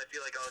 8 teams, I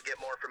feel like I'll get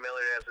more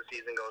familiar as the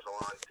season goes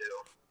along too.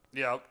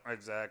 Yep,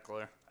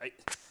 exactly.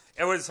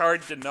 It was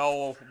hard to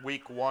know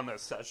week 1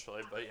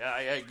 especially, but yeah,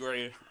 I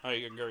agree.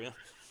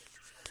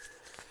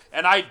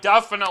 And I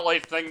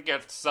definitely think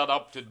it's set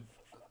up to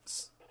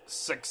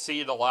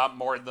succeed a lot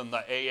more than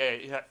the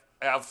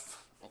AAF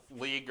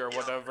league or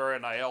whatever,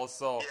 and I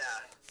also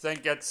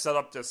think it's set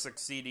up to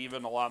succeed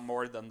even a lot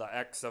more than the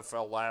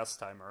XFL last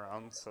time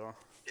around. So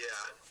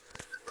yeah,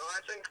 well,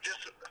 I think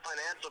just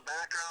financial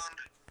background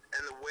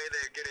and the way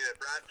they're getting it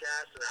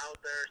broadcast and out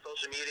there,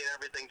 social media and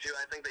everything too,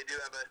 I think they do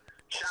have a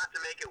shot to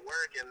make it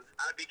work, and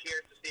I'd be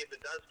curious to see if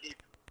it does keep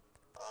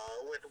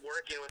with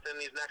working within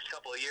these next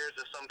couple of years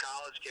if some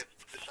college kids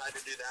decide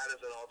to do that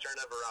as an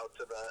alternative route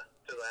to the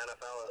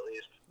NFL at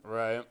least.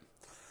 Right.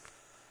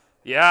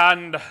 Yeah,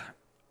 and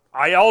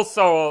I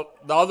also,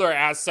 the other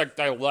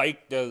aspect I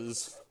liked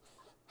is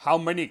how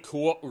many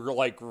cool,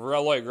 like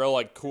really,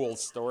 really cool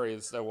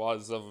stories there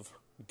was of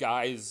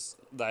guys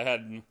that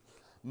had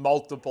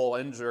multiple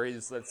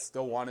injuries that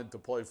still wanted to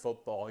play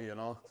football,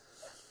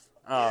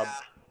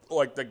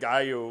 Like the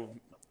guy who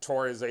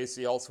tore his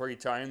ACL 3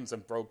 times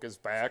and broke his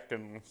back,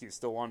 and he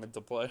still wanted to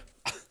play.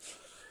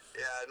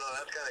 Yeah, no,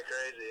 that's kind of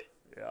crazy.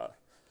 Yeah.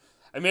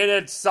 I mean,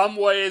 in some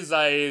ways,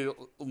 I,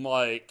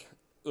 like,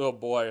 oh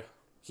boy,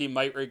 he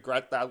might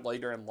regret that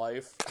later in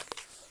life.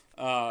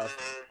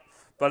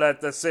 But at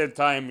the same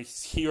time,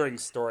 hearing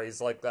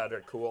stories like that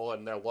are cool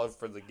and their love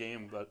for the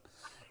game. But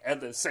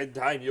at the same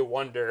time, you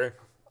wonder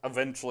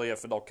eventually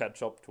if it'll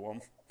catch up to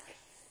him.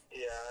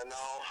 Yeah, no,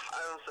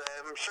 I don't say.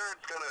 I'm sure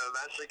it's going to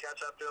eventually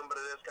catch up to him, but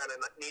it is kind of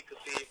neat to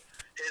see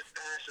his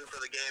passion for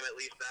the game, at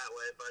least that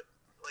way. But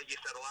like you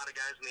said, a lot of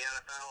guys in the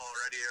NFL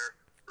already are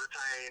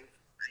retiring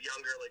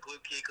younger, like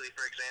Luke Kuechly,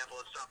 for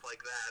example, and stuff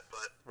like that.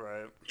 But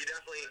you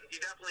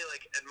definitely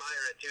like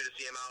admire it too to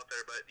see him out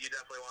there. But you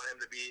definitely want him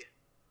to be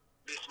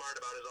smart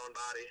about his own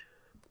body.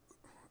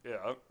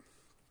 Yeah.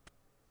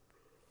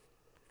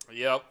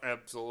 Yep,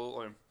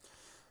 absolutely.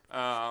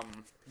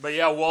 But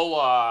yeah, we'll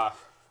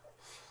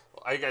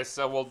like I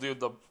said, we'll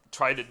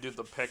try to do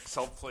the picks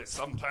hopefully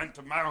sometime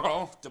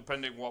tomorrow,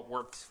 depending what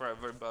works for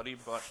everybody.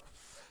 But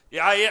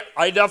yeah,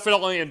 I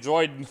definitely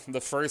enjoyed the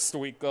first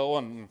week though,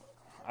 and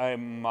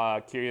I'm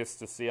curious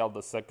to see how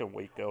the second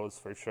week goes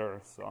for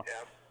sure. So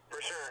yeah,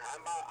 for sure,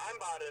 I'm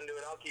bought into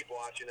it. I'll keep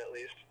watching at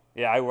least.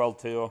 Yeah, I will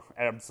too.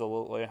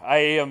 Absolutely. I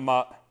am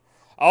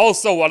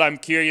also what I'm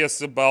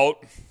curious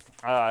about.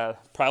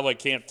 Probably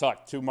can't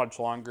talk too much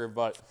longer,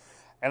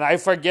 and I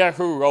forget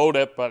who wrote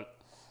it, but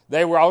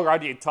they were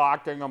already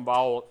talking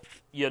about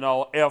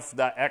if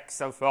the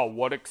XFL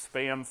would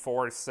expand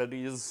 4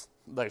 cities,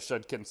 they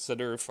should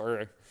consider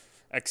for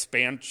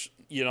expansion,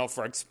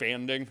 for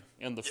expanding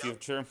in the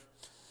future.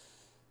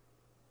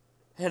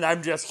 And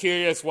I'm just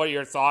curious what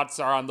your thoughts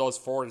are on those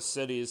 4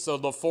 cities. So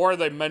the 4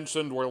 they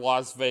mentioned were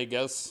Las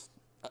Vegas,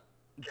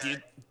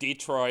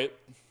 Detroit,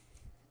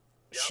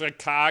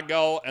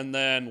 Chicago, and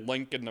then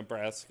Lincoln,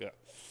 Nebraska.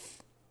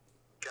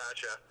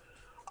 Gotcha.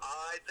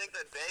 I think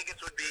that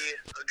Vegas would be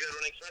a good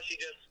one, especially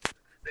just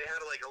they had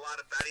like a lot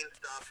of betting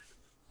stuff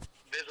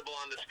visible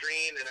on the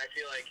screen, and I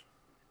feel like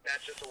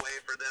that's just a way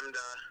for them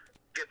to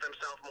get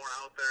themselves more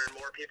out there and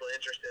more people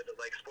interested,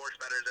 like sports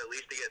bettors at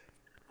least, to get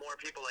more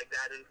people like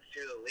that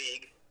into the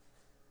league.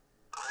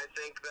 I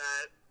think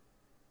that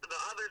the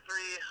other 3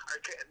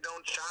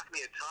 don't shock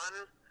me a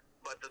ton,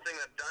 but the thing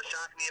that does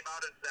shock me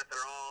about it is that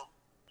they're all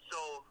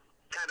so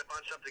kind of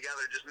bunched up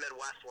together, just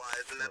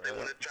Midwest-wise, and that they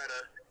want to try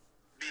to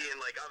be in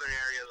like other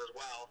areas as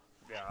well.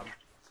 Yeah.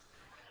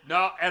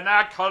 No, and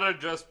that could have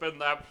just been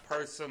that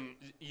person,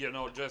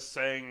 just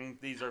saying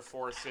these are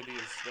 4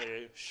 cities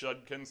they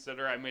should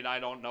consider. I mean, I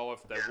don't know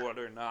if they would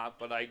or not,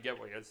 but I get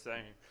what you're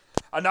saying.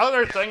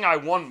 Another thing I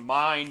wouldn't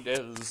mind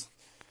is,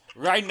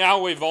 right now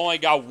we've only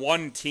got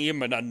 1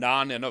 team in a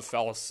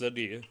non-NFL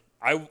city.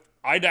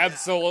 I'd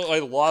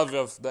absolutely love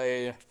if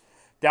they,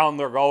 down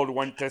the road,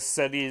 went to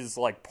cities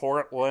like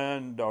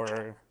Portland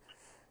or,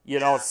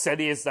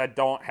 cities that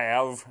don't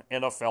have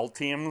NFL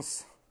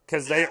teams.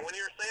 Cause when you're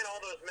saying all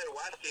those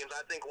Midwest teams,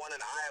 I think one in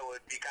Iowa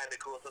would be kind of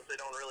cool since they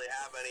don't really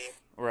have any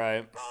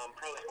pro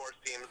sports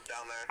teams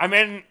down there. I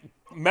mean,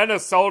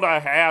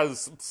 Minnesota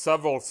has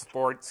several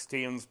sports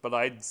teams, but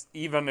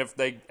even if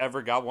they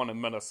ever got one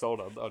in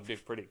Minnesota, that would be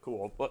pretty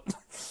cool. But,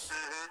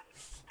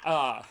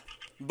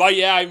 but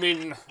yeah, I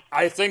mean,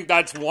 I think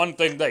that's one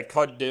thing they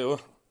could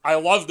do. I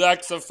love the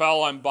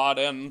XFL, I'm bought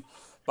in,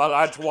 but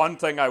that's one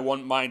thing I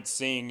wouldn't mind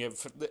seeing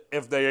if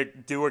they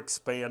do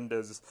expand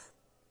is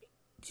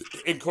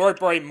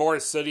incorporate more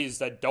cities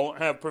that don't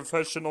have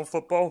professional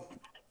football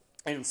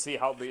and see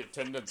how the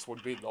attendance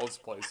would be in those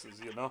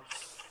places, Yeah, so I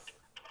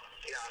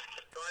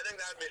think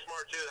that'd be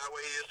smart too. That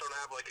way you just don't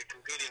have like a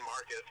competing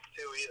market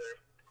too either.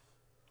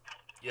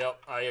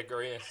 Yep, I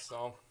agree.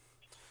 So,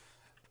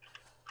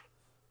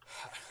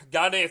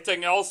 got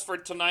anything else for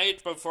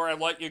tonight before I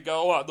let you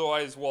go?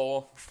 Otherwise,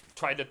 we'll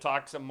try to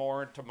talk some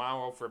more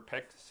tomorrow for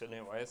picks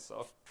anyway,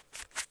 so.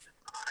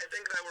 I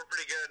think that we're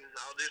pretty good.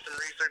 I'll do some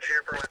research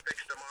here for my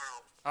picks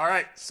tomorrow. All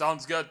right,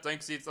 sounds good.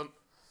 Thanks, Ethan.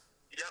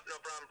 Yep, no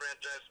problem,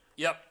 franchise.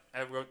 Yep,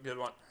 have a good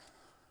one.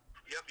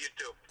 Yep, you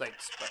too.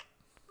 Thanks. Bye.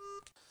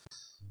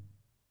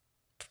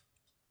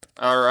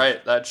 All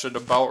right, that should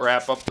about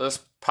wrap up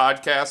this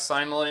podcast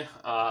finally,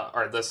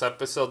 or this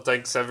episode.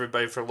 Thanks,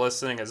 everybody, for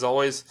listening. As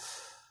always,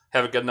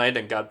 have a good night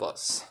and God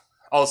bless.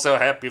 Also,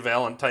 happy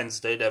Valentine's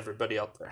Day to everybody out there.